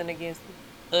have something against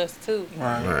us too.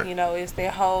 Right. Right. You know, it's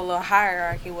that whole little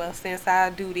hierarchy. Well, since I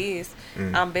do this,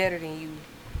 I'm better than you.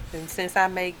 And since I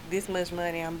make this much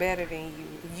money, I'm better than you.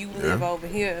 You live over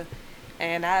here,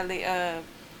 and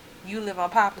you live on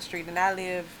Poplar Street, and I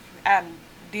live out in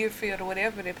Deerfield or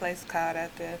whatever that place is called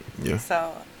out there. Yeah.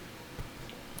 So,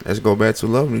 Let's go back to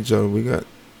loving each other.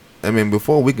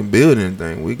 Before we can build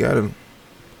anything, we gotta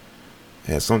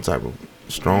have some type of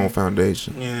strong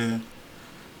foundation. Yeah.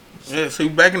 Yeah, see,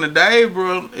 back in the day,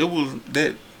 bro, it was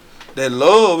that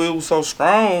love. It was so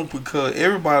strong because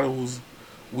everybody was,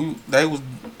 they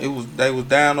was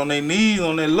down on their knees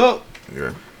on their luck.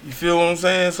 Yeah. You feel what I'm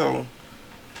saying? So,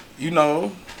 you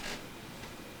know,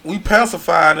 we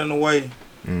pacified in a way.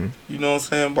 Mm. You know what I'm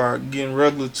saying? By getting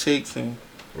regular checks and,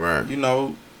 Right. you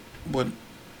know, but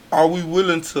are we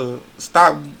willing to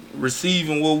stop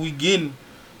receiving what we getting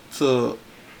to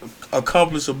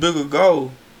accomplish a bigger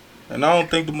goal? And I don't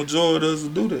think the majority of us will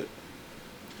do that.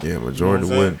 Yeah, majority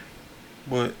You know what I'm wouldn't.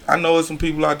 But I know there's some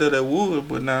people out there that would,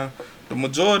 but now the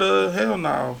majority, hell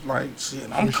no. Like, shit,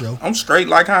 For sure. I'm straight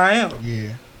like I am.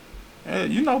 Yeah. Yeah,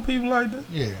 you know people like that.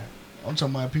 Yeah. I'm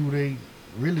talking about people they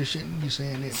really shouldn't be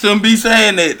saying that. Shouldn't be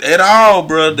saying that at all,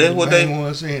 bro. That's what they.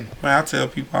 want saying it. Man, I tell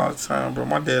people all the time, bro.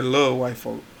 My dad love white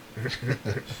folk.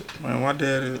 Man, my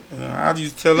dad, I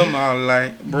used to tell him all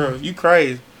like, bro, you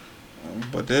crazy.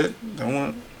 But that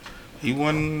one, he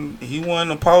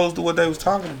wasn't opposed to what they was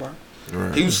talking about.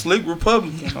 Right. He was slick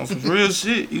Republican on some real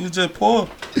shit. He was just poor.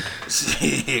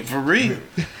 Shit, for real.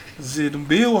 Shit, them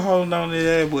Bill was holding on to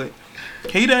that, but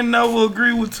he didn't never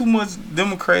agree with too much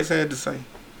Democrats had to say.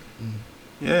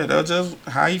 Yeah, that's just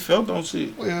how he felt on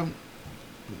shit. Well,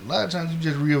 a lot of times you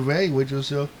just reevaluate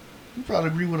yourself. You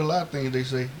probably agree with a lot of things they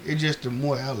say. It's just the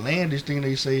more outlandish thing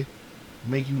they say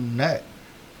make you not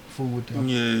fool with them.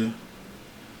 Yeah.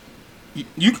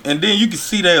 You and then you can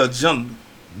see their agenda.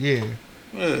 Yeah.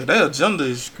 Yeah, their agenda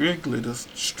is strictly to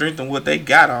strengthen what they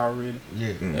got already.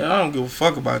 Yeah. Yeah, I don't give a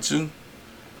fuck about you.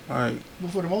 Like,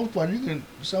 But for the most part, you can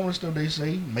some of the stuff they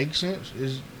say make sense.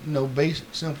 Is basic,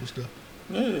 simple stuff.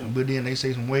 yeah. But then they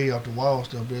say some way off the wall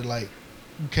stuff. They're like,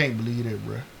 you can't believe that,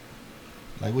 bro.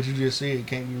 Like what you just said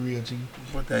can't be real to you.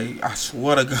 But I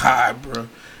swear to God, bro,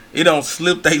 it don't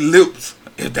slip their lips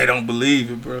if they don't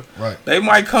believe it, bro. Right. They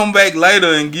might come back later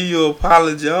and give you an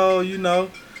apology. Oh,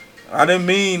 I didn't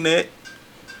mean that.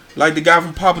 Like the guy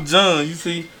from Papa John, you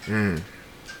see? Mm.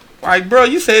 Like, bro,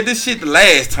 you said this shit the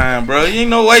last time, bro. You ain't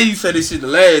no way you said this shit the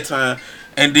last time.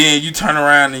 And then you turn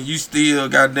around and you still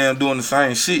goddamn doing the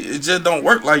same shit. It just don't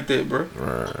work like that, bro.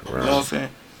 Right. You know what I'm saying?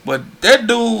 But that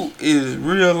dude is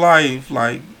real life,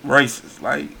 like, racist.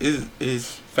 Like,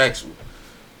 it's factual.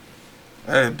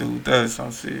 That dude does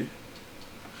some shit.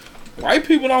 White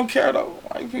people don't care, though.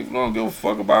 White people don't give a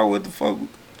fuck about what the fuck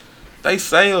they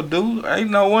say or do. Ain't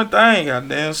no one thing,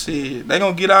 goddamn shit. They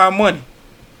gonna get our money.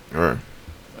 Right.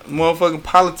 Motherfucking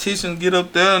politicians get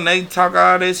up there and they talk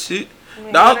all that shit. I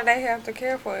mean, Dog. what do they have to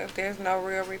care for if there's no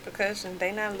real repercussions?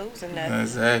 They not losing nothing.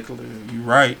 Exactly. You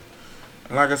right.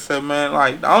 And like I said, man,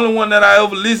 like, the only one that I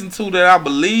ever listened to that I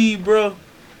believe, bro,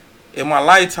 in my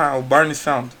lifetime was Bernie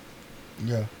Sanders.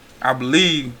 Yeah. I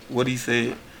believe what he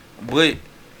said, but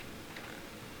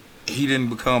he didn't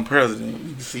become president.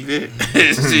 You can see that.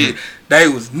 Shit, they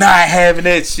was not having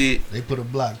that shit. They put a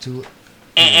block to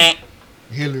it.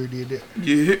 Hillary did that.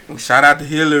 Yeah, shout out to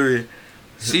Hillary.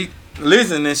 She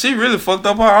listen, and she really fucked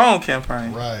up her own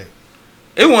campaign. Right.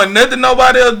 It wasn't nothing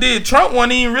nobody else did. Trump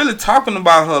wasn't even really talking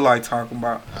about her like talking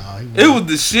about. Nah, It was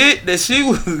the shit that she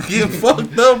was getting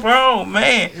fucked up on,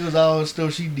 man. It was all the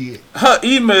stuff she did. Her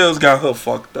emails got her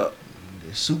fucked up.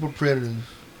 The super predators.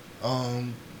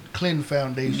 Clinton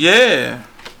Foundation. Yeah,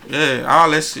 all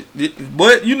that shit.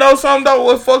 But you know something though?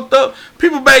 What fucked up?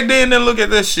 People back then didn't look at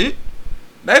that shit.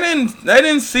 They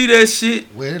didn't see that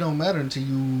shit. Well, it don't matter until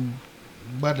you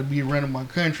about to be running my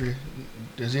country.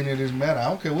 Does any of this matter? I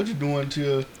don't care what you're doing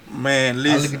until Man, I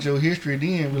look listen. at your history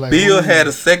then and be like, Bill ooh. had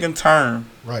a second term.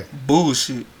 Right.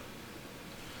 Bullshit.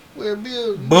 Well,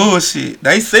 Bill, Bullshit.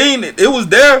 They seen it. It was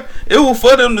there. It was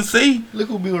for them to see. look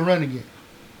who Bill running against.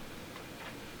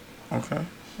 Okay.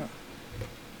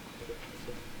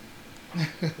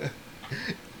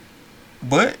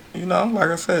 But, like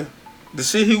I said, the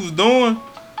shit he was doing,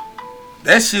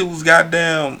 that shit was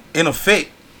goddamn in effect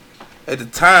at the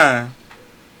time.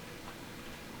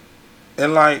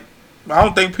 And like, I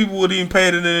don't think people would even pay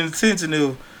it any attention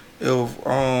if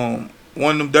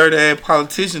one of them dirty ass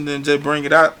politicians didn't just bring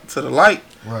it out to the light.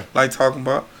 Right. Like talking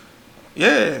about.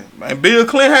 Yeah. And Bill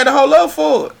Clinton had the whole up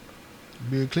for it.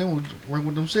 Bill Clinton was working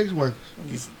with them sex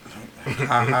workers. Ha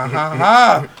ha ha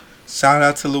ha. Shout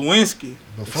out to Lewinsky.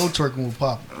 Before twerking was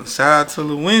popping. Shout out to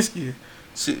Lewinsky.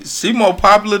 She more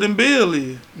popular than Bill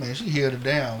is. Man, she held it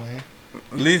down, man.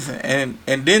 Listen, and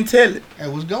didn't tell it.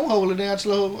 And was gonna hold it down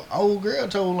till her old girl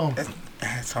told on.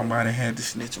 Somebody had to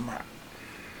snitch him out.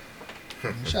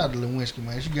 Shout out to Lewinsky,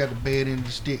 man. She got the bad end of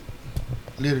the stick.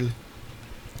 Literally.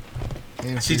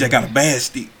 And She just got a bad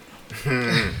stick.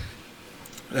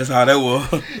 That's how that was.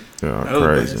 Yeah, That was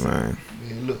crazy, bad. man.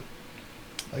 Man, look.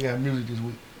 I got music this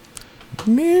week.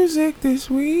 Music this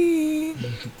week.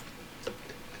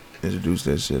 Introduce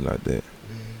that shit like that.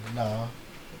 Nah.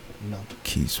 You know,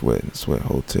 Keep sweating, sweat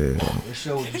hotel. it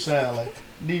shows you sound like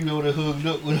nigga over there hooked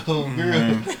up with a whole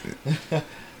girl.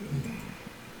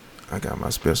 I got my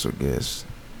special guest,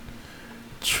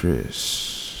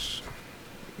 Trish.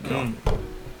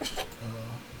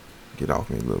 Get off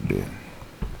me a little bit.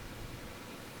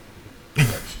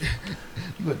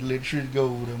 You got to let Trish go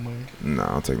over there, man.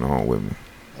 Nah, I'll take her home with me.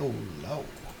 Oh, Lord.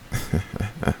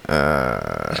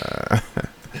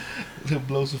 Let's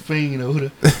blow some fiend over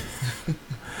there.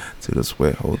 To the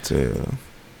sweat hotel. Let me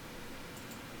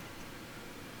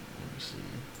see.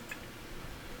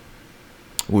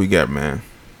 What we got, man?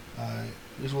 Alright,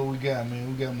 this is what we got, man.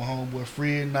 We got my homeboy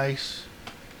Fred Nice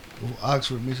of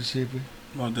Oxford, Mississippi.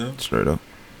 My dude. Straight up.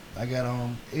 I got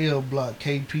L Block,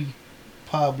 KP,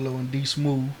 Pablo, and D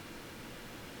Smooth.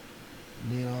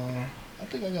 Then I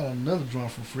think I got another drum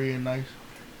from Fred Nice.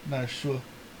 Not sure.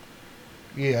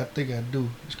 Yeah, I think I do.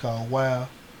 It's called Wild.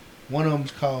 One of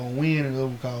them's called Win and the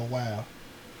other called Wild.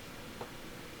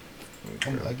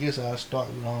 Okay. I guess I'll start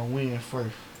with Win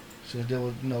first, since that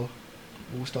was, what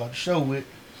we start the show with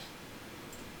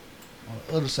on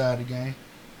the other side of the game.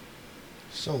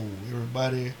 So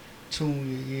everybody tune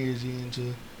your ears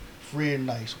into Fred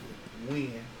Nice with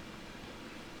Win.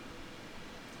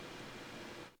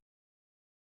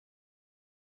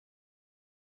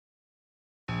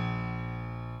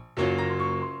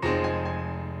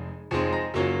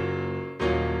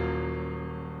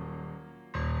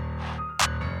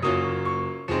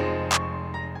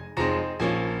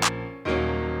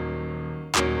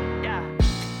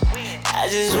 I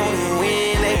just wanna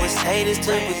win, they was haters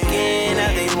to begin,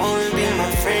 now they wanna be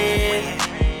my friend.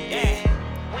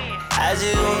 I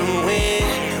just wanna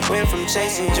win, went from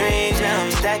chasing dreams, now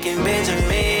I'm stacking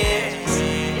Benjamins.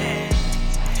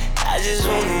 I just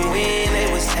wanna win, they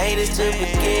was haters to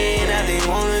begin, now they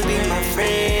wanna be my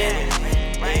friend.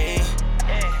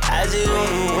 I just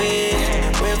wanna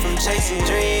win, went from chasing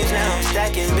dreams, now I'm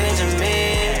stacking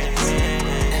Benjamins.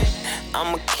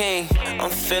 I'm a king,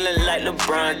 I'm feeling like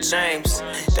LeBron James.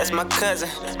 That's my cousin,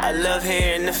 I love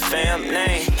hearing the fam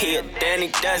name. He a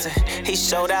Danny dozen, he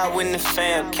showed out when the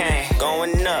fam came.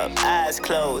 Going up, eyes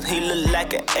closed, he look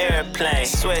like an airplane.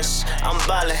 Swish, I'm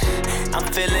ballin', I'm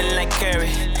feeling like Curry.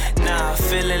 Nah,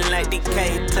 feeling like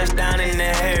DK, touchdown in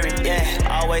a hurry, yeah.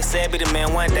 Always said be the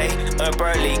man one day, up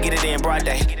early, get it in broad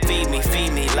day.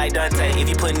 Feed me like Dante, if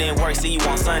you putting in work, see you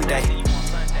on Sunday.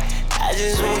 I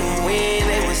just wanna win,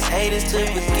 they was haters to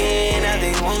begin, now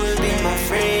they wanna be my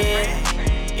friend.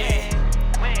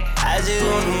 I just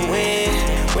wanna win,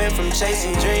 went from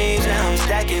chasing dreams, now I'm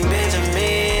stacking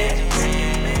Benjamins.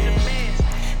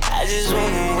 I just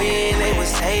wanna win, they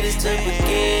was haters to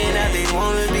begin, now they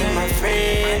wanna be my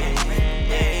friend.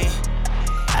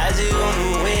 I just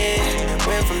wanna win,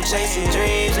 went from chasing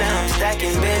dreams, now I'm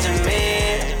stacking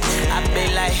Benjamins. I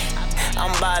be like,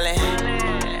 I'm ballin',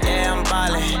 yeah I'm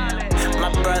ballin'. My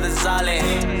brother's all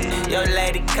in, your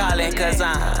lady callin', cause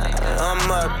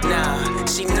I'm up now.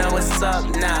 She know what's up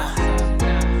now.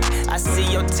 I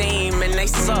see your team and they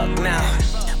suck now.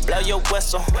 Blow your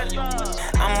whistle,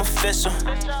 I'm official.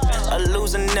 A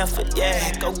losing effort,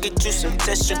 yeah. Go get you some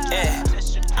tissue, yeah.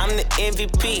 I'm the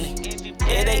MVP,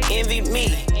 yeah they envy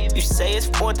me. You say it's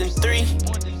 4th and 3,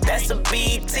 that's a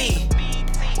BT.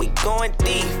 We going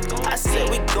deep, I said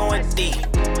we going deep.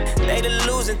 They the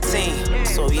losing team,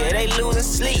 so yeah, they losing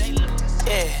sleep.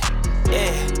 Yeah,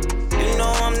 you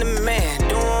know I'm the man,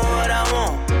 doing what I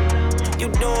want. You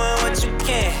doing what you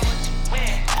can.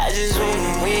 I just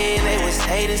wanna win, they was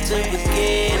haters to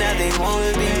begin, now they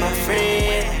wanna be my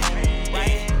friend.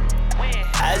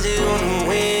 I just wanna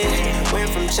win, went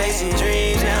from chasing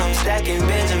dreams, now I'm stacking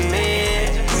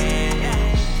Benjamins.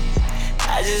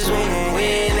 I just wanna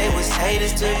win, they was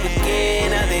haters to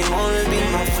begin, now they wanna be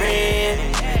my friend.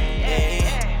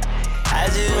 I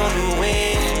just wanna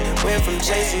win, went from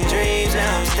chasing dreams,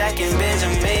 now I'm stacking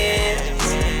Benjamins.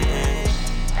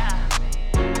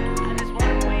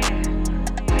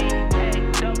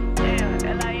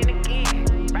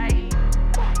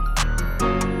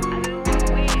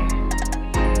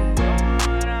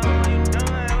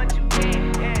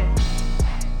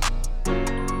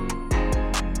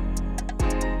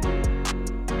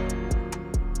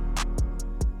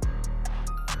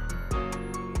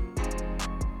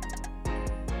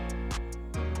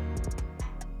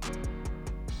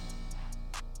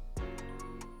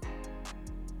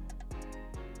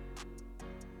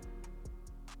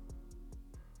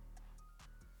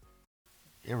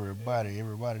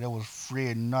 Everybody, that was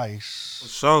Fred Nice.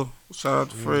 So, shout out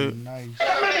to Fred. Nice.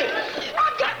 That's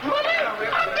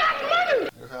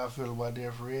how I feel about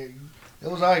that, Fred. It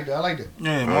was alright though. I liked it.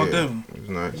 Yeah, Oh, most yeah. definitely. It's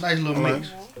nice. Nice little Like,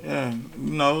 mix. yeah,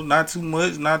 not too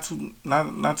much, not too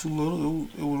little.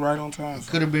 It was right on time.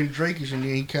 Could have been Drakish, and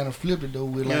then he kind of flipped it though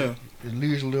with like his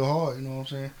lyrics a little hard. You know what I'm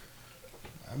saying?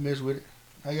 I mess with it.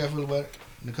 How y'all feel about it,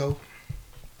 Nicole?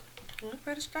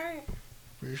 Pretty straight.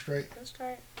 Pretty straight. Pretty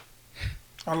straight.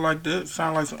 I like that.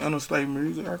 Sound like some interstate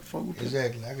music. I can fuck with that.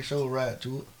 Exactly. I can show a ride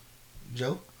to it.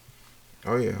 Joe,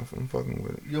 Oh yeah, I'm fucking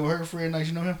with it. you ever heard Fred Nice?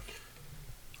 You know him?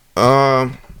 I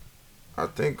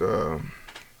think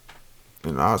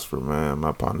in Oxford, man,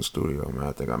 my partner studio, man.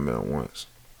 I think I met him once.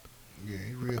 Yeah,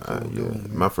 he real cool Yeah, dude,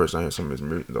 man. my first time heard some of his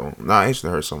music though. Nah, I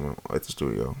actually heard some at the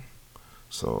studio.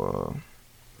 So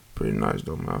pretty nice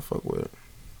though, man. I fuck with it.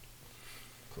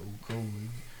 Cool.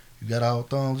 You got all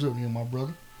thumbs up here, my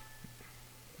brother.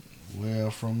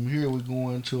 Well, from here we're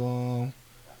going to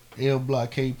L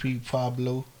Block, KP,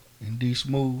 Pablo, and D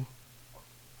Smooth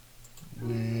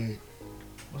with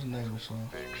what's the name of the song?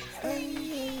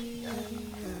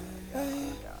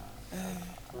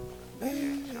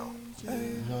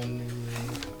 Young nigga.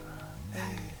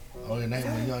 Oh, the name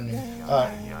of Young nigga. All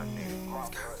right.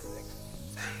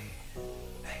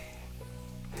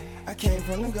 I came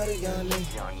from the gutter, young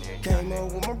nigga. Came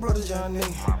up with my brothers, young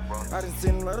nigga. I done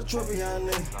seen a lot of trophy, young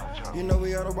nigga. You know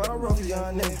we all about a rough,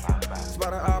 young nigga.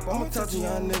 Spot a op, I'ma touch a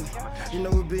young nigga. You know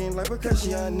we being like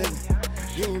percussion, young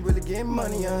nigga. You ain't really getting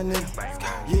money, young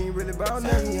nigga. You ain't really about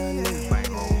nothing, young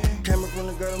nigga. Came up from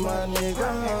the gutter, my nigga.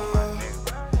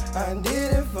 I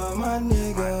did it for my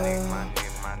nigga.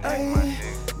 Ay,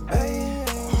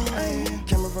 ay.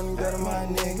 Came up from the gutter, my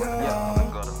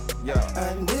nigga.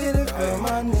 I did it for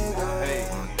my nigga.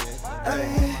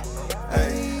 Hey.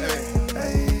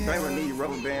 Baby, I need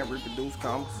rubber band, reproduce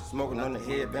commas. Smoking on the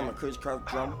head, band my kush cross the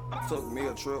drummer. Took me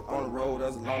a trip on the road,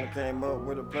 as long as came up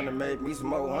with a plan to make me some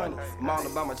more honey. I'm all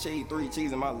about my cheese, 3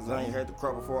 cheese and my lasagna. Had to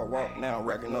crawl before I walk, now I'm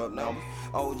racking up numbers.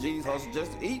 OGs hustle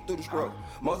just to eat through the struggle.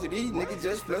 Most of these niggas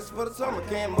just blessed for the summer.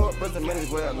 Came up, but the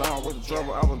minutes well along with the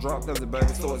trouble. I was dropped as a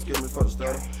baby, so it scared me for the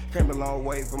study. Came a long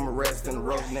way from a rest in the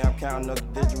roast. Now I'm counting up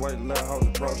the digit where the left hoes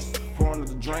approach. Pouring up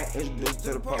the drink, introduced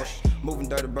to the potion. Moving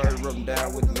dirty bird, rubbing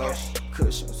down with the lotion.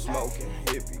 Cushion, smoking,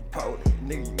 hippie, potent.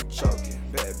 Nigga, you choking,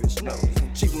 bad bitch nose.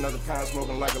 Cheap another pound,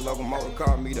 smoking like a locomotive.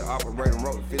 Called me the operator,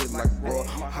 wrote the feels like a roar.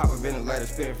 Hop a ventilator,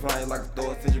 spin flying like a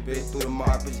Thor. Send your bitch through the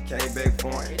mob, bitch, you came back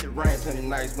for it. It rained plenty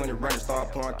nights when the rain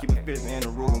start pouring. Keep it fit in the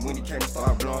room when he came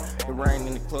start blowing. The rain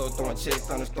in the club, throwing checks,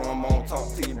 thunderstorm on.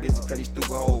 Talk to your bitch, cause he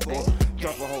stupid whole boy.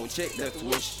 Drop a whole check, that's the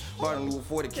wish. Bought a new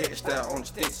 40 cat style on the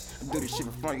sticks. I do this shit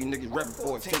for fun, you niggas rapping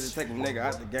for attention. Take a nigga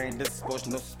out the game, this is sports,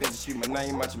 no suspension. Shoot my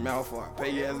name out your mouth for I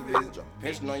pay you as a visit. Drop a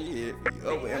pension on your head, you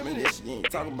over ammunition. You ain't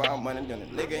talking about money, then a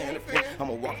nigga in the pen.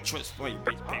 I'ma walk a trust for you,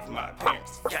 bitch, pay for my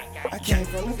parents. I came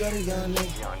from the gutter, young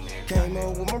nigga. Came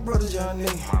up with my brothers, young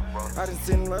nigga. I done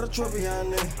seen a lot of trophy,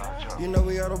 young nigga. You know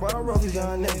we all about a rough,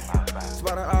 young nigga.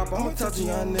 Spot a op, I'ma touch a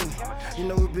young nigga. You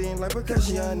know we being like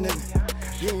percussion, young nigga.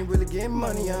 You ain't really getting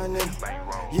money, young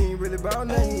nigga. You ain't really about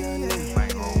nothing, young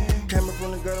nigga. Came up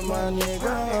from the gutter, my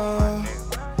nigga.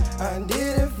 I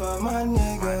did it for my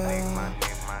nigga.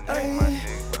 Ay.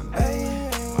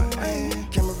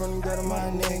 Came up from the gutter,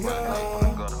 my nigga.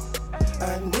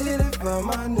 I did it for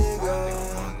my nigga.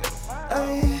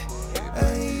 Ay.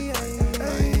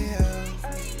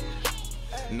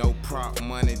 No prop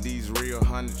money, these real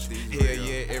hundreds. Hell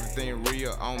yeah, everything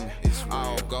real on me.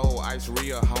 All gold, ice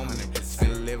real, homie.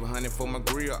 Spend 1100 for my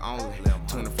grill only.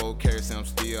 24 carats and I'm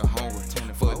still hungry.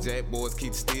 For jack boys,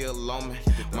 keep still on me.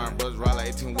 My brothers ride like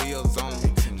 18 wheels on me.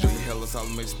 Three hellas, all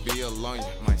make spill on you.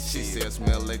 She said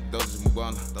smell like Doja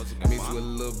Mugana. Mixed with a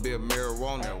little bit of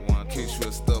marijuana. Kiss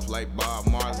with stuff like Bob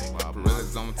Marley.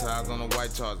 Realist on my ties on the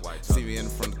white charge. See me in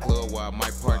front of the club while I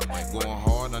might party. Going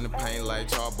hard on the paint like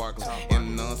Charles Barkley.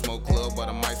 In the non-smoke club, but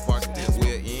I might spark it.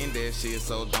 We're in that shit,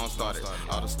 so don't start it.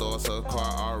 All the stores, so the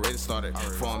car already started.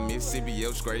 From Mississippi,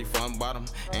 up straight from bottom.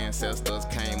 Ancestors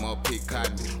came up, pick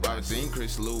cotton. Robert Jean,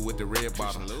 Chris Lou with the red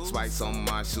bottom. Spikes on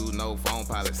my shoe, no phone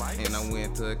pilots. And I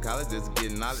went to college just to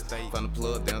get knowledge. From the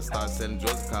plug, then start selling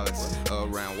drugs at college.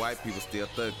 Around white people, still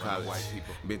third college.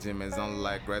 Benjamin's only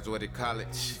like graduated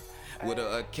college. With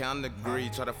an accounting degree,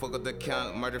 try to fuck up the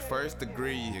account, murder first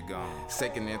degree. You're gone.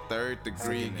 Second and third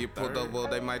degree, get pulled over,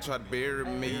 they might try to bury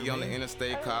me. On the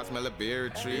interstate, car smell of berry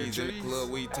trees. In the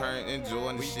club, we turn,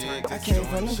 enjoying the shit. I came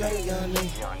from the gutter, young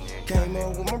nigga. Came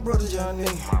up with my brothers, young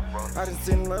nigga. I done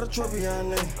seen a lot of trophy,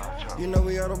 young nigga. You know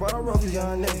we all about a rough,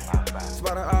 young nigga.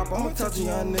 Spot a op, I'ma touch a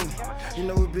young nigga. You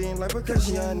know we being like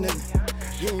percussion, young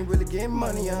nigga. You ain't really getting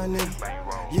money, young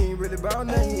nigga. You ain't really about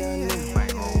nothing, young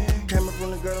nigga. Came up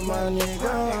from the gutter, my nigga.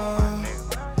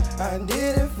 I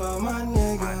did it for my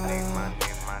nigga.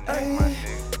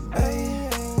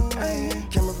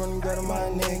 Coming from the gutter, my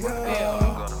nigga.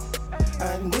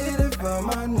 I did it for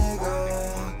my nigga.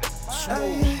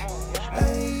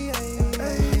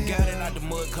 Got it out the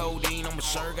mud, codeine on my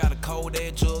shirt. Got a cold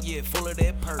ass jug, yeah, full of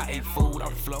that perk. I ate food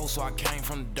on the floor, so I came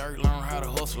from the dirt. Learn how to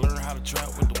hustle, learn how to trap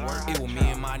with the work. It was me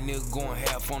and my nigga going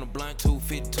half on the blunt.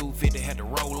 250, had to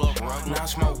roll up. Now I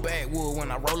smoke backwood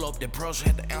when I roll up. That pressure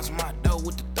had to answer my door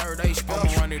with the third H.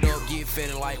 I'ma run it up, get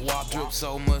fed like wop. Drip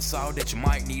so much salt that you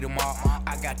might need them all.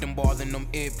 I got them bars in them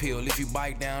ear pill. If you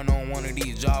bite down on one of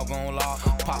these, y'all gon' lock.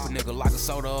 Pop a nigga like a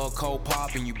soda or a cold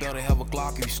pop. And you better have a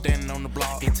Glock if you standing on the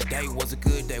block. And today was a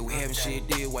good day. We having shit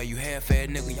did while you half-fat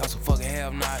nigga. Y'all some fucking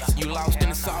have-nots. You lost in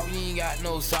the south, you ain't got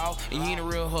no south. And you ain't a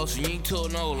real hustle, you ain't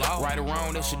took no law. Right or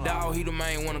wrong, that's your dog. He the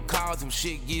main one of cause. Some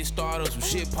shit get started, some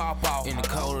shit pop out. In the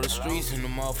cold of the streets, and the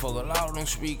motherfucker loud. Don't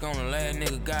speak on the last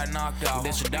nigga got knocked out.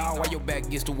 That's your dog. Why your back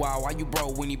gets the wall? Why you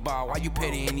broke when he ball? Why you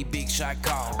petty any big shot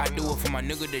call? I do it for my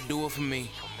nigga that do it for me.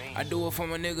 I do it for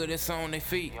my nigga that's on their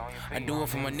feet. I do it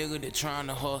for my nigga that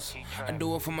tryna hustle. I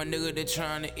do it for my nigga that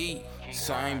tryna eat.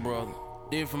 Same brother,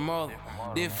 different mother,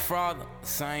 different father,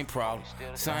 same problem.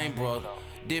 Same brother,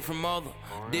 different mother,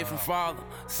 different father,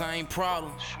 same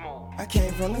problem. I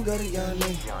came from the gutter, young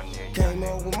nigga. Came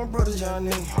up with my brothers, young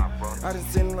nigga. I done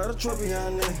seen a lot of trouble,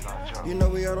 young nigga. You know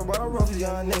we all about a rough,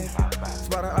 young nigga.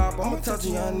 Spot a op, I'ma touch a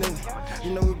young nigga.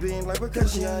 You know we being like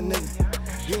percussion, young nigga.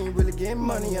 You ain't really getting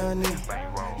money, young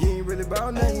nigga. You ain't really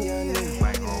about nothing, young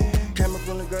nigga. Came up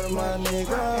from the gutter, my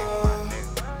nigga.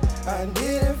 I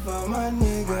did it for my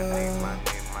nigga.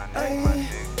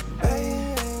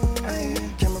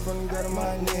 Came up from the gutter,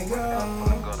 my nigga.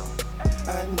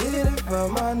 I did it for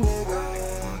my nigga.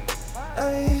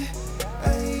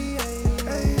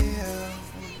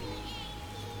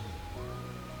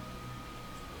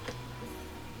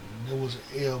 There was an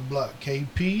L Block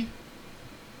KP,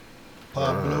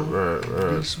 Pablo,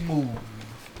 and D Smooth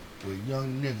with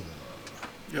Young Nigga.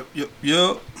 Yep.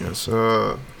 Yes,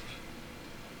 sir.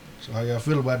 So how y'all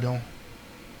feel about them?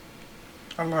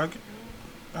 I like it.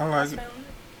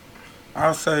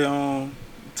 I'll say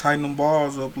tighten them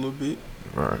bars up a little bit.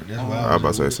 Right. That's why I was about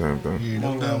to say the same thing. Yeah,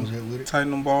 that's why I was at with it.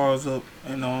 Tighten them bars up,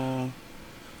 and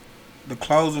the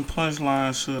closing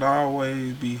punchline should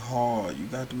always be hard. You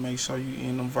got to make sure you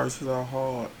end them verses are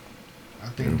hard. I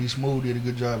think D Smooth did a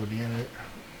good job at the end of it.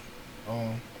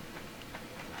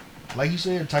 Like you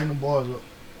said, tighten the bars up.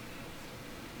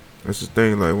 That's the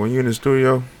thing. Like when you're in the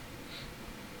studio,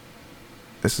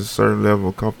 it's a certain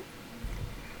level of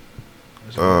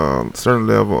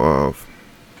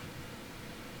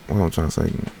what I'm trying to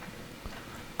say,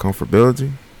 comfortability.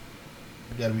 You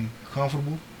gotta be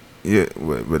comfortable. Yeah,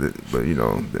 but you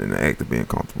know, in the act of being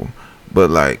comfortable. But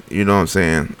like, you know what I'm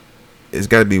saying? It's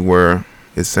got to be where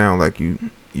it sounds like you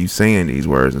saying these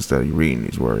words instead of you reading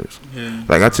these words. Yeah.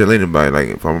 Like I tell anybody, like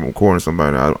if I'm recording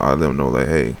somebody, I let them know like,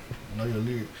 hey, Know your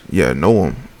lyrics. yeah, know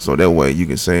them, so that way you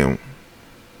can say them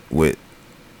with,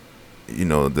 you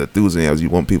know, the enthusiasm you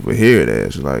want people to hear it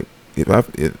as. Like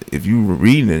if you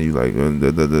reading it, you like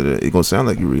it gonna sound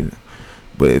like you reading it,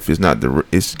 but if it's not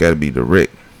it's got to be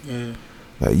direct. Yeah.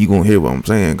 Like you gonna hear what I'm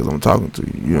saying because I'm talking to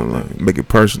you. You know, like make it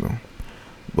personal.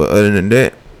 But other than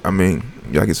that, I mean,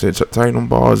 like I said, tighten them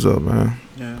bars up, man.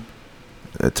 Yeah.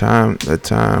 The time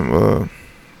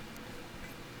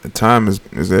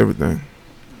is everything.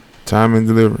 Time and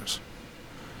deliverance.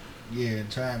 Yeah,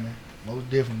 timing. Most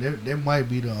definitely. That might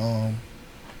be the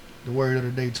word of the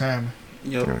day, timing.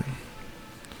 Yep. Okay.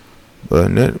 But other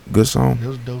than that, good song. That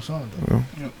was a dope song though. Yeah.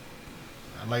 Yep.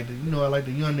 I like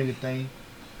the Young Nigga thing.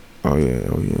 Oh yeah.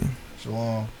 So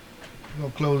we're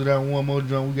gonna close it out with one more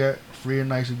drum. We got Fred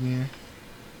Nice again.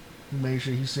 He made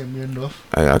sure he sent me enough.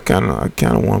 Hey, I kind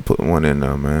of want to put one in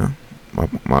there, man.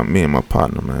 Me and my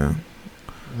partner, man.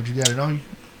 What you got it on you?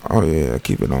 Oh yeah, I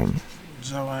keep it on me.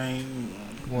 So I ain't.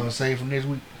 You wanna save from this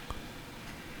week?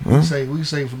 Huh? We can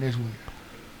save from this week.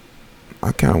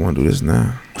 I kind of want to do this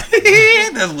now.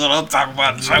 That's what I'm talking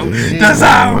about, Joe. Yeah, That's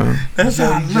man.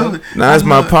 how I love it. Nah, it's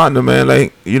my partner, man.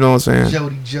 Like, you know what I'm saying?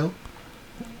 Jody Joe.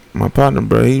 My partner,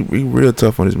 bro, he real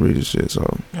tough on his music shit.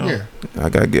 So Yeah. I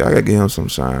gotta give him some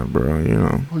shine, bro. You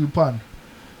know, Who your partner?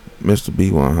 Mr.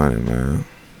 B100, man.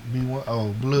 B1.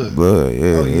 Oh, Blood. Blood,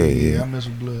 yeah, Oh yeah. I mess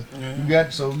with Blood. Yeah. You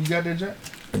got that jack?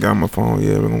 I got my phone.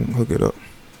 Yeah, we're gonna hook it up.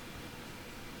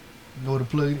 You know where to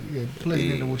plug it? Yeah, plug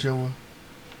it into whichever.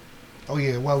 Oh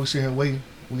yeah, while we sit here waiting,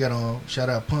 we got shout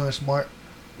out Pun Smart.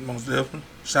 Most definitely.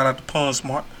 Shout out to Pun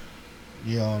Smart.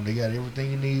 Yeah, they got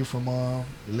everything you need from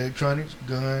electronics,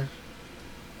 guns,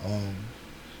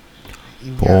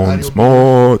 even got Pun audio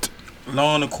Smart.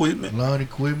 Lawn equipment. lawn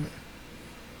equipment,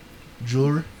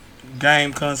 jewelry.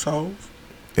 Game consoles.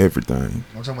 Everything.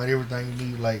 I'm talking about everything you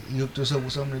need. Like, you hooked us up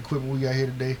with some of the equipment we got here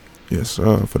today. Yes,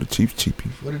 sir. For the cheapy.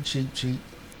 For the cheap. You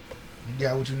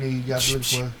got what you need. You got to look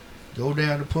for. Go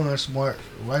down to Pun Smart,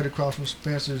 right across from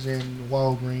Spencer's and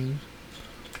Walgreens.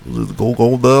 Let's go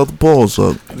the other balls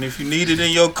up. And if you need it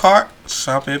in your cart,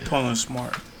 shop at Pun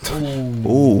Smart.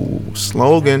 Ooh,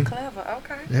 slogan. Clever,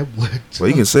 okay. That what? Well,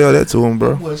 you can sell that to him,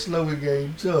 bro. That was slogan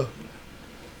game tough.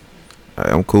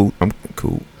 Alright, I'm cool.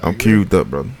 I'm queued up,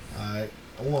 brother. Alright,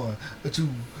 a 1, a 2,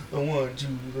 a 1, 2,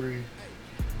 3. You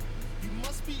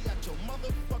must be at your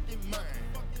motherfucking mind.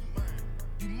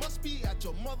 You must be at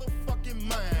your motherfucking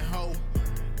mind, ho.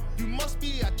 You must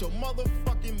be at your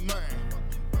motherfucking mind.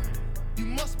 You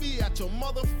must be at your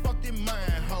motherfucking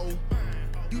mind, ho.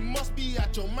 You must be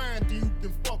at your mind think you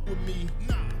can fuck with me.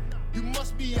 You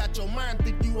must be at your mind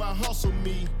think you out hustle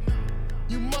me.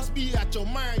 You must be at your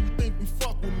mind you think you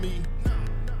fuck with me.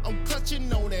 I'm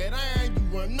clutching on that iron,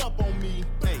 you run up on me.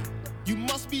 Hey, you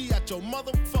must be at your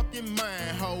motherfucking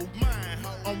mind, ho.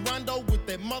 I'm Rondo with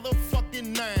that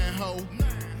motherfucking 9, ho.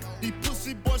 These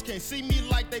pussy boys can't see me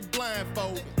like they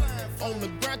blindfold. On the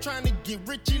ground trying to get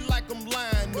richy like I'm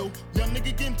lying, no. Young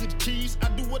nigga getting to the cheese, I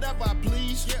do whatever I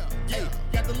please. Hey,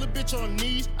 got the little bitch on her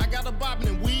knees, I got her bobbing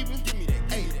and weaving.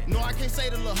 Hey, no, I can't say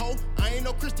the little hoe, I ain't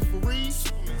no Christopher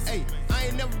Reeves. Hey, I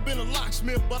ain't never been a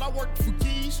locksmith, but I worked for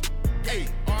keys. Hey,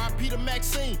 R.I.P. to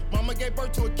Maxine, mama gave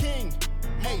birth to a king.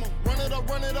 Hey, run it up,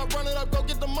 go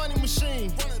get the money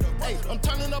machine. Hey, I'm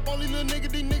turning up only little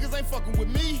nigga, these niggas ain't fucking with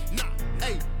me.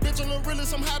 Hey, bitch, on the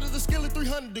realest, I'm hot as a skillet,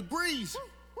 300 degrees.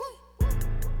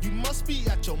 You must be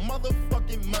at your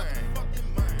motherfucking mind.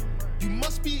 You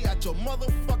must be at your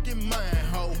motherfucking mind,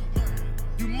 ho.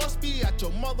 You must be at your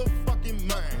motherfucking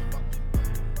mind.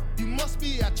 You must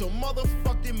be at your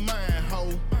motherfucking mind, ho.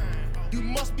 You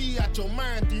must be at your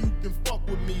mind think you can fuck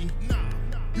with me.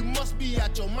 You must be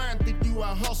at your mind think you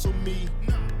out hustle me.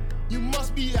 You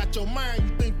must be at your mind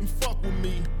you think you fuck with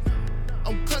me.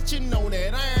 I'm clutching on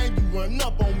that iron, you run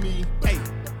up on me. Hey,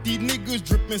 these niggas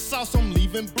dripping sauce, I'm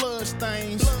leaving blood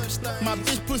stains. My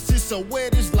bitch pussy so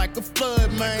wet, it's like a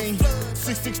flood, man.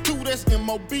 662, that's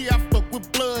M.O.B., I fuck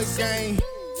with blood gang.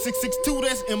 662,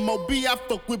 that's M.O.B., I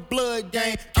fuck with blood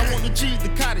gang. I want the cheese, the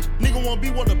cottage, nigga wanna be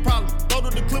what the problem. Go to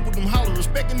the clip with them holler,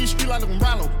 respecting these streets like I'm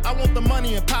Rollo. I want the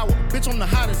money and power, bitch I'm the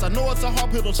hottest, I know it's a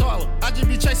hard pill to swallow. I just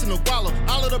be chasing a guala,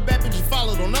 all of the bad bitches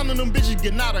follow. Don't none of them bitches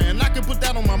get nada, and I can put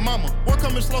that on my mama. Work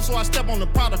coming slow so I step on the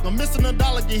product, I'm missing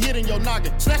 $1, get hit in your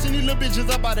noggin. Snatching these little bitches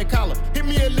up by their collar, hit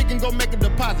me a lick and go make a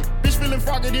deposit. Bitch feeling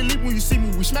froggy, they leap when you see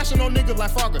me, we smashing on niggas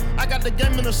like Frogger. I got the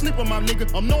game in the sleeper, my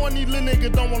nigga, I'm knowing these little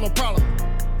niggas don't want no problem.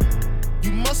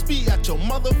 You must be at your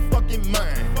motherfucking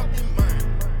mind.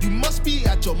 You must be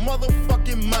at your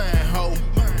motherfucking mind, ho.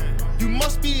 You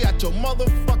must be at your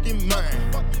motherfucking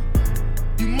mind.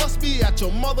 You must be at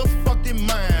your motherfucking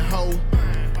mind, ho.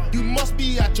 You must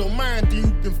be at your mind think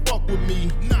you can fuck with me.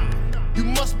 You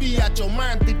must be at your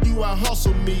mind think you out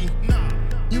hustle me.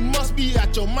 You must be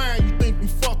at your mind you think you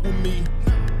fuck with me.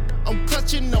 I'm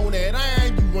clutching on that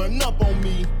iron, you run up on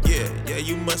me. Yeah,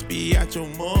 you must be out your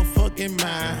motherfucking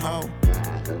mind, ho.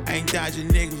 I ain't dodging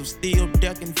niggas, I'm still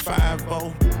ducking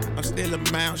 5-0. I'm still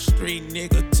a Mount Street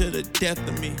nigga to the death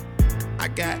of me. I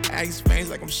got ice veins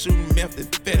like I'm shooting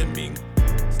methamphetamine.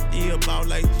 Still ball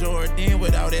like Jordan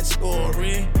without that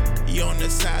scoring. He on the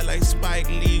side like Spike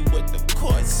Lee with the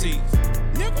court seats.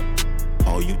 Nigga,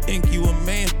 oh, you think you a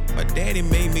man? My daddy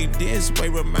made me this way,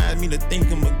 remind me to think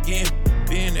him again.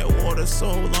 Been in that water so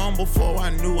long before I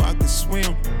knew I could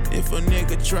swim. If a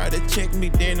nigga try to check me,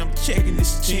 then I'm checking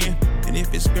his chin. And if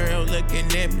his girl looking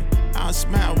at me, I'll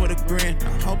smile with a grin.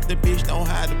 I hope the bitch don't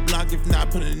hide the block, if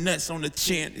not put the nuts on the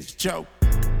chin. It's joke.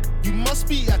 You must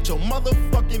be at your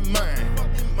motherfucking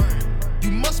mind.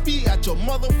 You must be at your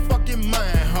motherfucking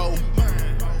mind, ho.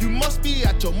 You must be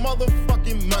at your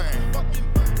motherfucking mind.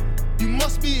 You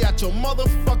must be at your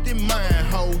motherfucking mind,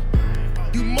 ho.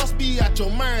 You must be at your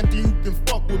mind think you can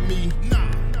fuck with me.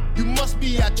 You must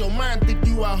be at your mind think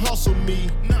you out hustle me.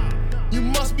 You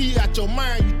must be at your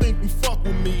mind you think you fuck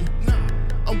with me.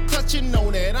 I'm clutching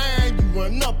on that iron, you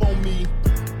run up on me.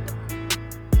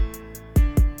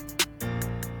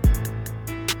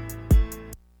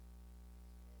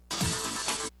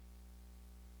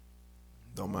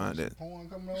 Don't mind that. Porn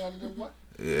coming out of there, what?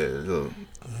 Yeah, look.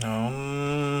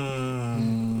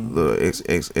 Little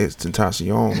XXX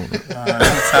Tentacion. That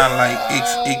sound like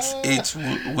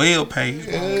XXX well paid.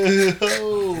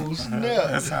 Oh, snap.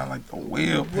 That sound like the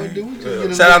well Boy, paid. did we just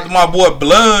get a Shout out to my boy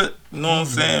Blood. You know what I'm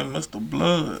saying? Mr.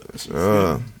 Blood.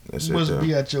 That's You must it,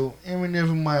 be at your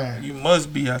Eminem mind. You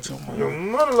must be out your Your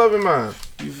mind. mother loving mind.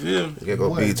 You feel me? You gotta go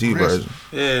Boy, BT aggressive. version.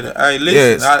 Yeah, hey, listen,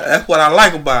 Yes. that's what I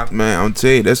like about him. Man, I'm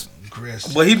telling you, that's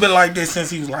Aggressive. But he been like this since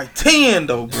he was like 10,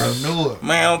 though, bro. I know it.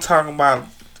 Man, I'm talking about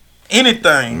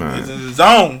anything. Man. It's in his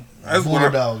zone. That's what I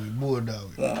Bulldog.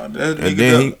 want. and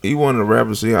then he one of the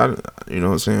rappers. See, you know what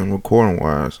I'm saying, recording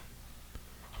wise,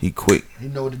 he quick. He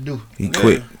know what to do. He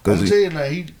quick I'm because telling you now,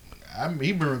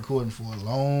 he been recording for a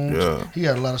long time. Yeah. He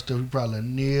got a lot of stuff he probably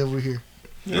never hear.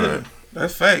 Yeah, Right.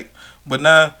 that's fake. But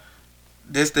now,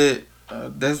 that's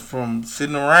from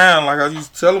sitting around. Like I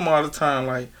used to tell him all the time,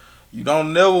 like, you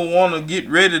don't never want to get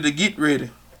ready to get ready.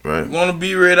 right. You want to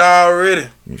be ready already.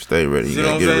 You stay ready. You See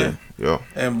gotta what get I'm ready. Yo,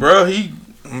 And bro,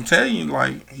 I'm telling you,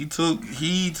 like, he took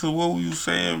heed to what we was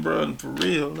saying, bro, and for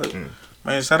real. Like,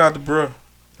 man, shout out to bro.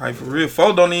 Like, for real,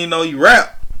 folks don't even know he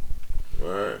rap.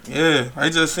 right. Yeah, I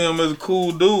just see him as a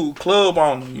cool dude, club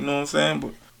owner, you know what I'm saying?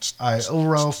 But All right,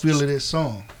 overall feel of this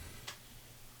song.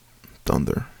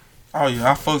 Thunder. oh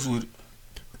yeah, I fucks with it.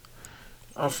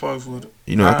 I fucks with it.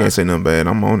 You know I can't say nothing bad.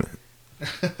 I'm on it.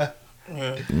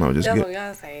 Yeah. You might just That's get. what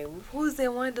y'all say. Who's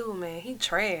that one dude, man? He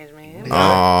trash, man.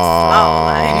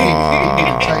 Oh. He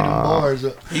can tie them bars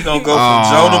up. He gonna go from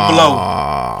Joe to Blow.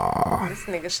 Ah. This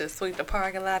nigga should sweep the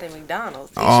parking lot at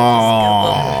McDonald's. He Oh. should just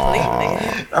give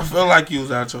up completely. I feel like you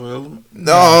was out your element.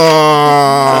 No.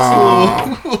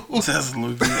 Just a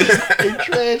little bit. He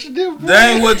trash them, bro. That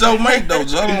ain't what Joe make though.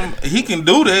 Joe, he can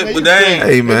do that, but that ain't.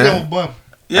 Hey They man. don't bump.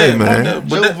 Yeah, Hey, man.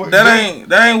 but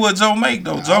that ain't what Joe make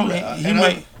though. Joe, he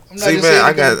make. I'm not See just man, saying I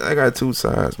it 'cause- got two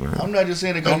sides, man. I'm not just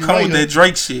saying it Don't because come right with here. that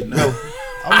Drake shit. No. No,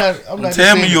 I'm not.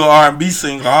 Tell me you're an R&B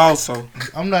singer also.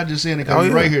 I'm not just saying it because Oh,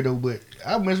 he's yeah. right here though. But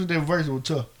I mess with that verse. It was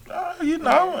tough. You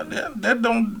know, that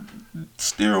don't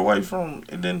steer away from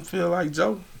it. Didn't feel like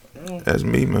Joe. That's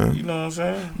me, man. You know what I'm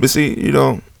saying? But see, you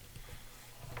know,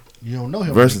 You don't know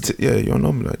him. versatility. Yeah, you don't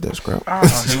know me like that, Scrap.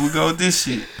 Oh, here we go with this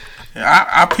shit.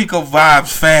 I pick up vibes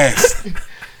fast.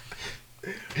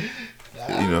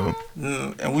 You know,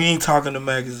 And we ain't talking the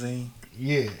magazine.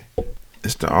 Yeah.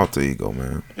 it's the alter ego,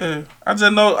 man. Yeah. I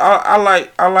just know I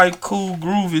like cool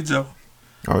groovy Joe.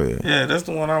 Oh yeah. Yeah, that's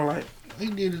the one I like. He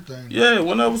did his thing. Yeah,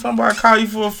 whenever somebody call you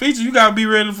for a feature, you gotta be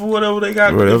ready for whatever they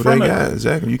got. Whatever in front they of got, you.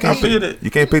 exactly. You I can't feel pick, that.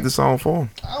 you can't pick the song for them.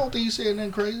 I don't think he said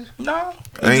nothing crazy. No.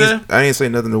 I ain't say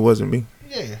nothing that wasn't me.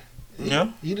 Yeah.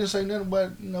 Yeah. He didn't say nothing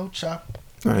about chop.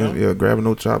 Yeah, grabbing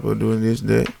no chopper, doing this,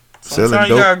 that, selling Sometimes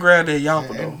you dope. gotta grab that yappa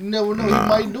though. And you never know. Nah. He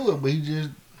might do it, but he just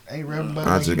ain't rapping about it.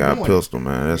 I like just he got a doing. pistol,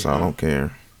 man. That's all I don't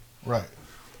care. Right.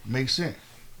 Makes sense.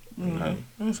 Okay.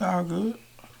 It's all good.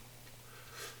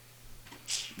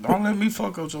 Don't let me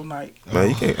fuck up your night. Man,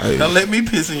 you can't. Hey, Don't let me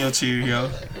piss in your Cheerio.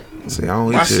 see, I don't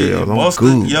eat My shit Cheerios. I'm busted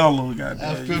good. yellow, I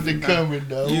goddamn. feel it coming,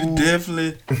 though. You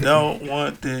definitely don't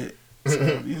want that.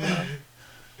 So, you know,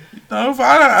 if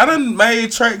I done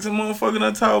made tracks and motherfucker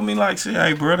done told me like shit,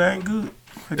 hey bro, that ain't good.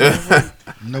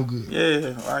 No good.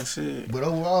 Yeah, like shit. But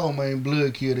overall, man,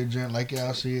 Blood killed that joint, like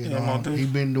y'all said. Yeah, my dude. He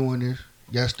been doing this.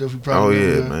 Got stuff he Oh probably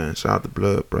never yeah, done. man. Shout out to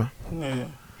Blood, bro. Yeah.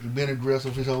 He been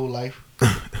aggressive his whole life.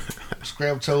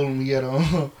 Scrap told him he had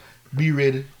to be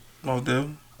ready. Most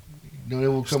definitely. You know, they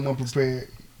will come unprepared.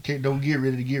 Don't get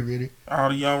ready to get ready. All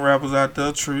the young rappers out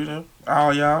there, treat them.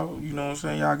 All y'all, you know what I'm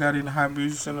saying? Y'all got in the high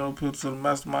music, send it up here to the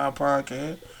MasterMinds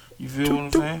podcast. You feel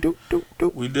what I'm saying?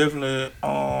 We definitely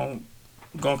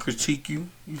gonna critique you.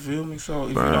 You feel me? So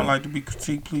if you Right. don't like to be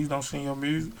critiqued, please don't send your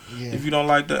music. Yeah. If you don't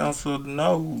like the answer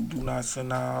no, do not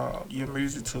send out your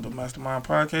music to the MasterMinds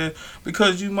podcast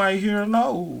because you might hear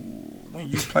no when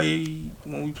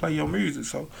we play your music.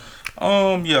 So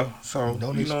yeah. So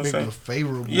Don't you know what I'm expect saying? a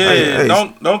favorable. Yeah, Hey.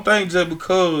 don't think just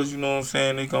because, you know what I'm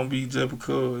saying, it's gonna be just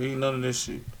because. Ain't none of this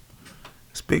shit.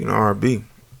 Speaking of R&B,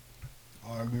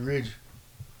 R&B Reggie.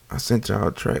 I sent y'all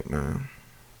a track, man.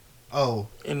 Oh,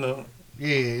 In the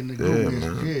in the Yeah, group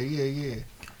message. man. Yeah.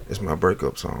 It's my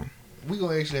breakup song. We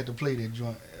gonna actually have to play that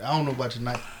joint. I don't know about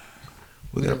tonight.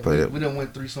 We gotta play We that. done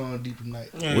went 3 songs deep tonight.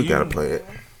 yeah, We gotta play it.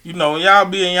 You know, y'all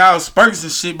be in y'all spurts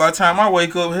and shit. By the time I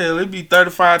wake up, hell, it be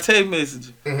 35 text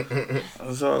messages.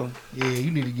 So, Yeah,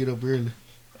 you need to get up early.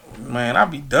 man, I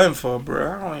be done for,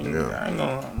 bro. I ain't Yeah.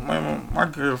 gonna. My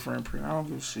girlfriend, pretty. I don't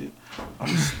give a shit.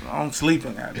 I'm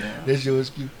sleeping out there. That's your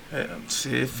excuse.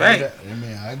 Shit, fact.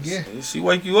 Man, I guess. She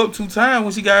wake you up 2 times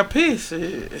when she got pissed.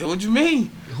 Shit, what you mean?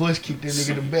 Horse kicked that nigga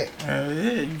in the back. Hell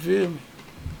yeah, you feel me?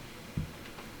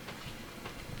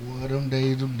 Boy, them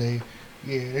days.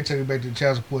 Yeah, they take it back to the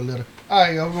child support letter. All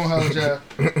right, y'all, we're gonna holler at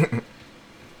y'all.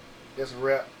 That's a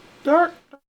wrap. Dark.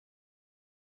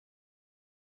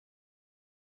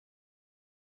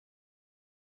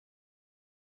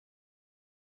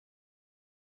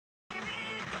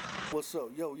 What's up?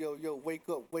 Yo, wake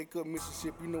up,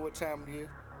 Mississippi. You know what time it is.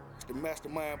 It's the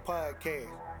Mastermind Podcast.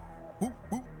 Whoop,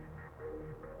 whoop.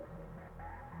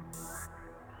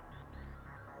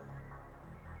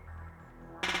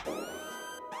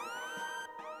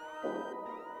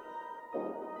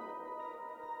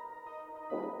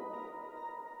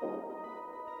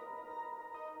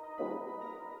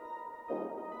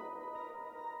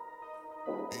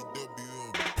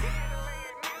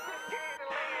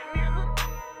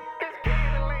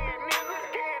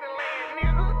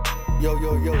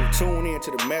 Yo, tune in to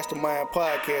the Mastermind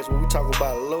Podcast where we talk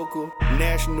about local,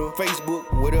 national,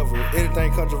 Facebook, whatever.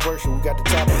 Anything controversial, we got the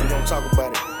topic, we gonna talk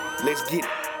about it. Let's get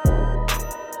it.